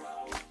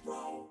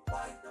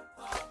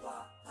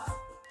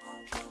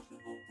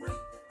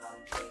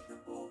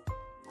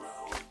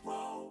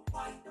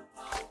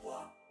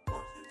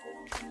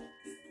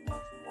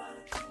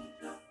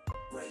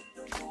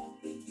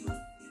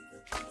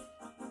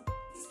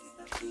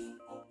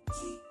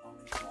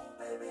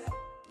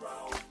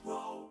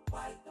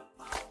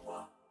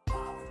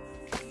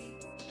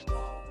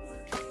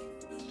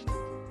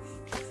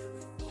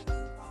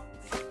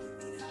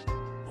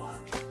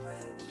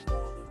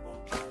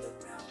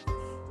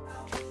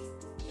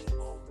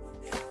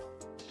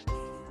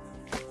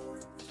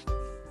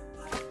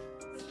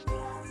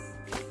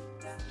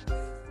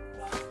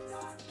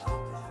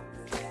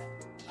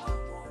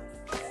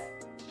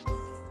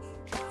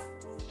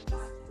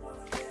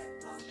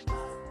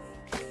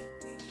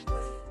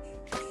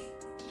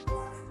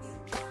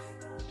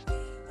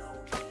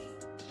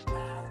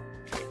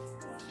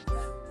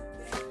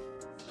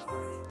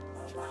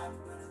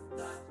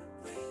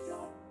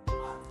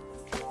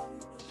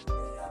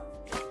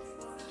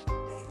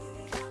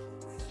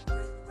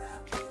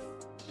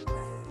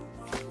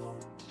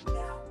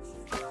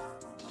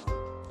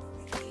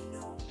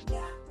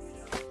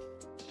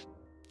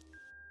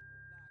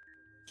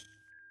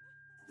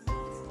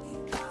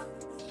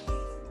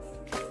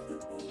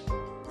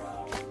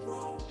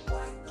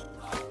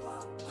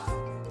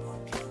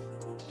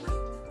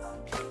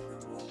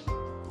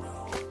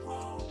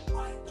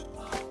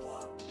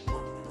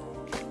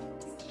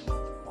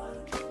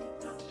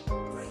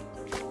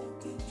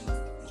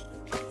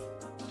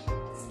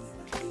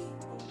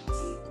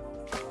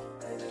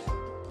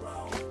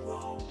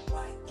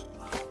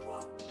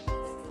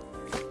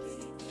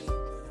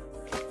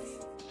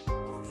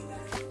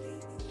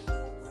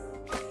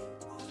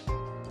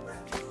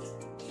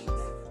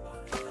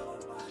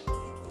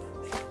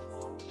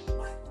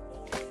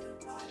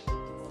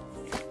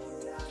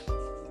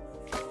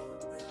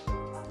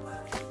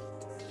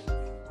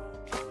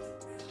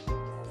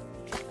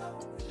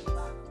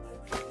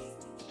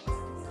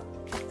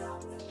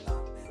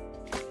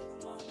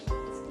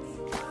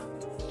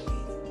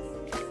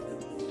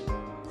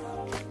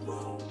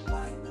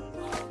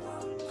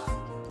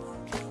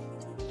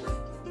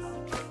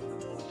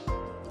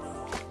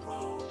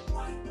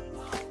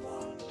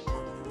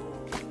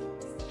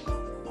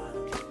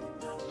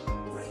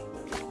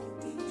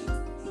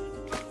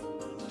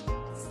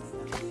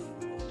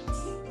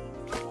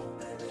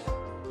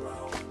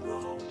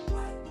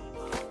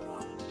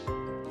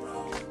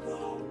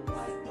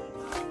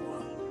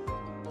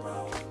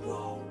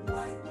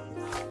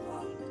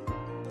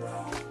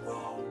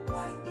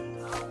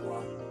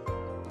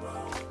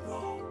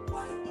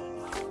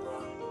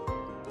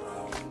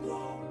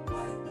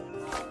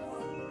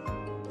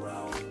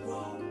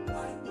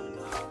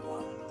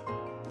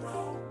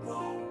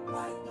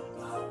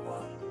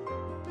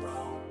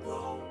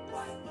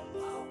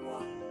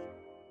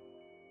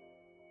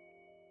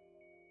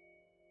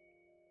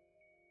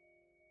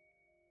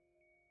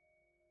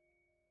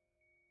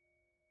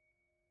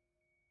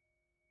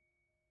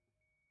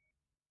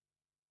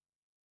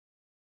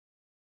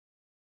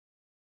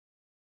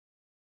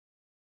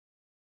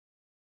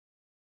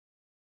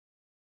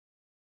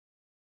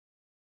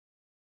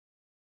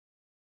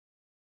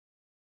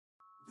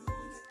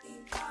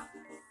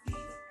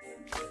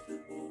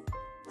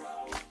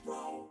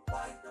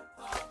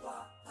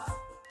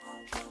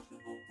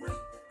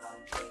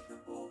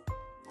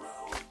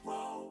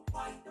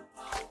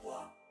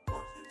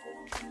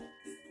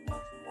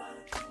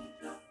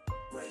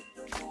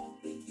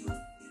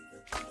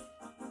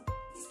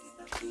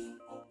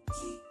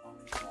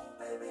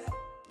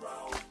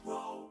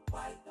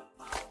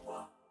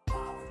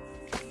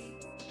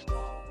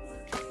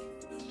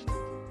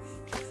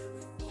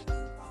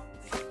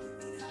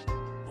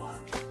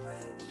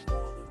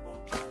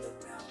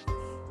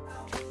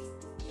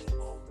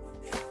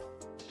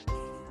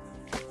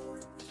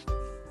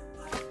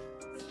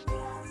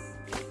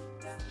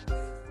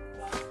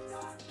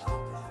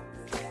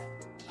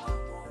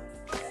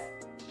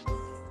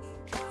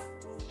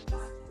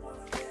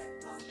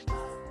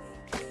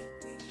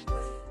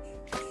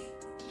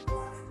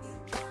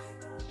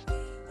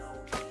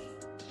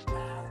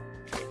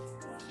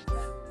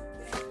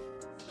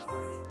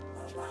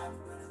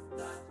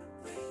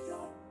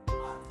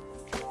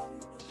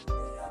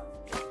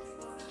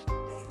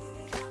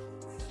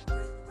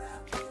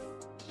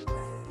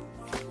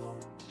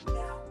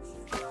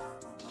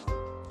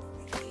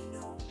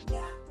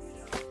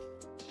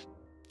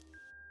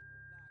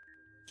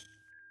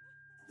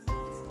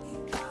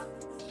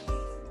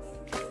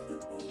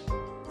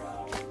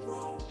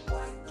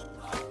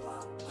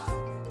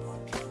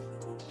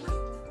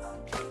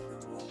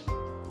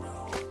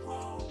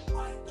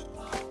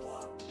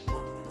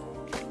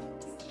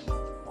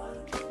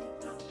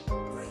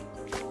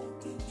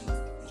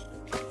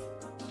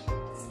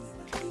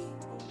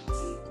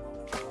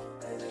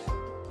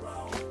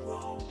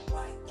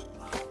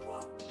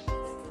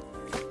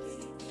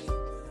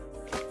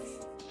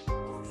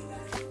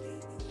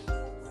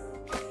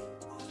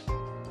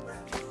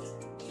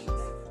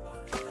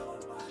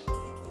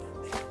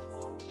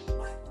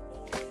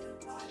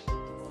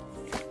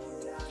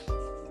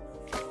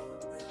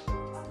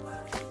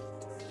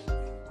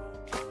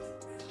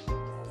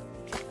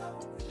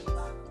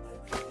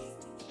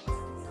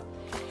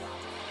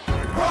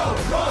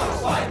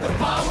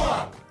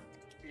 power.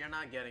 You're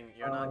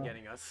not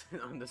getting us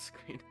on the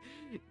screen.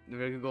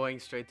 We're going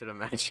straight to the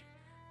match.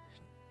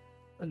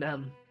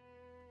 Damn.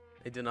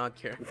 They do not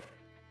care.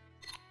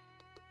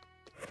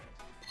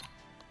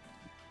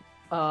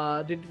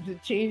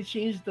 Did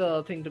change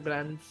the thing to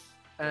brands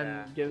and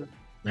Yeah. give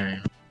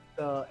Alright.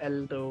 the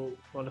L to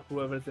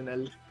whoever's in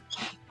L.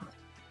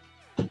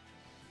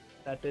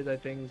 That is, I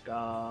think,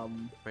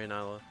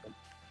 Reynalia.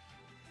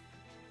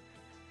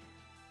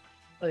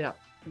 oh yeah,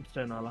 it's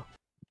Reynalia.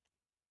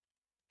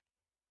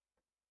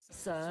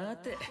 さ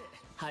て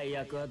配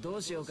役はど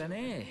うしようか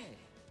ね。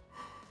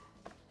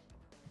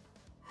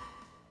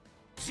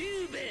ジ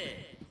ュ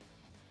ベ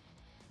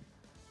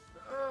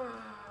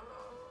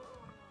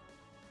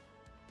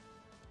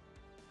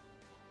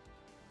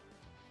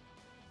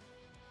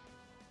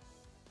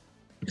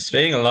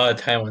Spending a lot of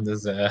time on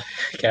this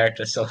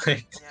character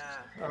select.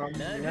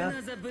 Yeah,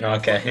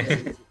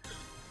 Okay.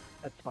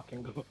 let's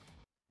fucking go.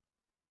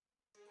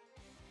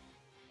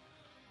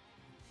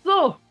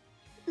 So,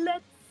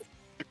 let's.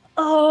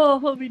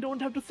 Oh, we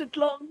don't have to sit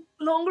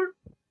longer.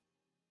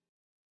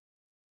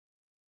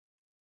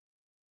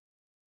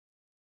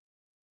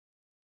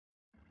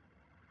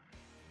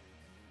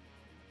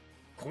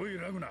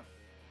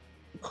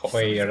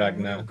 Koi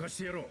Ragna.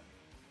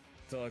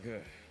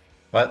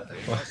 What?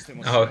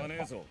 Oh,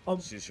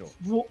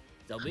 Whoa.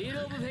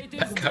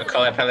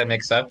 call it probably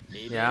mix up.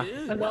 Yeah.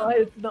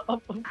 It's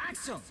not.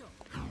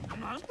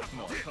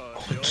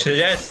 Should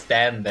I just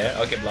stand there?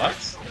 Okay,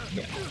 blocks.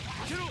 Yeah.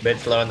 Bit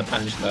slow on the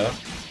punch though.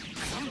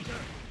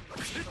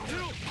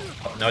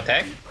 Oh, no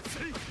tech?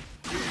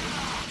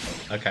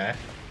 Okay.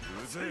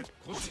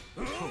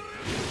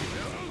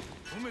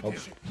 Oh.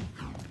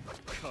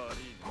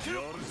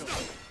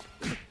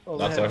 Oh,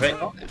 Blocks man. over it.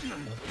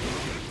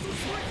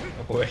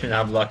 We're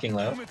now blocking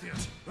low.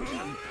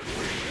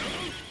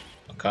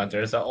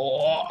 Counters.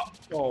 Oh.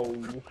 Oh.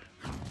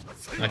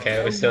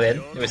 Okay, we're still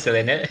in. We're still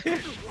in it.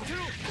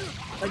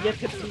 I get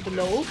hit from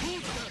below.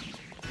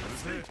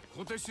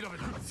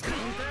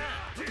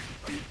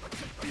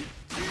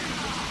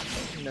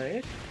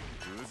 Nice.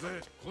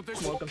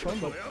 Small confirm,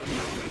 but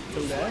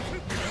still there.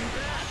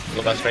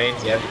 Go plus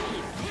range, yep.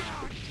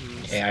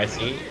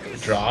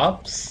 ARC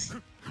drops.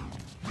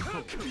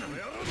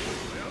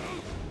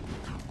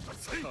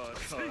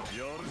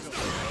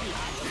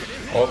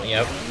 Oh,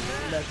 yep.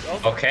 That's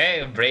off.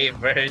 Okay, brave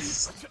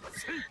burst.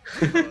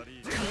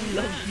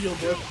 Love your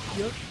burst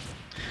here.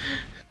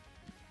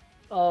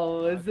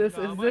 Oh, is this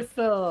What?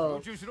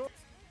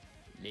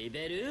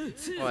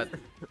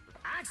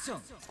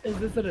 is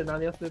this a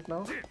Reynalia slip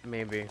now?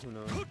 Maybe. Who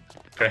knows?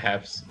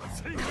 Perhaps.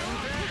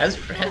 Has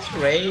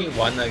Ray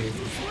won a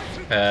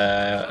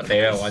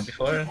Layer 1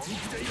 before?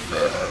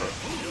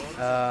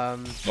 Oh,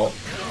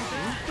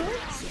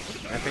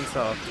 I think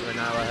so.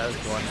 Reynalia has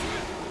one.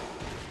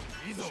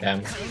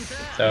 damn.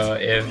 So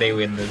if they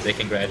win this, they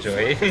can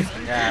graduate.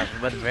 Yeah,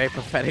 but very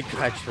pathetic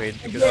graduate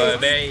because Oh,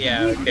 very,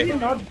 yeah, Did we okay.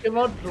 not give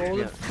out roles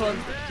Yeah. for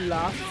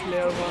last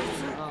player one?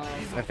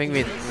 I think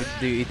we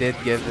did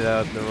give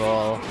the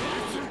role.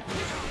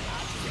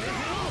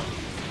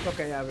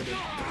 Okay, yeah, we did.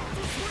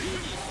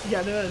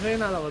 Yeah,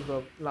 Reynalia was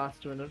the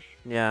last winner.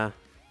 Yeah.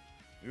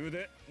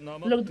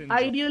 Look,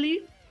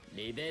 ideally,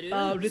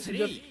 Ritszu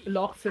just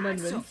locks in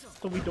and wins,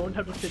 so we don't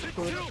have to sit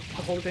through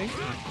the whole thing.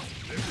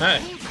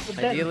 Alright. But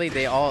then, Ideally,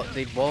 they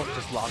both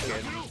just lock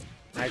in.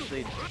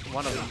 Actually,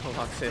 one of them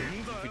locks in.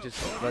 We just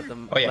let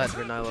them Oh, yeah. let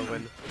Reynalia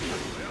win.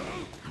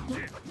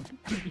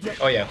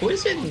 Oh yeah, who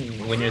is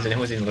in winners and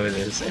who's in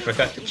losers? I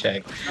forgot to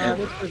check.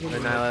 this was a winner.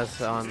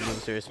 Reynailia's on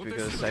losers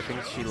because I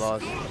think she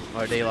lost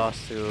or they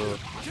lost to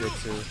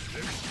Ritszu.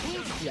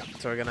 Yeah.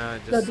 So we're gonna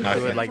just do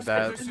Okay. it like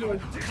that. This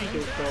was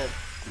cheated, so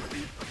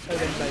I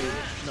went by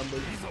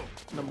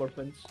number of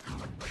wins.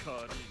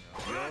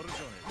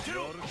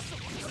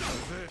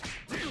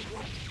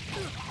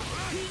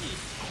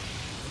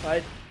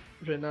 Right,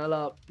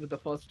 Reynalia with the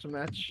first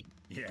match.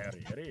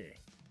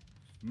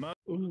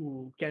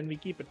 Ooh, can we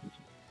keep it?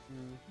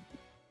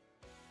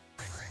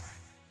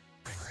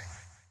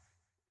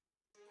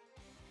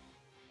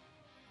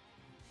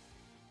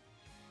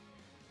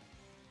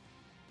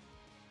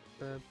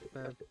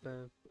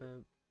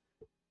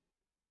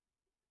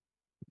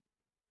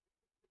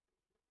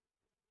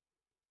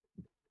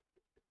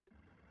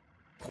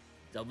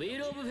 The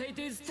wheel of fate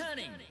is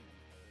turning.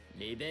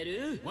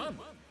 Level 1.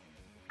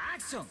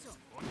 Action.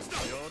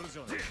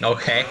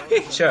 Okay,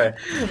 sure.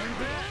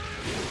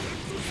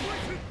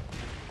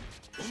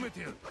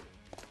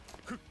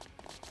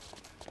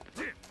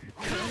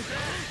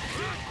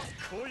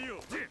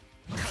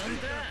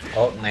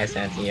 Oh, nice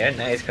anti-air,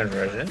 nice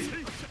conversion.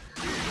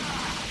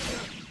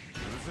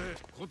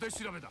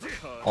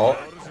 Oh,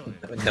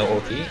 no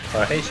ulti.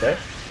 Alright, sure.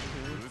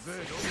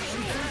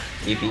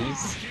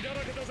 DPs.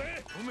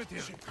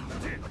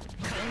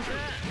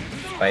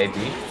 5B.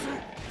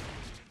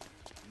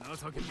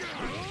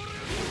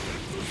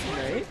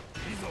 Right?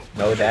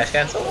 No dash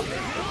cancel.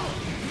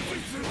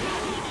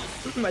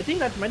 I think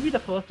that might be the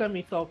first time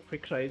we saw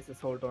quick rise this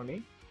whole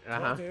tourney.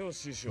 Uh-huh.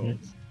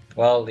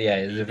 Well, yeah,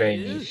 it's very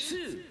niche.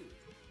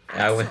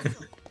 I win.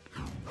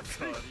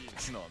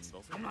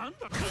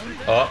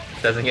 Oh,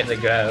 doesn't get the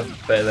grab,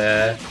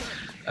 but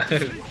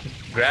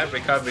grab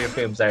recovery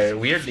frames are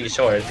weirdly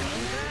short.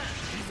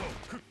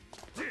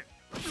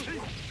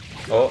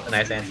 Oh,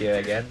 nice anti-air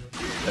again.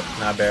 That's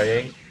not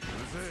burying.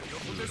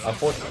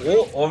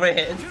 Oh,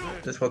 overhead.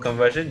 This full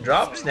conversion.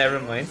 Drops, never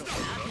mind.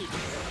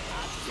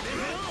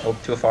 Oh,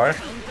 too far.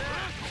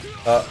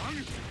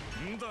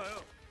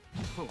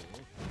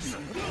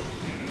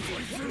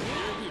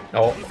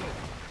 Oh.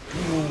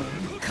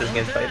 This is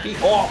against 5B.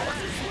 Oh!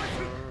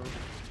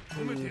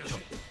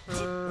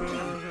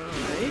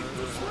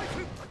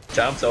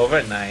 Jumps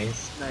over,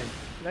 nice.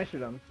 Nice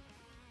run.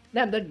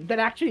 Damn, that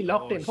actually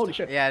locked in. Holy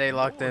shit. Yeah, they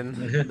locked in.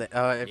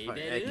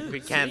 We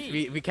can't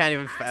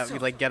even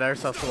like get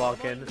ourselves to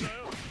lock in.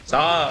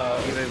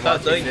 Stop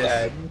doing this.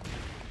 that.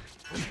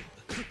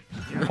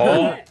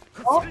 Oh.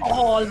 Oh,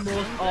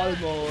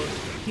 almost.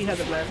 He has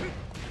a plan.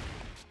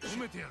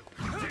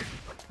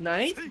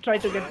 Nice. Try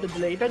to get the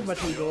belated, but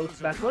he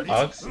rolls backwards.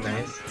 Ox,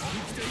 nice.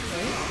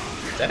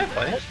 Is that a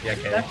punish? Yeah,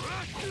 okay.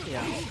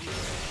 Yeah.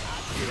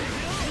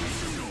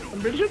 I'm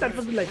pretty sure that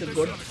was like a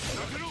good.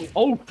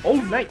 Oh,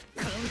 nice.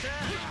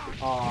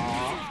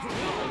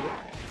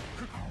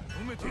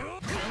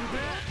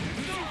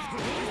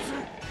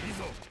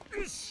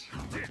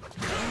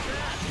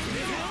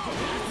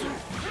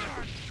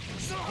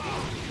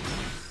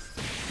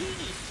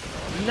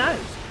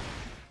 Nice.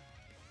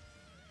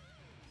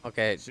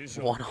 Okay,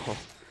 1-0.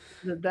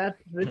 That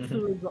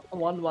Ritszu is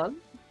 1-1.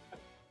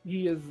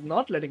 He is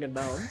not letting it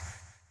down.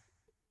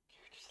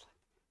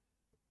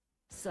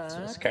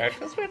 This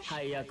character switch?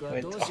 Wait,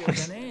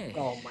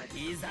 Oh my.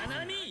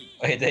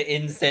 wait, the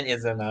instant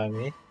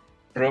Izanami.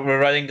 We're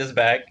running this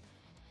back.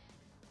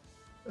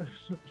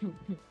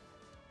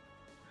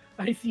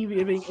 I see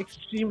waving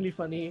extremely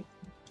funny.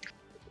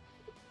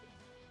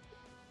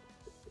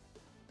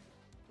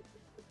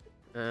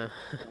 Can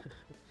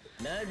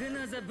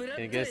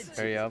you guys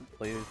hurry up,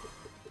 please?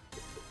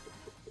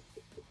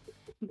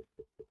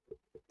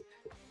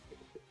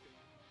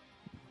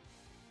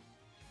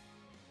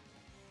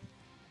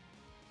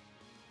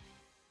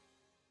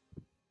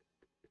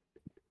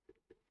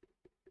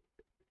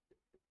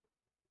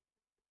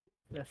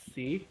 Let's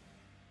see.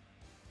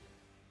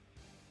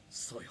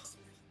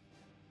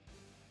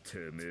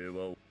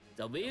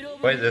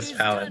 What is this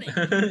talent?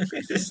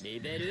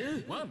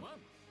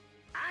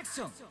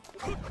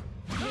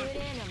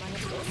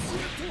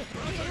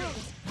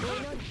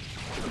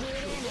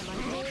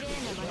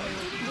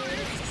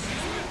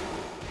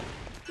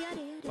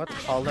 What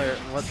color?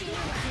 What?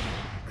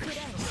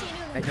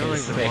 I don't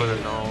even want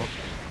to know.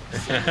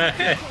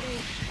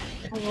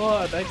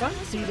 What? I can't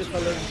see the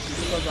colors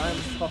because I'm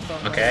fucked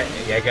on. Okay,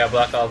 yeah, gotta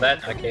block all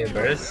that. Okay,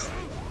 burst.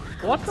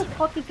 What the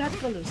fuck is that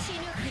color?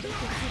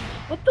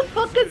 What the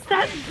fuck is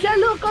that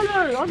yellow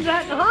color on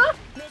that, huh?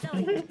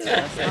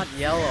 That's not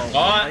yellow.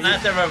 Oh,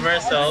 that's a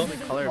reversal.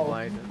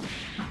 Colorblind.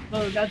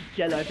 Oh, that's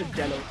jello. I said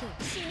jello.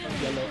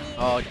 Jello.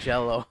 Oh,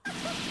 Jello.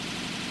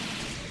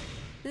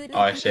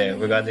 Oh shit,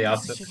 we got the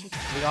opposite.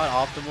 We got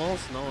optimals?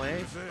 No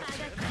way.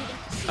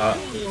 Oh,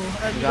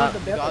 We got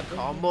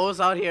combos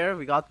out here.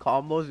 We got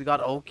combos. We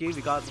got Oki.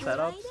 We got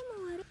setups.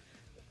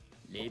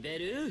 We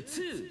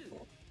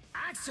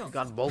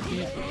got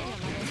bulky.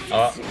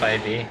 oh,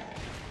 5B.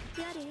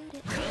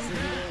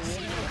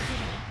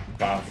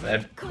 Wow,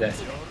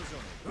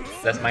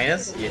 that's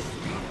minus? Yes.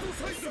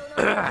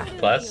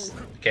 Plus.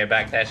 Okay,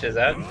 backdash is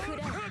out.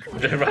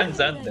 Runs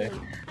under.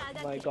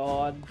 Oh my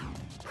god.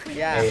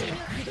 Yeah. Hey.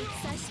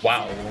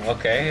 Wow,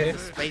 okay.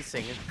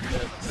 Spacing.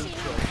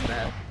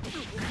 That.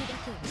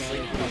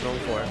 I'm going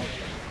for.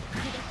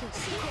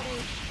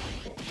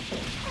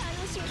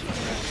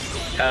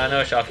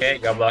 No, okay,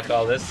 gotta block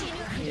all this.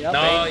 Yep.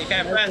 No, you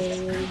can't press.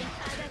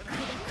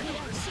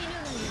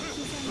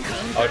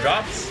 Oh,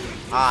 drops?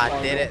 Ah,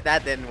 did it?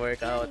 That didn't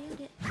work out.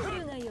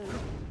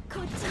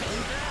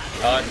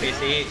 Oh,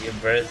 PC, you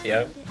burst,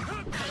 yep.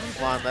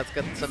 Come on, let's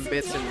get some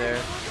bits in there.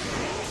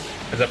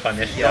 It's a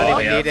punish. You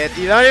don't even need it.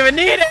 You don't even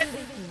need it!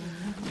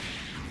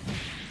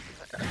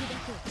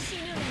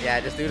 Yeah,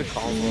 just do the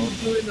combo.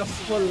 Doing a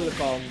full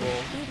combo.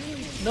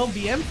 No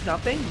BMs,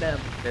 nothing? Damn.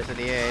 There's an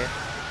EA.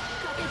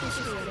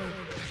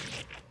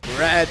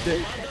 Red.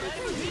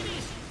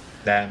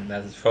 Damn,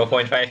 that's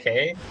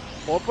 4.5k.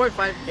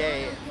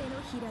 4.5k.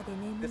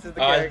 This is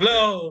the Oh, character. it's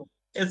blue!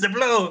 It's the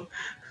blue!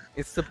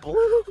 It's the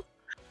blue.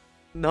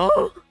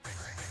 No.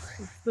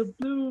 It's the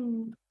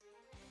blue.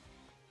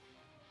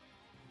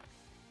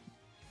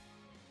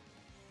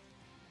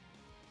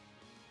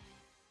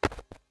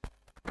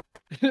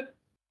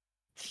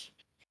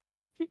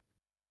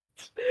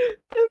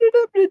 Every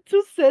time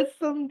Ritszu says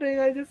something,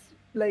 I just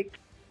like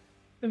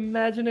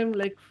imagine him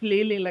like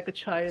flailing like a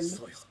child.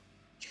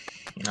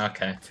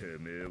 Okay.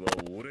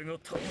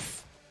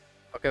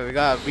 Okay, we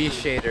got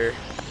V-shader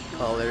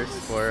colors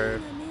for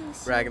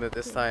Ragna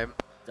this time.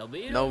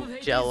 No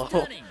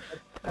Jello.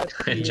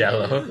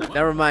 Jello.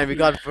 Never mind, we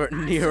got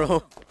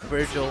Nero,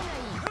 Virgil.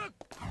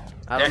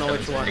 I don't know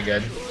which one. Pretty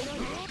good.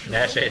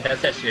 That's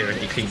actually a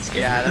really clean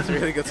skin. Yeah, that's a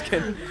really good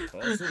skin.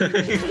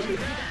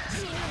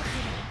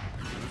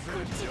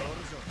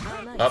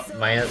 Oh,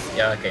 minus.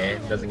 Yeah, okay.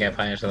 Doesn't get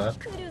punished though.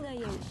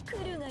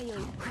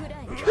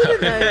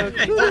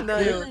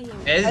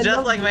 It's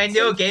just like my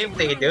new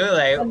gameplay, dude.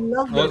 Like,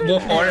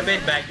 move forward a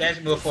bit,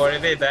 backdash, move forward a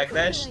bit,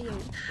 backdash.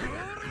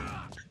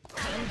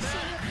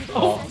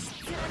 Oh.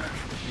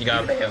 You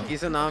got him.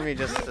 Izanami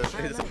just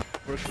is a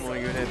personal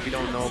unit. We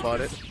don't know about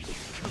it.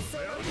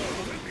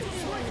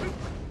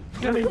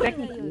 I mean,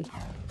 technically.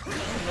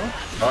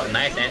 Oh,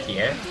 nice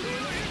anti-air.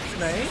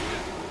 Nice.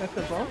 That's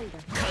a ball.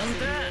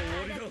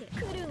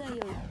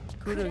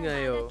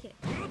 Kurungayo.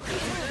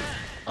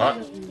 Oh.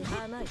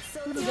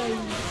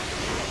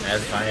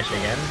 That's punish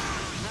again.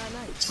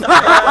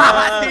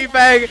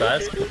 Teabag!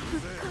 Plus.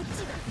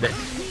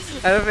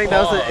 I don't think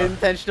that was an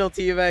intentional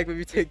teabag, but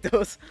we take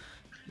those.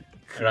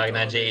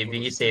 Ragna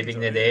JB saving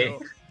the day.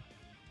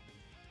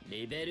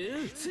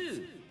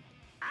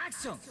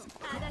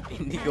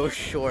 Indigo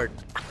short.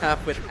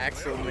 Half with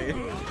Axel made.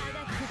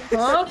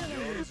 Huh?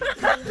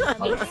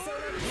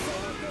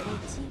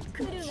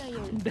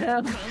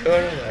 Damn.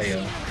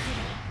 Kurungayo.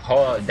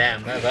 Oh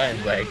damn, that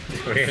line's like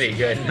really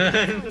good.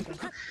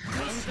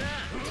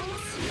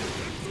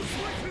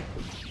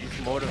 He's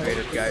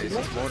motivated, guys.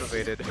 He's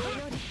motivated.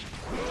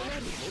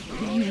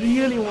 He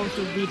really wants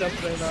to beat up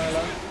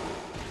Reynalia.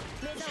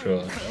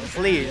 True.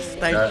 Please,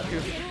 thank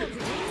you.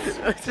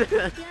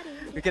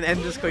 We can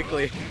end this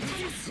quickly.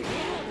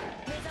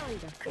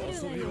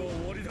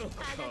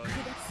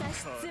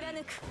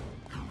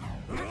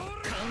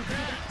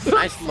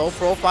 Nice low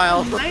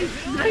profile.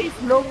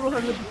 Nice low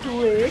profile with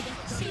 2-8.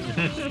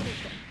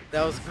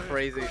 That was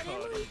crazy.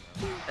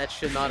 That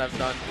should not have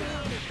done.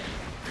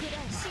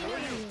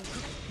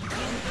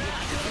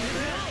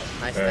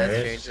 Nice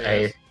stance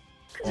changes.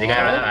 Is he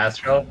gonna run out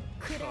Astral?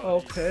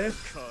 Okay.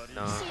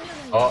 No.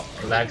 Oh,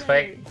 lag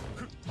spike.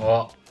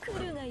 Oh,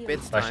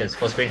 Bits watch time. this.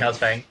 Full screen health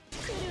fang.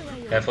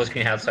 Yeah, full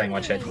screen health fang,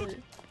 watch it.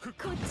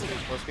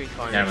 Full screen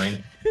carnage. Never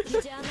mind.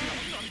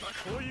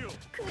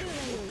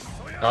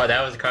 Oh,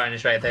 that was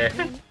carnage right there.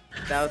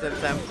 That was an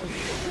attempt.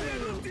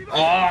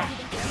 Oh!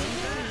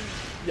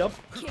 Yup.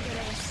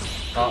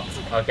 Oh,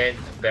 okay.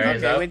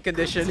 Barriers Okay, up. win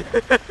condition.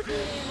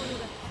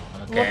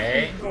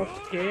 Okay.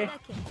 Okay.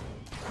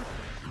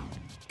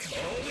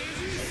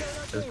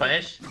 Does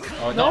punish?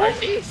 Oh, no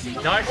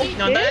RC? No RC?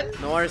 No that?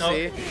 No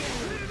RC.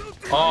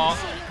 Oh.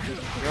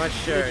 You're not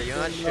sure. You're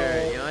not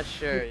sure. You're not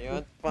sure. You're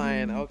not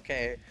fine.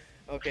 Okay.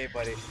 Okay,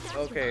 buddy.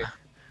 Okay.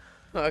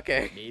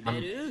 Okay.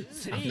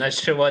 I'm not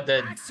sure what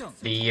the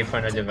D for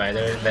the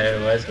divider there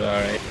was, but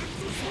alright.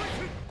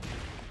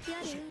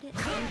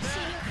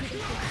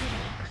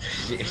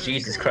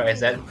 Jesus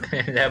Christ,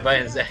 that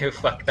button's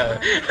fucked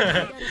up.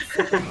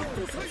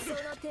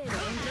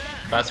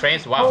 Plus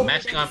frames? Wow,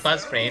 matching on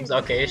plus frames.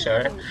 Okay,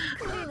 sure.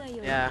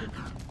 Yeah.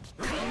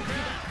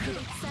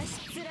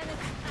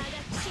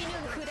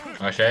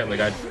 Oh shit, we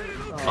got...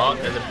 Oh,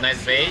 there's a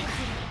nice bait.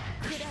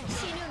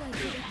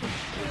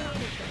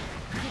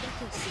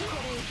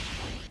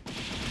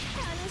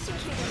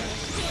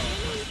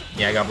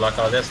 Yeah, I got blocked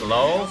all this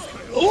low.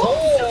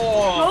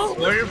 Oh,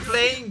 we're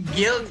playing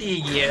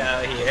guilty gear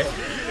out here.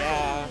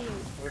 Yeah.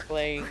 We're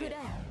playing.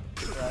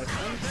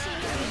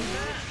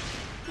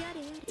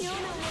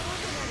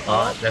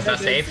 Oh, that's not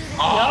safe.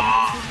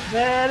 Oh,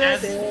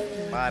 that's,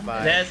 Bye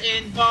bye. that's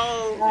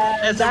info.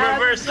 That's a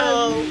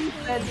reversal.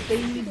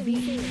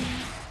 Baby.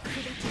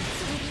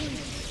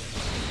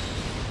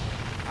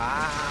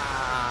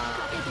 Ah.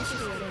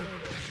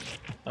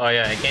 Oh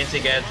yeah,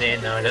 Kenshi gets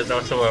in. No, there's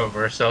also a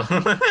reversal.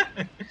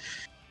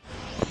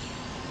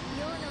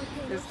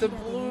 It's the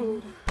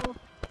blue.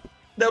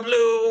 The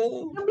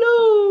blue.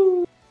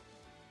 Blue.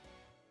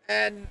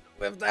 And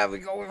with that, we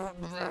go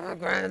with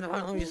grand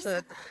final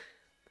reset.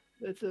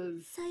 This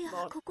is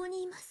not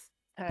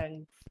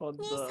thanks for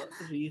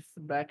the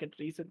bracket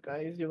reset,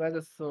 guys. You guys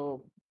are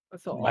so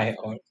My awesome.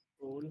 own.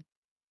 Cool.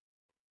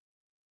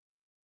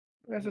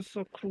 You guys are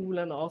so cool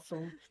and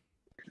awesome.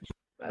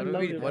 I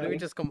love you. What did we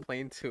guys. just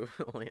complain to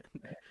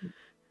Oleander?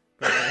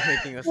 For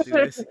making us do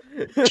this.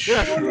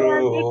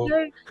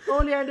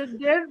 Oleander,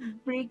 they're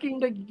making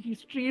the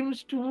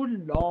streams too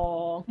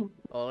long.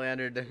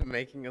 Oleander, they're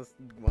making us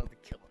want to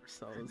kill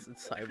ourselves in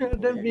cyber.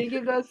 They're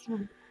making us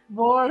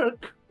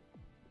work.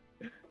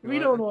 We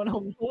You don't want-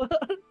 want to work.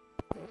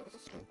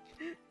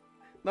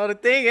 No, the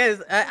thing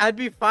is, I'd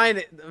be fine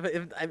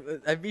if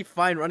I'd be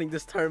fine running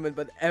this tournament,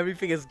 but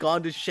everything has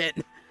gone to shit.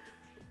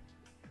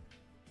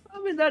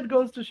 I mean, that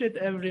goes to shit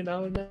every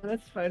now and then.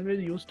 That's fine. We're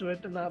used to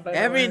it.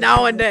 Every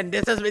now and then,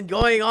 this has been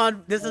going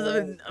on. This has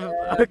been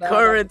an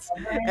occurrence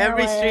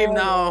every stream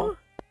now.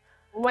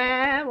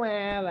 Wah,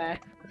 wah, wah.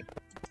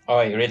 Oh,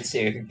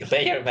 Ritszu,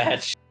 play your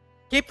match.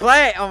 Keep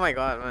playing. Oh my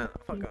god, man.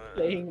 Fuck Keep on.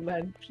 playing,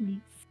 man,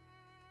 please.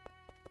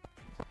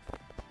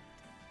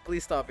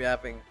 Please stop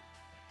yapping.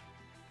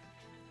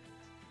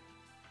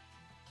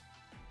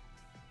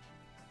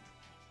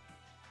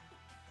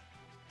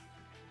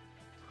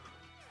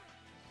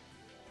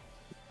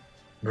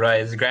 Bro,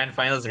 it's grand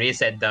finals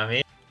reset,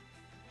 dummy.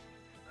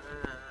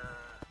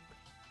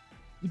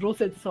 Bro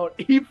said sword.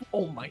 If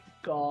oh my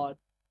god.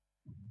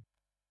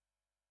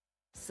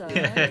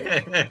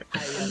 I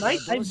might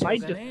just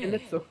kill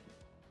it so.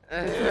 I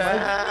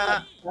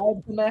have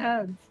in my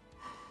hands.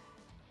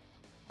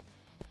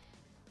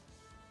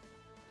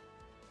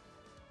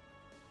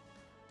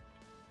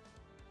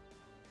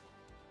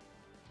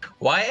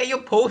 Why are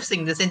you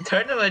posting this in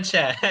tournament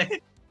chat?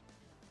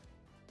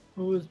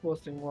 Who is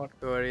posting what?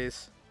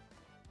 Gories.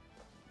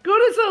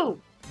 Kurisu!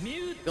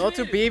 Go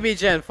to BB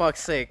Gen,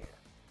 fuck's sake.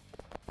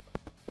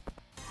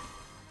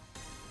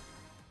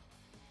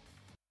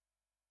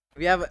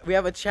 We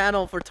have a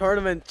channel for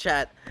tournament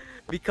chat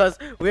because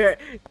we're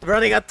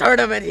running a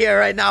tournament here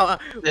right now.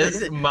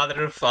 This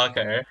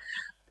motherfucker.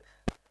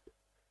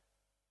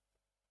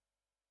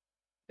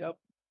 Yep.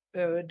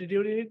 Did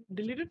you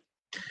delete it?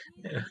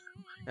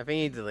 I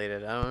think he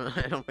deleted.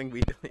 I don't think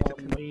we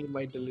deleted. He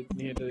might delete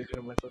me. I deleted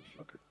it myself.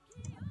 Okay.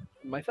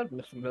 Myself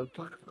missing milk.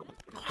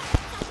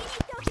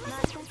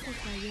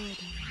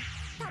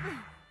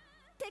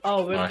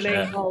 Oh, we're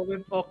playing. Oh,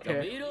 we're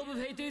okay.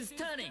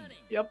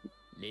 Yep.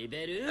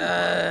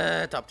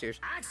 Top tiers.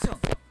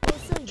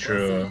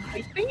 True.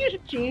 I think you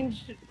should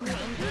change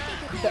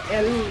the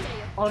L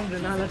on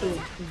Reynalia to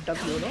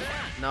W, no?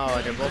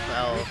 No, they're both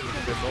L.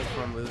 They're both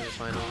from losers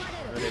final.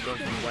 Or they both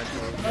from white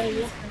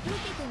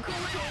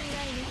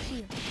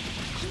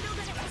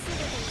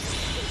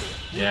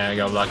Yeah, I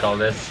gotta block all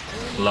this.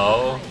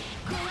 Low.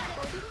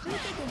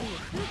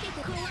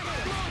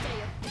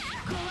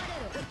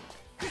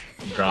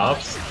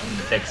 Drops.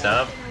 Picks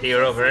up.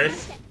 Hero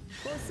burst.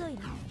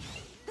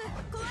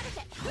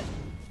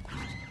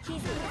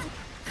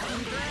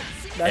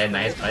 Yeah,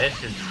 nice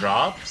punish. It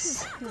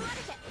drops.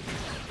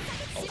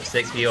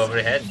 6B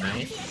overhead.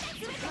 Nice.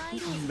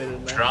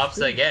 Drops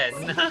again.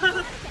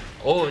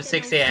 Oh,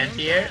 6A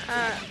anti-air.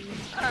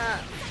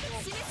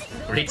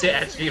 Ritszu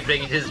actually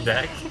bringing his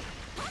back.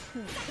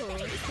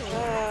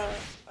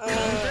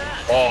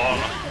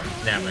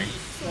 Oh, never mind.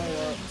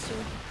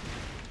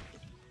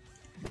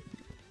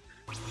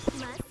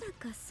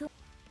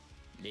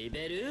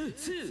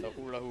 The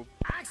hula hoop.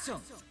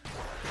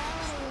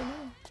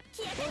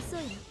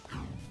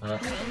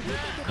 Not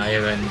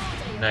even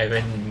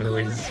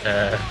moves.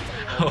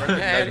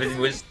 Not even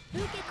moves.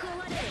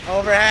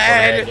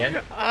 Overhead.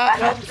 Again.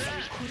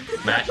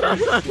 Mash.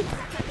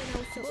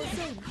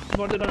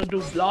 What they're gonna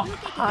do? Block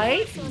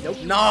high? Nope.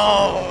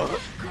 No.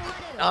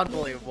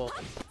 Unbelievable.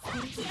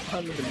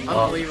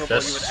 Unbelievable you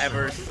just- would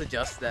ever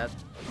suggest that.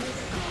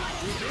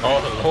 Oh,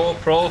 low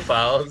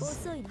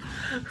profiles.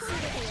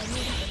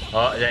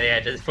 Oh, yeah,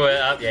 just put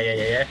it up.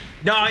 Yeah.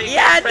 No, you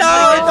Yeah, can't no,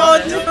 press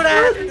don't it do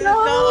that.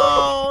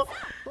 No.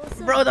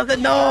 Bro,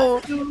 doesn't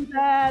no. Do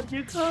that.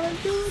 You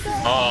can't do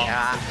that. Oh,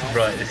 Yeah.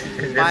 bro, this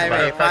 5A,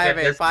 motherfucker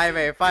 5A, just-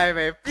 5A,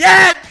 5A.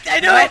 Yeah, I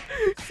knew it.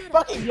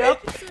 Fucking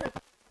Yep.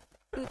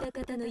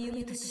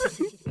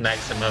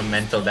 maximum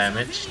mental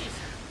damage.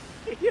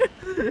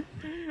 I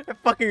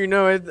fucking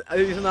know it.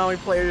 Izanami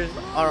players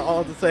are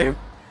all the same.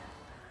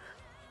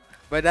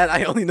 By that,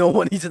 I only know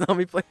one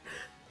Izanami player.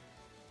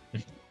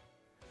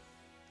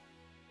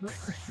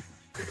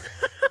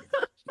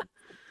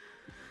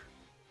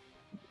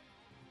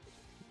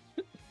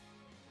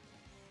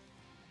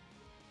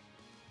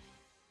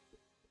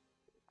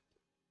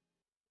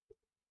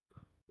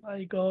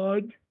 My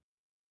god.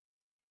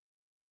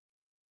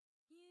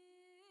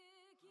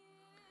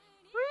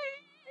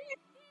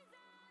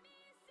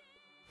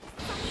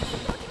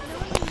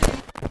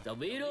 The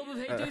wheel of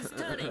fate is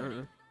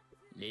turning.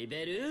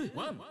 Level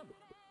 1.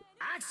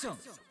 Action.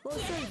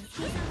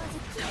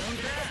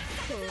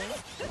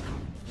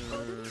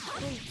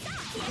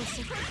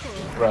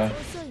 Bro.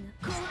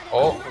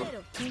 Oh.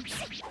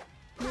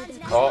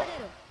 Oh.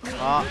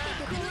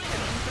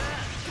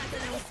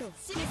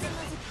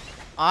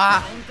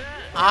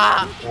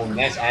 Oh,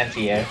 nice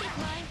anti-air.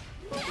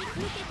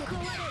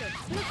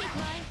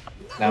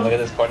 Now look at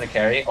this corner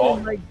carry. Oh Oh,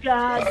 my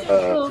god.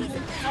 Oh my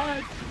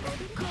god.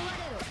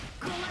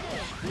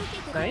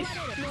 Nice.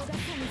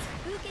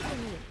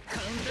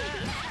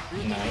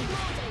 nice.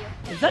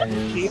 Is that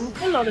game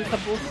kill or is it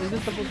supposed to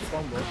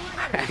combo?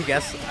 I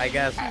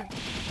guess.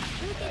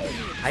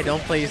 I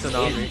don't play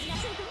Izanami.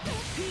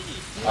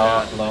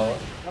 Oh, low.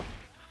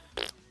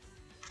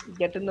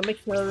 Get in the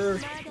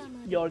mixer.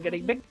 You're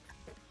getting big.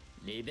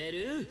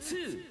 Level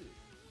 2.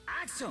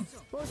 Action.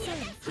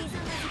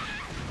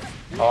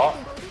 Oh.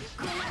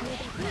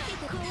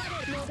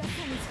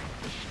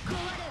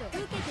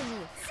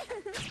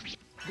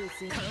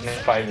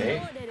 Next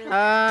 5A.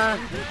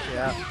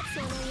 Yeah.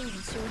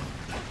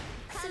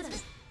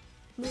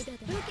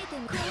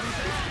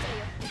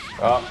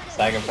 Oh,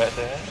 stagger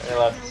pressure.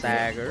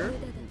 Stagger.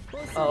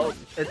 Oh,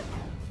 it's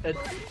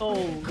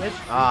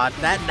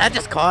That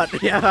just caught.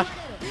 Yeah.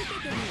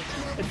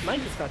 it might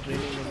just start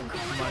raining in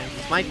mine.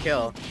 Might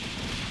kill.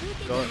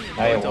 Go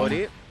I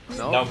Dodi.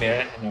 No. No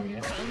mirror. No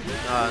mirror.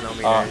 No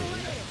mirror.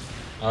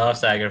 Oh,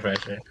 stagger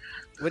pressure.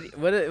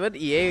 Would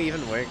EA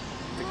even work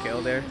to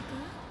kill there?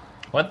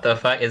 What the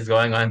fuck is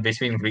going on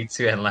between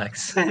Ritszu and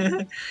Lex?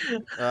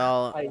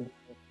 Well,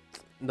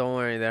 Don't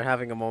worry, they're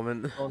having a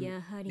moment.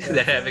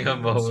 They're having a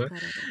moment.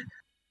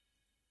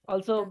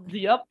 Also,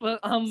 yup.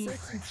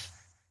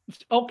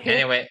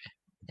 Okay.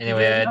 Anyway,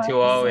 Then,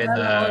 2-0 in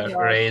that was,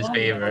 Ray's oh,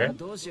 favor.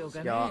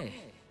 Yeah.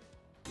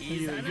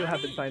 You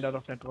have been signed out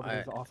of network.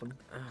 This is awesome.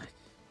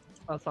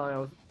 Sorry, I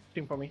was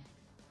team for me.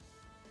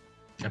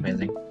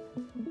 Amazing.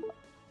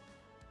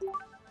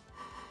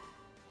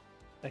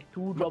 Like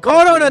 2 drops.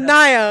 Go to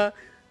Naya!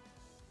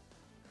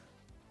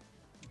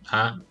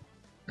 Huh?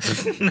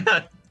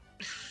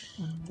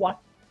 What?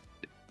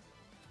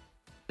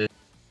 This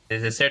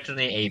is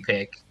certainly a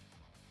pick.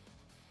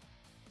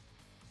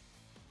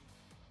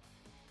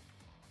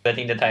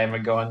 Letting the timer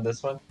go on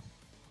this one.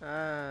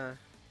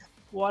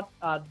 What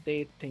are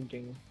they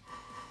thinking?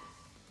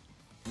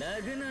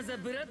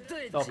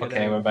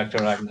 Okay, we're back to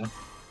Ragna.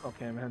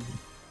 Okay, man.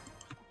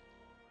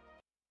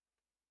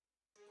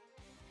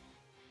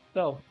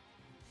 So,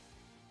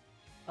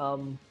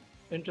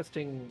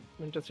 interesting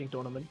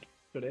tournament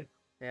today.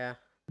 Yeah.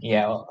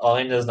 Yeah,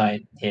 Olinda's not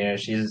here.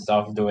 She's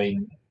off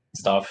doing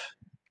stuff.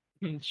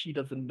 She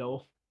doesn't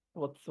know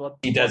what.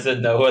 She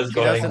doesn't know what's She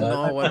going doesn't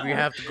on. know what we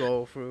have to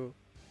go through.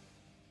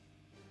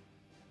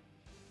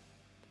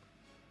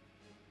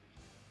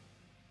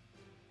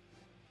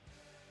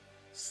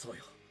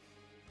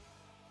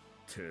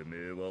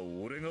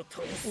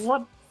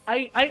 What?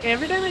 I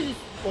every time I just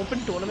open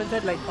tournaments,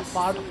 like a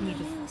part of me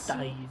just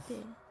dies.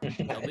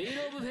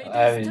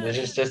 I mean,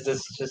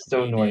 just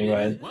don't worry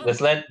about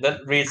it. Let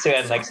Ritszu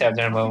and Lex have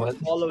their moment.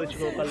 All of which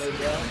go colors,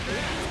 yeah.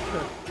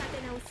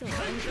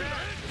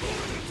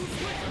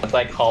 It's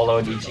like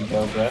hollowed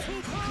Ichigo, bro.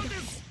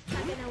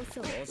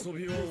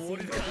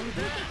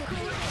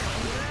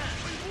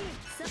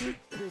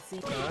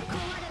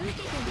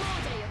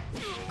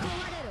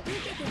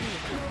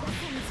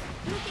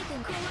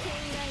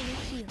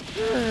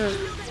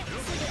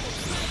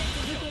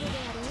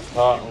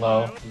 Oh,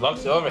 low.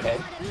 Blocks the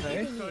overhead.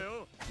 Nice.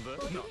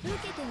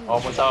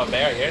 Almost out of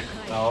barrier.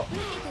 No.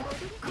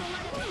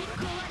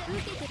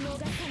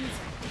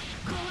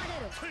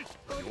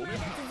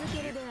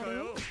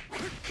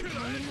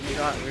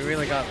 We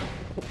really got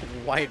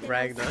white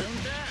Ragna.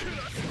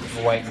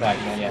 White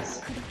Ragna,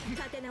 yes.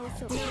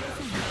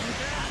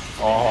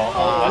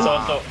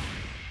 Oh,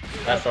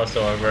 that's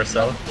also a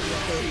reversal.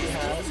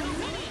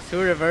 2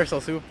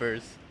 reversal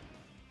supers.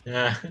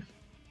 Yeah.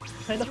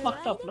 Kinda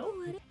fucked up, no?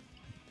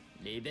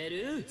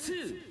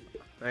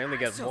 I only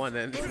get 1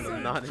 and it's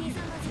not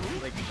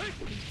like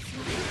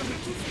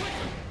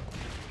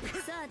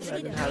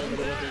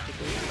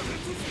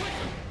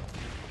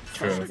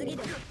True.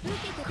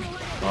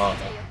 Oh.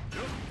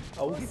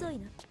 Oh,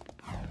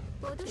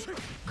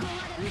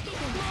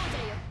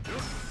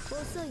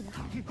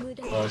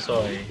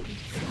 sorry.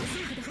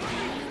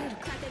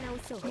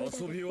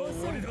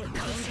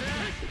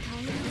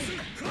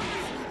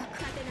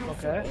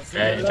 Okay.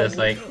 Yeah, just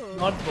like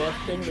Not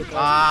bursting because.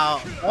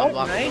 wow.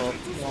 Oh, nice.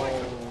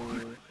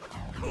 Unblockable.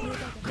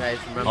 Guys,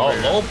 remember. oh,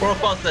 low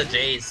profile to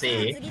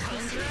JC.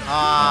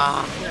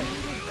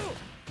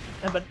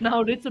 But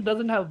now Ritszu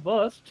doesn't have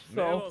burst,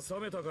 so.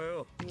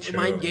 True.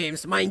 Mind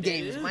games, mind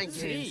games, mind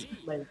games.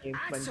 Mind games.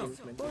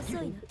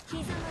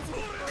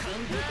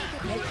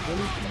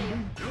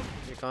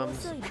 Here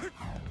comes.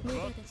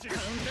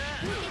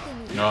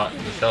 No,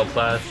 the cell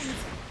plus.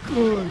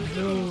 Oh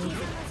no.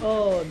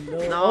 Oh no.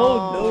 No.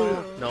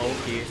 Oh no. No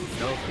key.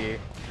 No key.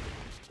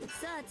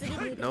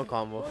 No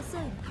combo.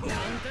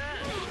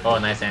 Oh,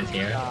 nice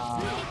anti-air.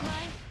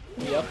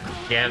 Yep.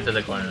 Get him to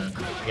the corner.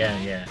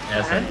 Yeah.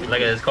 That's it.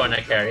 Look at this corner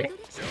carry.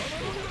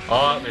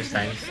 Oh, there's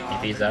times. He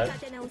pees out.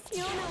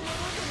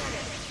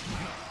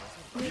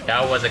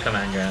 That was a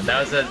command grab. That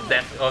was a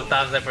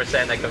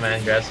 1000% a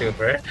command grab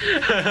super.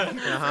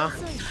 Uh-huh.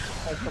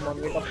 Come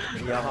on, wake up.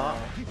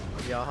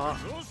 Yaha.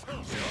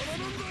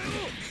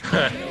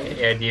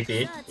 Air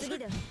defeat.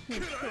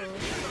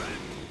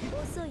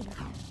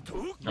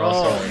 Bro.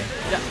 Oh, sorry.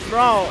 Yeah, bro.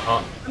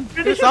 Oh, I'm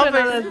pretty Stop sure it.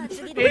 that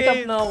straight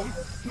up now.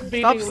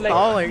 Stop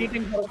stalling.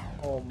 Beating her.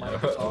 Oh my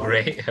god.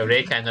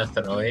 Ray kind of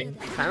throwing.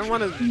 I don't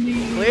want to.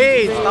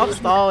 Please stop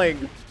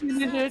stalling.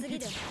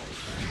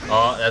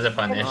 Oh, that's a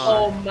punish.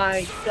 Oh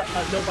my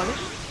god. No punish?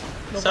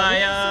 No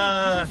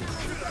Saya!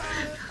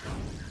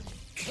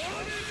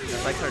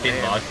 That's like her Big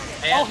name. block.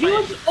 Oh, he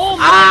was. Oh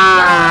my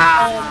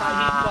god.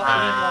 Oh my,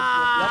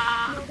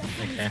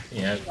 Okay,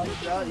 yeah.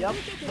 Yep.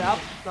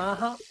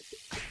 Uh-huh.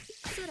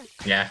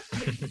 Yeah.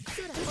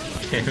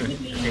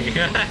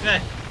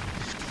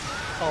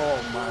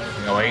 Oh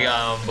my. Going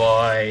on,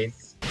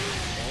 boys.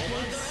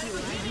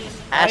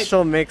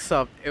 Astral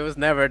mix-up. It was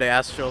never the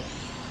Astral.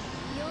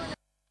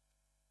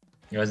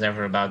 It was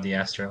never about the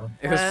Astro.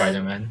 It was And-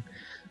 Spider-Man.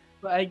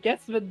 So I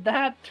guess with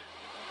that,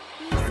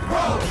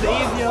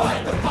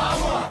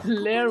 Xavier,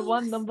 Layer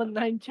 1 number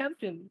 9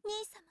 champion.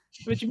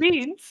 Which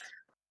means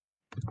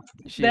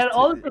they're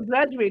also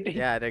graduating.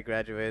 Yeah, they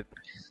graduate.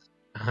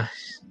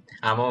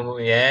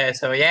 Yeah,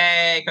 so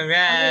yay,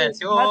 congrats!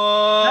 I mean,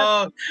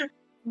 Yo!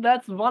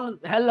 That's one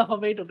hell of a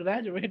way to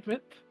graduate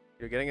with.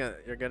 You're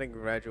getting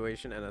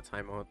graduation and a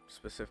timeout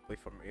specifically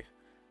for me.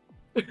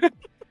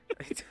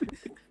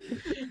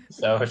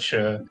 So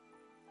true.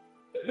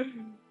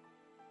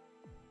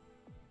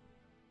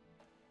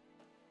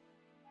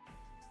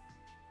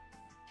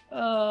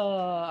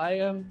 I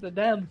am the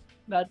damn.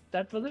 That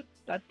was it.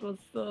 That was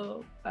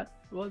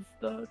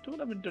the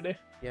tournament today.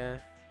 Yeah.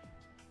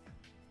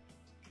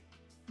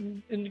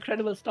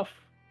 Incredible stuff.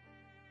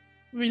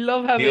 We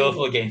love having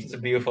Beautiful games.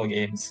 Beautiful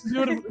games.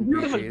 beautiful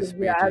BGs, games.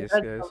 Yeah, BGs,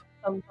 as guys.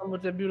 some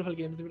would say beautiful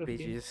games. Beautiful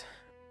games.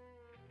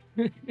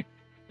 BGs.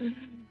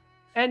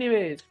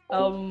 Anyways,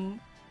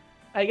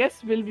 I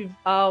guess we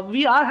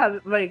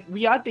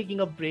are taking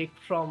a break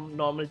from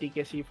normal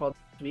TKC for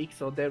this week,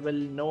 so there will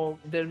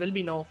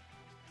be no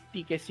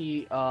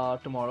TKC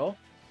tomorrow.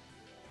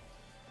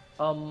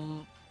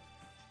 Am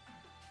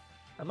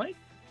I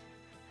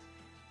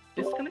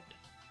disconnected?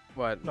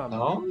 What? No,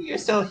 No, you're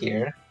still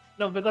here.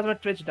 no, because my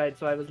Twitch died,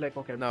 so I was like,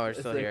 okay. No, we're it's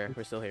still like- here.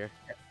 We're still here.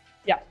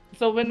 Yeah,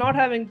 so we're not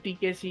having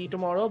TKC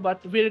tomorrow, but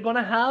we're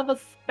gonna have a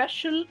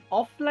special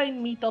offline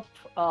meetup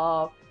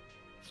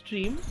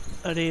stream.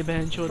 Arey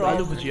bencho,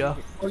 dalu bhujia.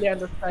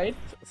 Oleander's side.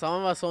 Some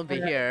of us won't be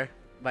Yeah. here.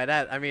 By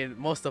that, I mean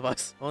most of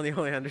us. Only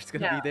Oleander's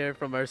gonna Yeah. be there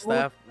from our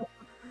staff.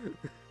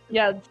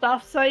 Yeah,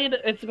 staff side,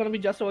 it's gonna be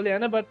just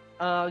Oleander, but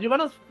you're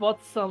gonna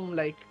spot some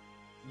like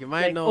You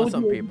might Like, know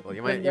some OG people.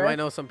 You might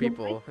know some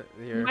people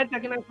you here. might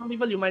recognize some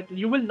people.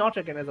 You will not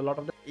recognize a lot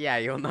of them. Yeah,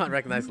 you'll not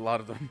recognize a lot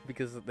of them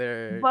because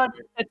they're. But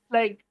it's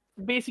like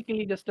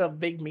basically just a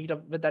big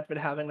meetup that we're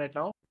having right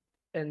now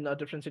in a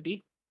different city.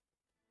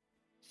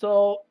 So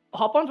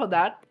hop on for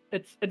that.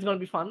 It's gonna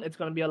be fun. It's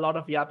gonna be a lot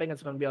of yapping.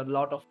 It's gonna be a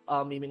lot of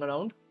memeing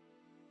around.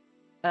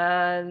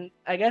 And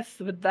I guess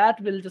with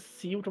that, we'll just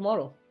see you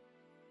tomorrow.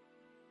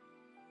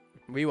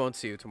 We won't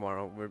see you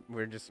tomorrow.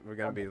 We're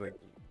gonna be like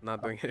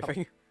not doing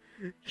anything.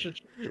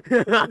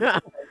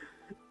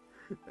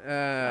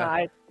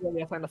 I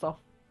really sign us off.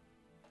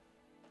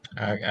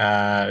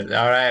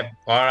 Alright,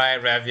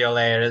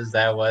 Reviolators.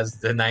 That was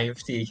the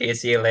 9th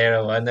TKC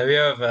Layer 1. A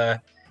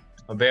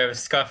bit of a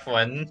scuff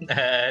one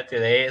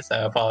today,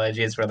 so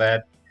apologies for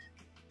that.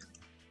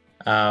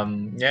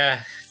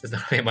 Yeah, there's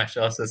not really much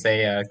else to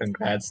say.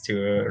 Congrats to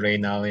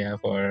Reynalia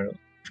for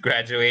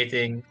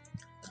graduating.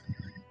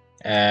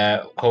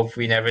 Hope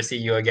we never see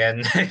you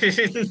again.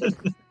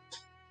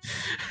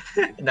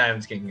 No, I'm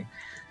just kidding.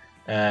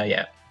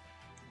 Yeah.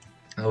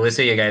 We'll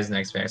see you guys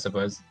next week, I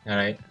suppose.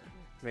 Alright.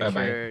 Make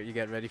Bye-bye. sure you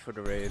get ready for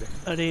the raid.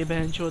 Arey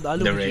bencho,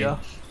 dalu The raid. bhujia.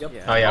 Yep.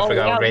 Yeah. Oh yeah, I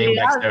forgot. Raining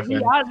Black we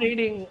Serpent. are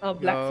raiding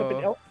Black Go.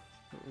 Serpent. Oh,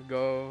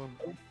 Go.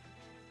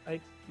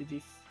 like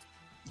GG's.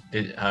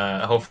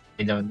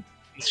 Hopefully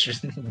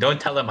don't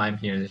tell him I'm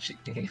here.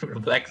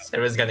 Black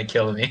Serpent's gonna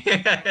kill me.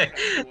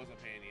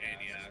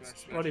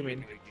 What do you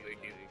mean?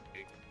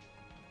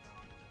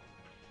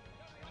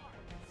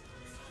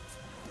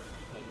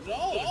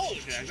 No,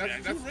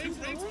 Jack, that's 2 raids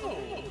in a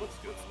row. Let's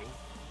go.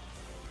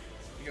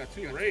 You got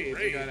 2 raids.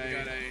 You got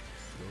a.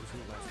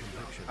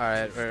 All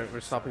right, we're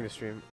stopping the stream.